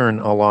the Eastern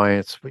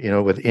Alliance,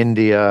 with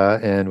India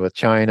and with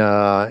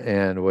China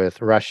and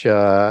with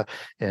Russia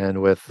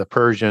and with the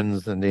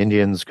Persians, and the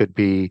Indians could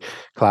be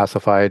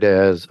classified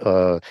as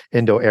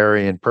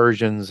Indo-Aryan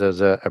Persians,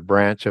 as a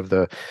branch of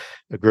the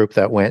group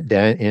that went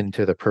down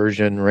into the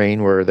Persian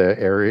reign, where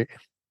the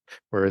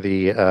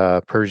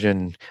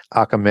Persian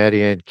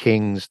Achaemenid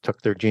kings took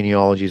their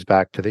genealogies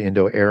back to the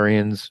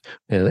Indo-Aryans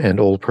and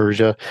Old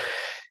Persia,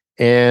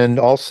 and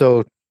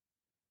also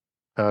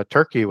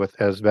Turkey with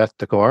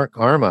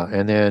Arma,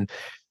 and then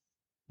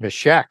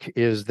Meshech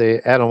is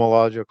the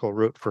etymological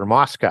root for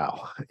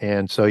Moscow.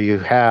 And so you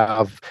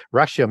have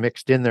Russia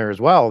mixed in there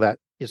as well, that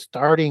is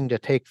starting to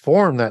take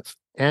form,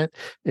 and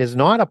is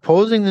not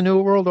opposing the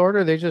New World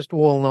Order. They just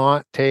will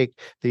not take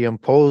the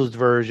imposed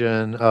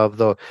version of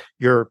the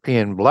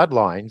European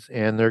bloodlines,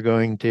 and they're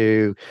going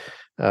to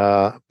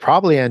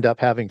probably end up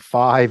having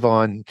 5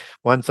 on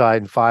one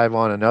side and 5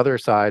 on another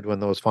side when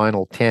those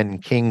final 10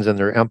 kings and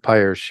their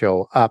empires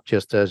show up,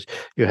 just as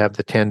you have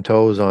the 10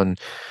 toes on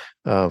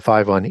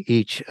 5 on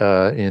each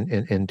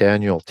in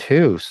Daniel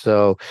 2.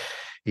 So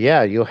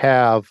yeah, you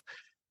have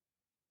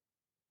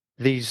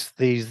these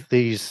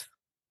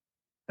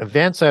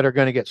events that are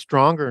going to get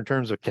stronger in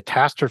terms of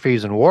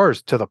catastrophes and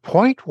wars, to the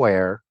point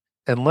where,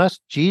 unless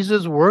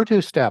Jesus were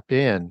to step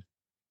in,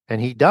 and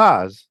he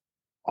does,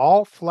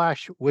 all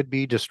flesh would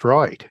be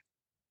destroyed.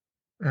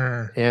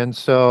 And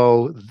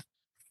so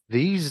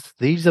these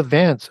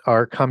events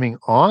are coming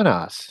on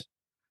us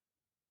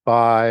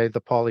by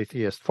the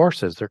polytheist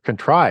forces. They're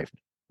contrived.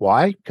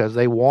 Why? Because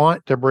they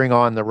want to bring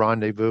on the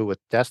rendezvous with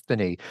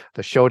destiny,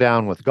 the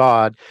showdown with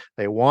God.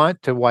 They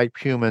want to wipe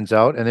humans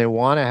out, and they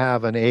want to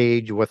have an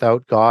age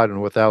without God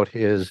and without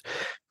his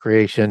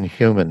creation,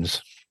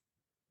 humans.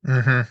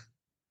 Mm-hmm.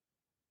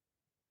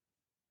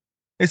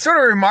 It's sort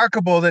of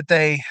remarkable that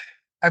I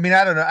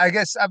don't know. I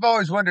guess I've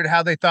always wondered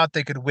how they thought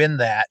they could win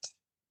that,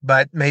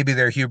 but maybe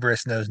their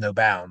hubris knows no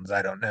bounds.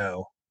 I don't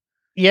know.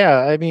 Yeah,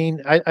 I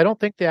mean, I don't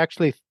think I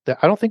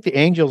don't think the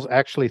angels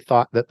actually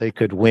thought that they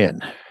could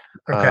win.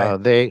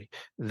 Okay.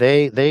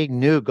 They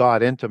knew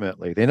God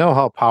intimately. They know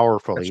how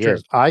powerful That's he true.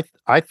 is.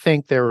 I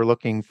think they were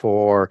looking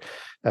for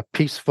a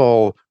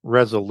peaceful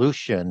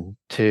resolution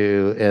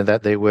and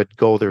that they would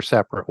go their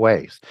separate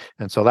ways.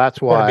 And so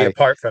that's Want to be why,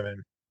 apart from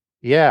him.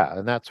 yeah,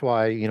 and that's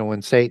why,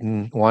 when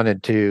Satan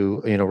wanted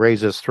to,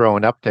 raise his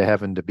throne up to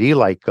heaven to be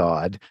like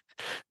God,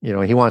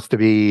 he wants to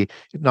be,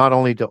 not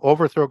only to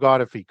overthrow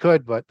God if he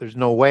could, but there's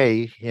no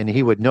way, and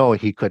he would know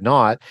he could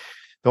not.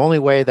 The only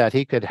way that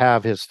he could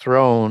have his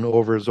throne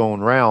over his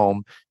own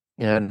realm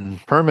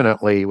and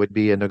permanently would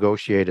be a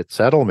negotiated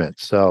settlement.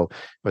 So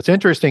what's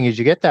interesting is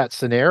you get that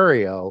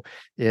scenario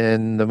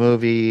in the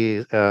movie,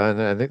 and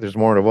I think there's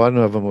more than one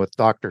of them with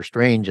Doctor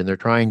Strange, and they're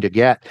trying to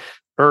get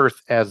Earth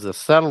as the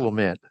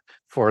settlement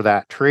for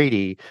that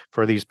treaty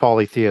for these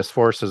polytheist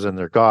forces and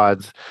their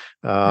gods,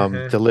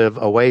 Mm-hmm. to live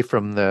away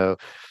from the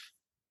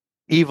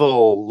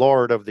evil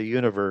Lord of the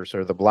universe,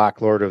 or the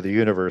Black Lord of the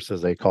universe,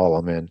 as they call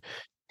him. And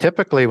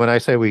typically, when I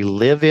say we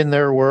live in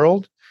their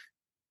world,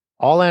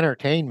 all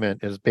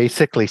entertainment is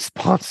basically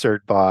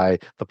sponsored by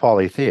the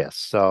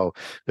polytheists. So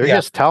they're Yeah.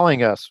 just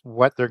telling us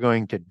what they're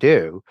going to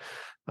do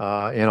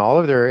in all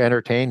of their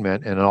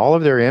entertainment and in all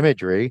of their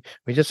imagery.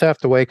 We just have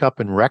to wake up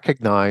and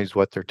recognize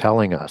what they're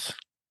telling us.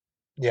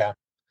 Yeah.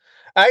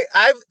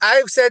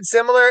 I've said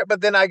similar,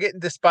 but then I get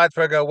into spots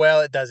where I go,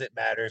 well, it doesn't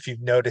matter if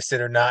you've noticed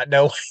it or not.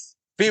 No,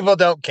 people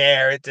don't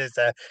care. It's just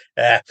uh,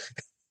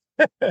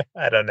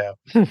 I don't know.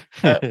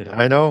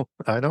 I know,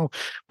 I know.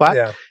 But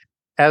Yeah.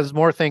 as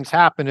more things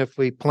happen, if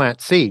we plant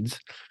seeds,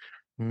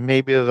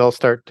 maybe they'll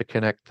start to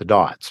connect the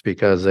dots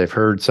because they've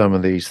heard some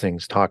of these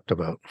things talked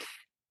about.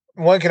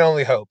 One can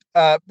only hope.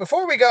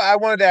 Before we go, I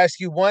wanted to ask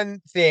you one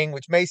thing,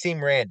 which may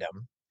seem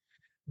random,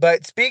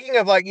 but speaking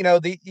of like,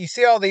 you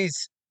see all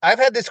these. I've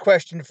had this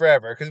question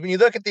forever because when you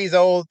look at these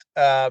old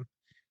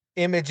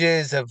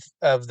images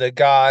of the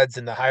gods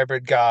and the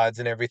hybrid gods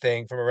and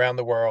everything from around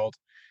the world,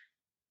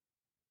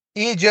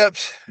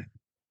 Egypt,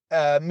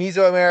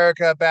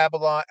 Mesoamerica,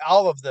 Babylon,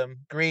 all of them,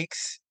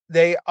 Greeks,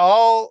 they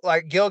all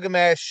like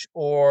Gilgamesh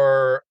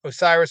or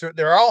Osiris,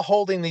 they're all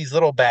holding these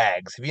little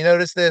bags. Have you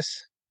noticed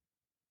this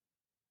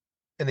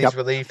in these Yep,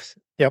 reliefs?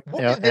 yep,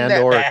 What yeah, is in and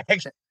that or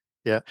bag?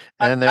 yeah,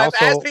 and they I've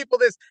asked also people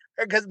this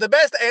because the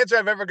best answer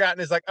I've ever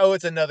gotten is like, oh,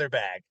 it's another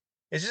bag.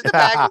 It's just a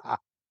bag.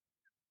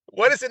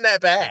 What is in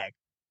that bag?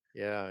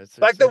 yeah,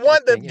 Like it's the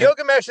interesting, and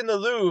Gilgamesh in the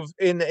Louvre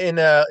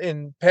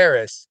in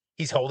Paris,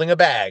 he's holding a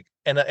bag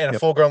and a yep,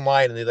 full grown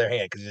lion in the other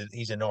hand because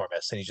he's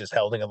enormous and he's just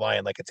holding a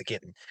lion like it's a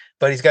kitten.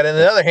 But he's got in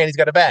the yep, other hand, he's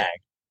got a bag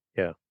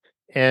yeah.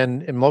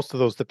 And in most of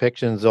those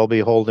depictions, they'll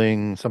be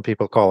holding, some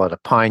people call it a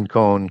pine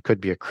cone,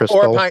 could be a or a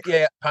crystal. pine,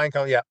 yeah, pine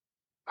cone, yeah.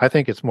 I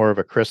think it's more of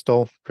a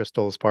crystal.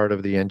 Crystal is part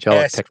of the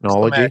angelic Yes, crystal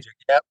technology. magic.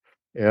 Yep.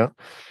 Yeah.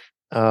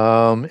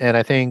 And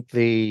I think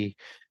the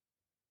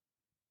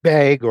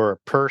bag or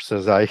purse,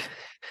 as I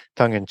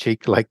tongue in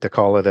cheek like to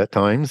call it at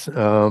times,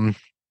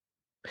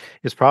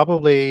 is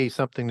probably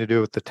something to do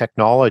with the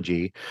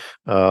technology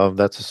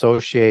that's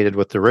associated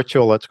with the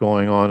ritual that's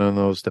going on in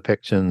those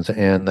depictions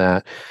and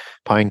that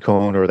pine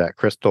cone or that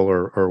crystal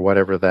or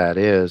whatever that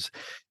is.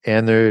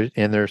 And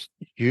there's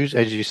use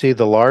as you see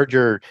the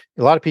larger.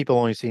 A lot of people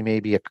only see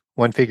maybe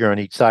one figure on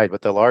each side,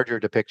 but the larger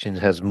depiction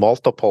has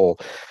multiple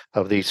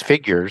of these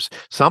figures.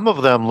 Some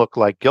of them look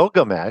like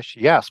Gilgamesh,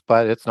 yes,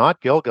 but it's not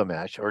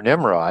Gilgamesh or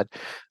Nimrod.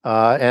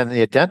 And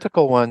the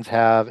identical ones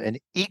have an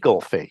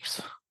eagle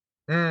face,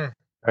 Mm,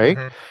 right?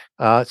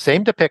 mm-hmm.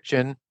 Same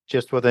depiction,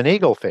 just with an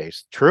eagle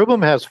face.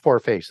 Cherubim has four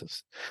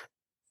faces: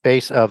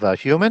 face of a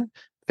human,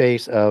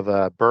 face of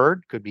a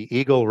bird, could be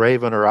eagle,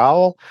 raven, or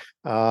owl.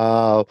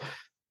 Uh,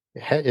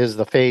 is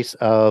the face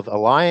of a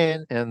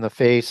lion and the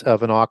face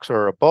of an ox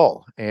or a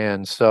bull.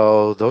 And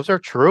so those are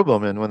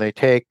cherubim. And when they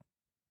take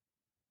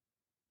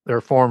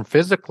their form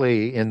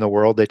physically in the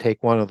world, they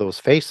take one of those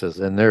faces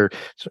and they're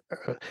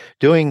uh,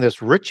 doing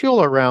this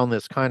ritual around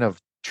this kind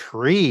of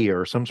tree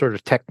or some sort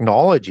of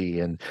technology.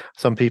 And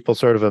some people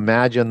sort of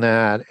imagine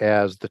that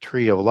as the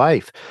tree of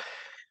life.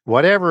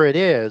 Whatever it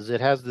is,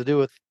 it has to do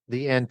with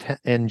the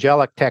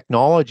angelic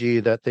technology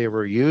that they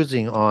were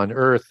using on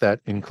Earth that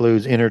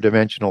includes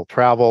interdimensional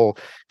travel,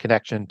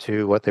 connection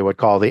to what they would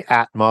call the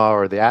Atma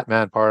or the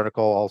Atman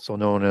particle, also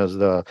known as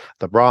the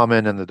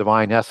Brahman and the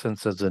divine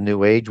essence, as the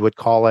New Age would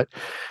call it.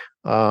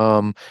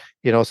 um,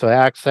 so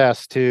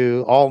access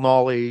to all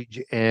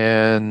knowledge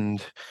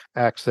and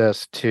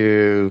access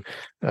to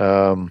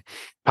um,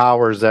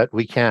 powers that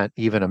we can't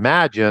even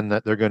imagine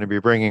that they're going to be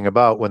bringing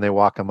about when they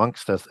walk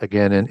amongst us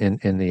again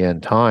in the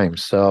end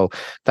times. So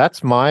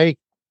that's my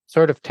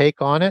sort of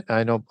take on it.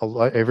 I know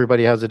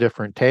everybody has a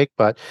different take,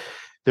 but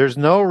there's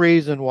no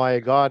reason why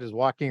a god is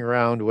walking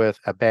around with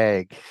a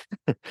bag.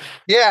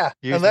 Yeah,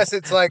 Using unless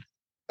it's like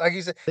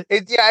you said,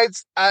 yeah,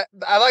 I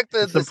like it's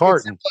this. It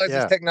important.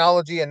 symbolizes Yeah.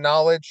 technology and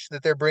knowledge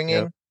that they're Yeah.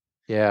 bringing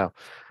Yeah.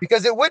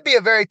 because it would be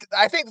a very.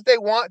 I think that they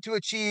want to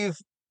achieve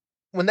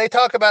when they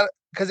talk about it,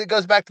 because it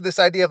goes back to this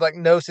idea of like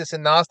gnosis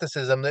and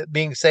Gnosticism, that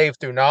being saved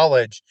through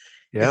knowledge,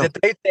 is Yeah. that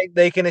they think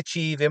they can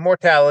achieve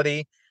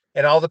immortality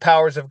and all the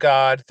powers of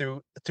God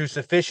through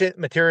sufficient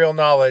material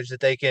knowledge that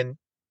they can,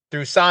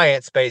 through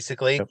science,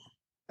 basically Yep.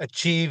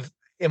 achieve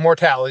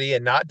immortality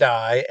and not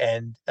die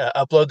and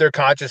upload their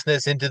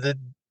consciousness into the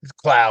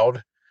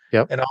cloud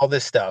Yep. and all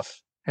this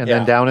stuff. And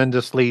then Yeah. down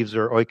into sleeves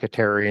are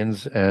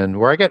oikotarians. And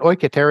where I get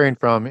oikotarian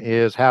from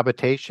is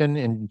habitation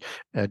in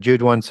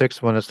Jude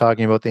 1:6, when it's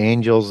talking about the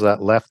angels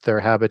that left their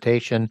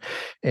habitation.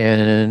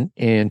 And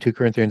in 2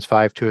 Corinthians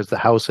 5:2 is the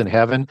house in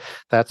heaven.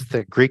 That's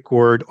the Greek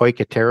word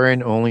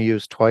oikotarian, only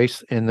used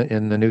twice in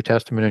the New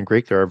Testament in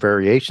Greek. There are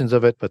variations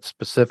of it, but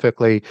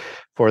specifically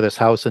for this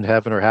house in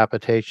heaven or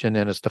habitation,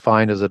 and it's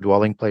defined as a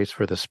dwelling place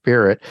for the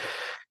spirit.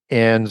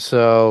 And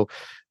so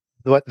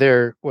what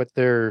they're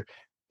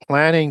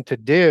planning to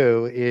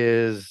do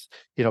is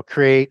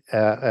create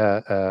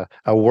a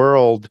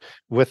world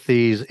with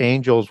these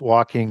angels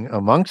walking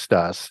amongst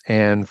us,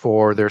 and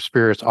for their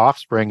spirits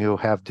offspring who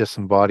have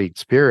disembodied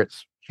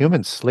spirits.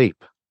 Humans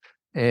sleep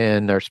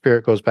and our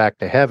spirit goes back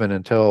to heaven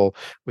until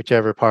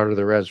whichever part of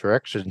the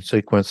resurrection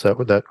sequence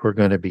that we're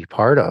going to be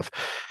part of.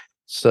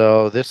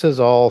 So this is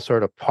all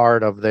sort of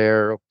part of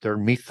their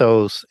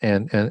mythos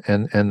and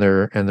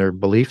their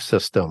belief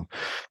system.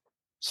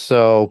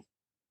 So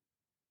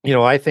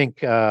I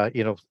think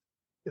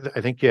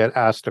I think you had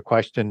asked a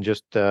question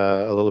just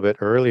a little bit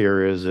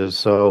earlier. Is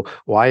so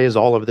why is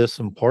all of this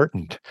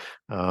important?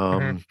 Hmm.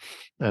 Um,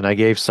 and I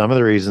gave some of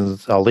the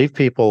reasons. I'll leave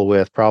people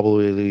with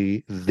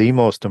probably the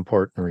most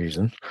important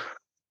reason,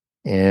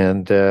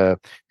 and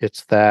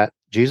it's that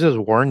Jesus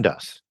warned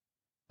us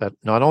that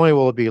not only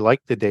will it be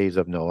like the days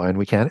of Noah, and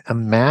we can't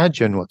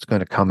imagine what's going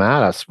to come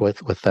at us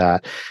with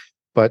that,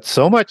 but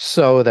so much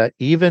so that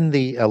even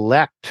the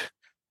elect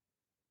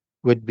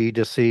would be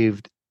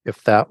deceived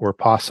if that were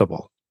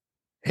possible.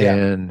 Yeah.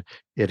 And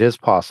it is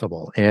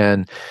possible.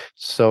 And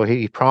so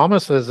he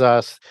promises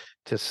us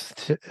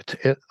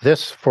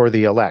this for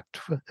the elect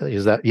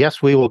is that,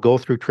 yes, we will go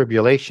through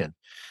tribulation,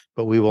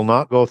 but we will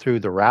not go through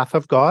the wrath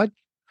of God,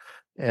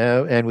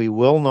 and we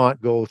will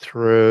not go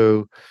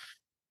through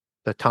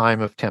the time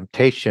of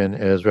temptation,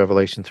 as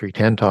Revelation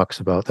 3:10 talks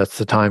about. That's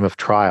the time of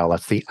trial.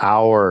 That's the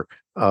hour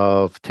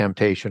of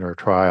temptation or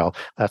trial.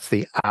 That's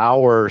the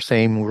hour,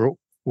 same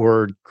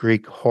word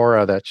Greek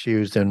hora that's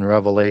used in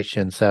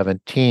Revelation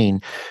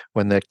 17,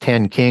 when the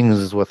 10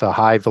 kings with a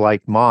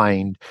hive-like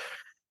mind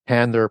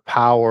hand their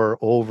power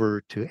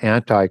over to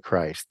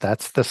Antichrist.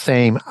 That's the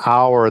same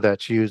hour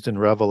that's used in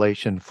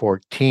Revelation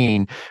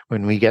 14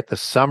 when we get the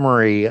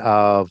summary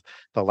of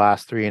the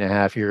last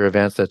 3.5 year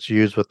events that's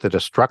used with the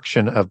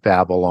destruction of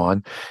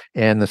Babylon,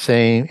 and the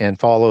same and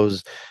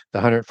follows the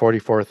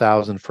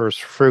 144,000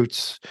 first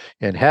fruits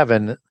in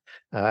heaven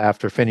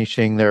after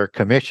finishing their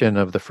commission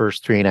of the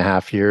first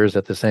 3.5 years.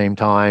 At the same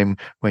time,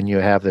 when you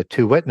have the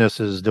two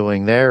witnesses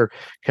doing their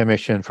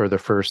commission for the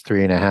first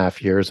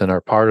 3.5 years and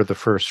are part of the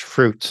first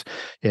fruits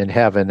in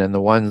heaven, and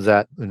the ones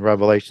that in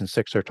Revelation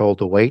 6 are told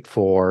to wait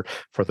for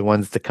the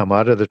ones to come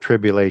out of the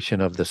tribulation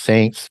of the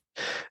saints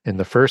in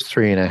the first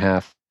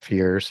 3.5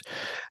 years,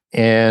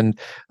 and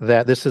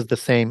that this is the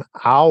same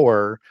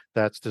hour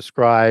that's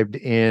described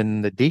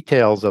in the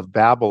details of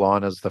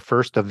Babylon as the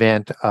first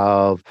event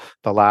of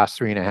the last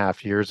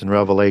 3.5 years in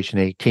Revelation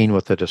 18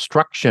 with the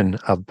destruction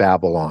of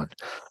Babylon.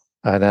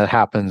 That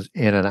happens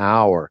in an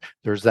hour.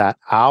 There's that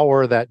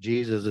hour that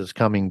Jesus is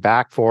coming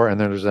back for, and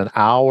there's an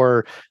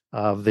hour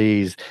of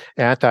these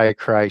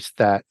antichrists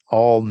that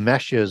all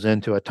meshes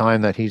into a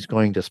time that he's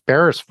going to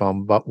spare us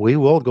from, but we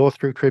will go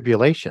through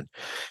tribulation.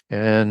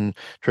 And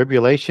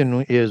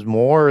tribulation is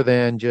more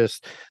than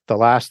just the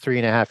last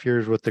 3.5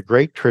 years with the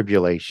Great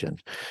Tribulation.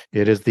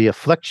 It is the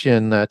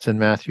affliction that's in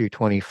Matthew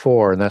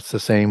 24, and that's the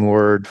same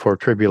word for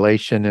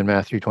tribulation in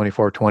Matthew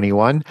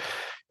 24:21.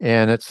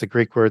 And it's the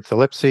Greek word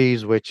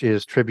thalipsis, which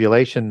is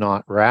tribulation,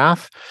 not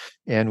wrath.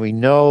 And we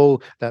know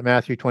that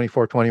Matthew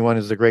 24:21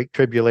 is the great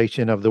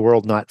tribulation of the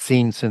world not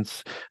seen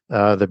since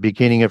the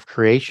beginning of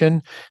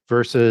creation,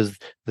 versus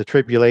the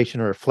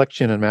tribulation or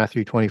affliction in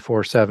Matthew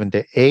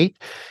 24:7-8.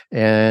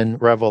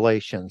 And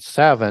Revelation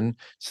 7,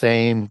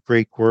 same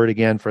Greek word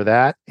again for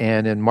that.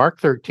 And in Mark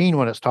 13,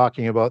 when it's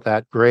talking about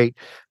that great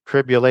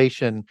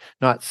tribulation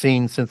not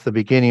seen since the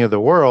beginning of the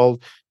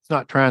world,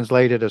 not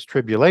translated as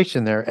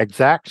tribulation there.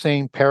 Exact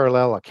same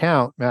parallel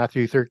account,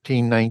 Matthew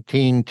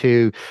 13:19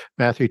 to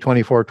Matthew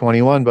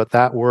 24:21, but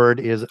that word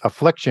is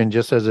affliction,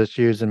 just as it's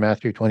used in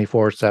Matthew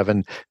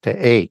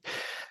 24:7-8.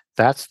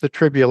 That's the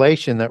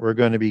tribulation that we're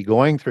going to be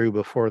going through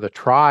before the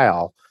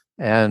trial,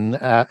 and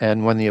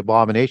when the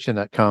abomination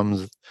that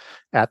comes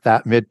at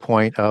that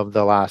midpoint of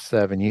the last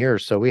 7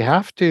 years. So we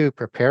have to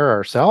prepare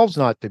ourselves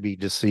not to be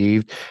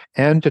deceived,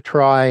 and to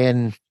try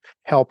and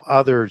help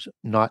others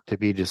not to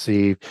be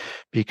deceived,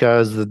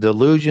 because the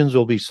delusions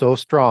will be so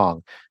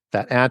strong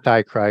that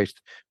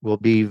Antichrist will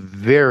be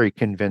very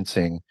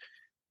convincing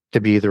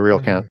to be the real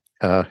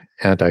Hmm.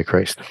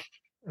 Antichrist.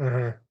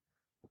 Hmm.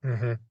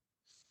 Hmm.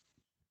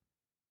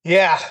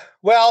 Yeah.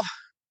 Well,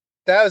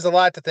 that was a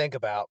lot to think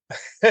about.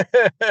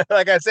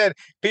 Like I said,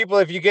 people,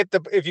 if you get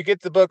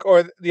the book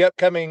or the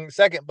upcoming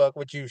second book,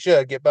 which you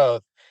should get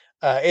both,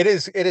 it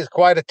is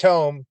quite a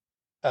tome,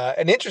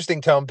 an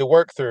interesting tome to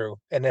work through,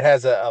 and it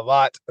has a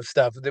lot of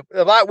stuff.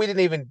 A lot we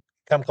didn't even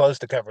come close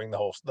to covering the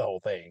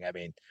whole thing. I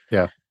mean,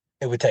 Yeah,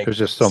 it would take there's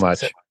just so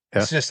much. Yeah.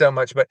 it's just so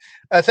much. But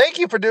thank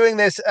you for doing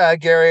this,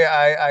 Gary.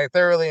 I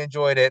thoroughly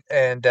enjoyed it,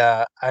 and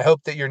I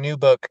hope that your new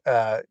book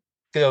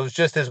goes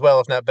just as well,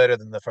 if not better,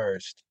 than the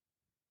first.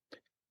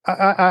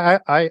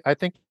 I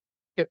think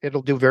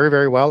it'll do very,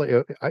 very well.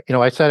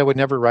 I said I would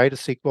never write a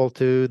sequel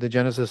to the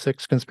Genesis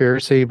 6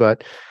 conspiracy,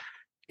 but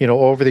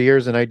over the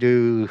years, and I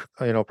do,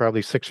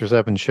 probably 6 or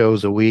 7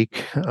 shows a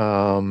week,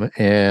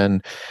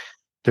 and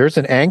there's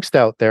an angst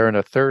out there and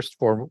a thirst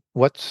for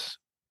what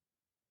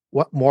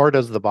more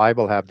does the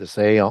Bible have to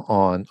say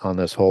on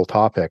this whole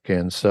topic.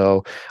 And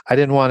so I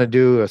didn't want to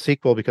do a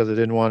sequel because I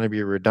didn't want to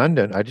be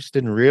redundant. I just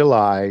didn't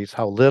realize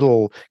how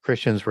little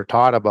Christians were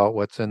taught about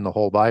what's in the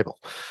whole Bible.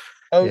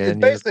 Oh, it's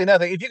And basically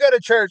nothing. If you go to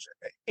church,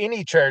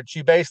 any church,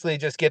 you basically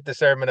just get the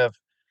sermon of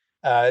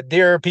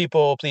 "Dear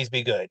people, please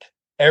be good"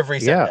 every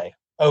yeah, Sunday,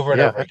 over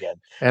and over yeah, again.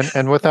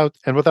 and without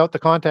the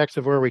context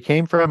of where we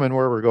came from and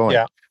where we're going.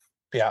 Yeah,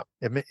 yeah.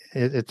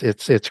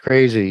 It's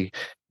crazy.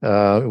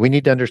 We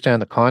need to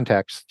understand the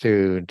context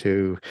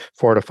to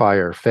fortify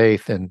our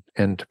faith and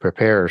to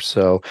prepare.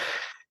 So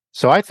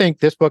So I think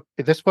this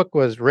book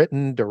was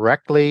written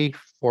directly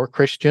for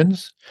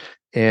Christians,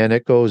 and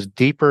it goes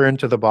deeper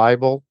into the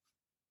Bible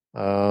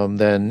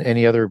than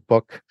any other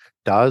book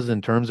does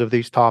in terms of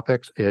these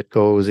topics. It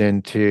goes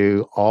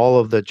into all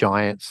of the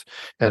giants,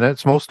 and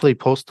it's mostly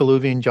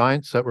post-Diluvian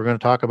giants that we're going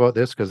to talk about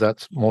this because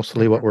that's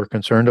mostly what we're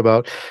concerned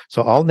about.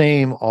 So I'll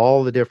name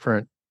all the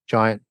different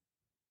giant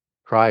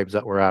tribes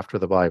that were after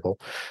the Bible.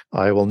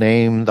 I will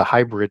name the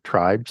hybrid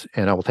tribes,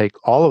 and I will take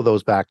all of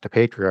those back to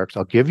patriarchs.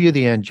 I'll give you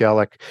the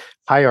angelic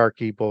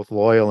hierarchy, both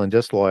loyal and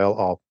disloyal.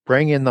 I'll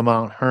bring in the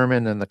Mount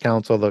Hermon and the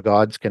Council of the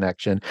Gods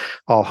connection.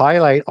 I'll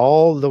highlight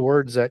all the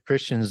words that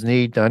Christians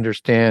need to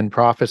understand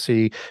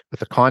prophecy with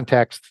the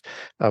context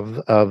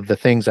of the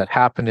things that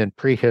happened in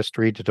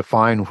prehistory to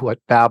define what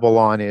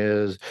Babylon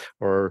is,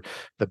 or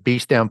the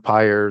beast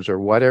empires, or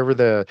whatever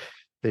the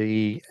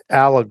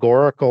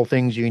allegorical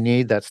things you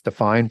need that's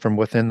defined from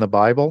within the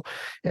Bible.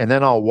 And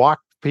then I'll walk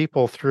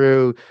people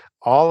through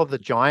all of the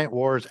giant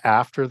wars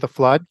after the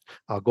flood.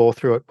 I'll go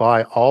through it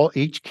by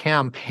each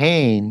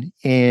campaign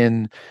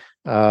in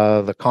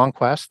the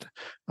conquest,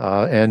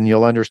 and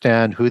you'll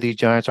understand who these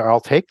giants are. I'll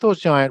take those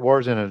giant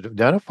wars and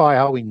identify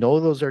how we know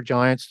those are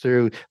giants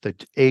through the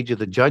age of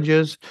the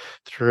judges,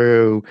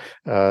 through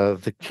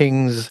the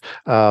kings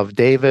of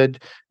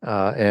David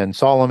and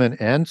Solomon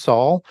and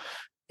Saul.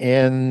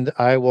 And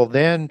I will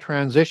then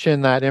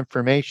transition that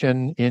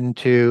information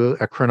into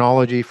a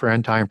chronology for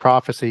end time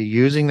prophecy,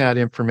 using that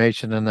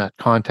information in that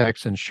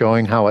context and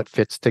showing how it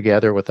fits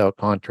together without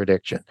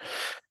contradiction.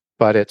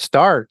 But it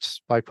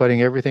starts by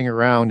putting everything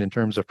around in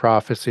terms of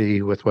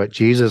prophecy with what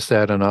Jesus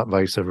said and not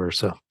vice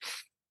versa.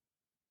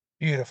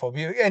 Beautiful.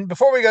 And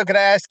before we go, could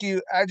I ask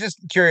you, I'm just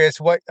curious,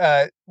 what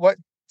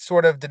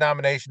sort of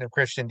denomination of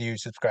Christian do you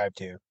subscribe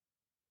to?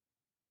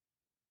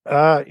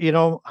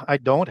 I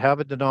don't have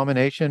a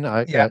denomination.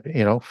 Yeah.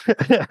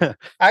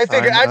 I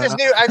figured. I'm, I just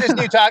knew. I just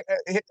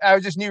knew. I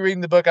just knew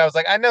reading the book. I was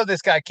like, I know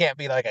this guy can't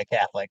be like a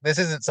Catholic. This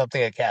isn't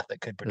something a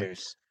Catholic could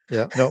produce.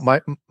 yeah, no,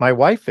 my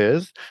wife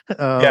is,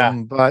 Yeah.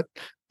 but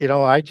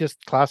I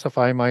just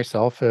classify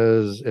myself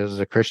as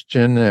a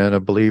Christian and a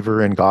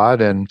believer in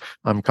God, and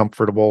I'm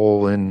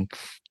comfortable in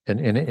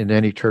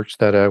any church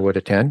that I would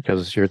attend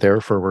because you're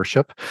there for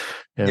worship,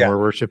 and Yeah. we're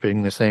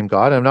worshiping the same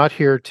God. I'm not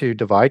here to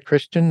divide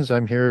Christians.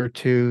 I'm here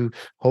to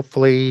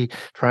hopefully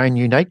try and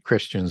unite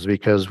Christians,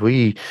 because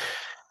we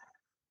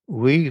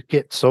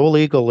get so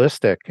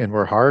legalistic and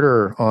we're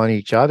harder on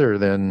each other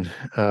than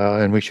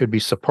and we should be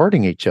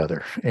supporting each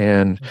other.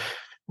 And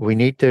we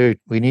need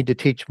to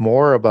teach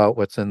more about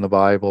what's in the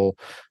Bible,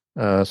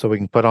 so we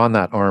can put on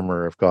that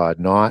armor of God,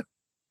 not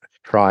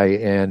try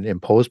and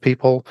impose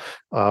people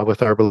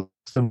with our belief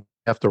system. We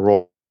have to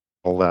roll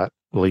that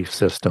belief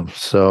system.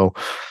 So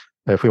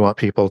if we want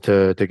people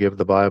to give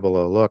the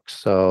Bible a look.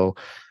 So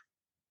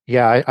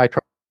yeah, I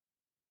try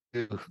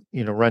to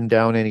run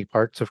down any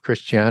parts of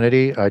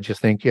Christianity. I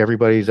just think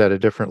everybody's at a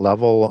different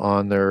level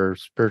on their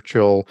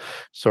spiritual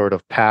sort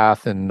of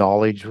path and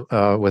knowledge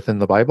within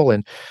the Bible.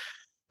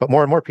 But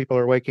more and more people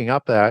are waking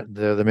up that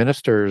the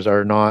ministers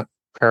are not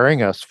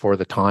preparing us for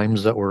the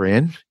times that we're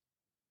in.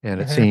 And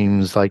it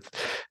seems like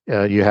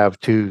you have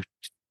two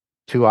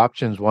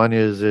options. One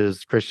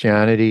is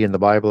Christianity and the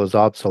Bible is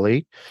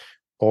obsolete,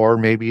 or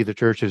maybe the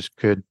churches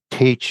could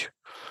teach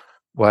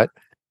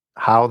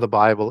how the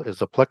Bible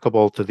is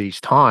applicable to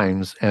these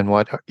times and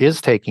what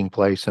is taking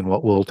place and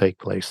what will take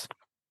place.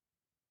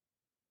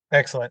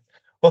 Excellent.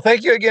 Well,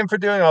 thank you again for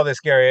doing all this,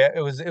 Gary.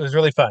 It was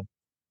really fun.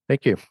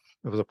 Thank you.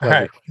 It was a All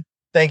right. pleasure.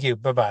 Thank you.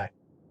 Bye-bye.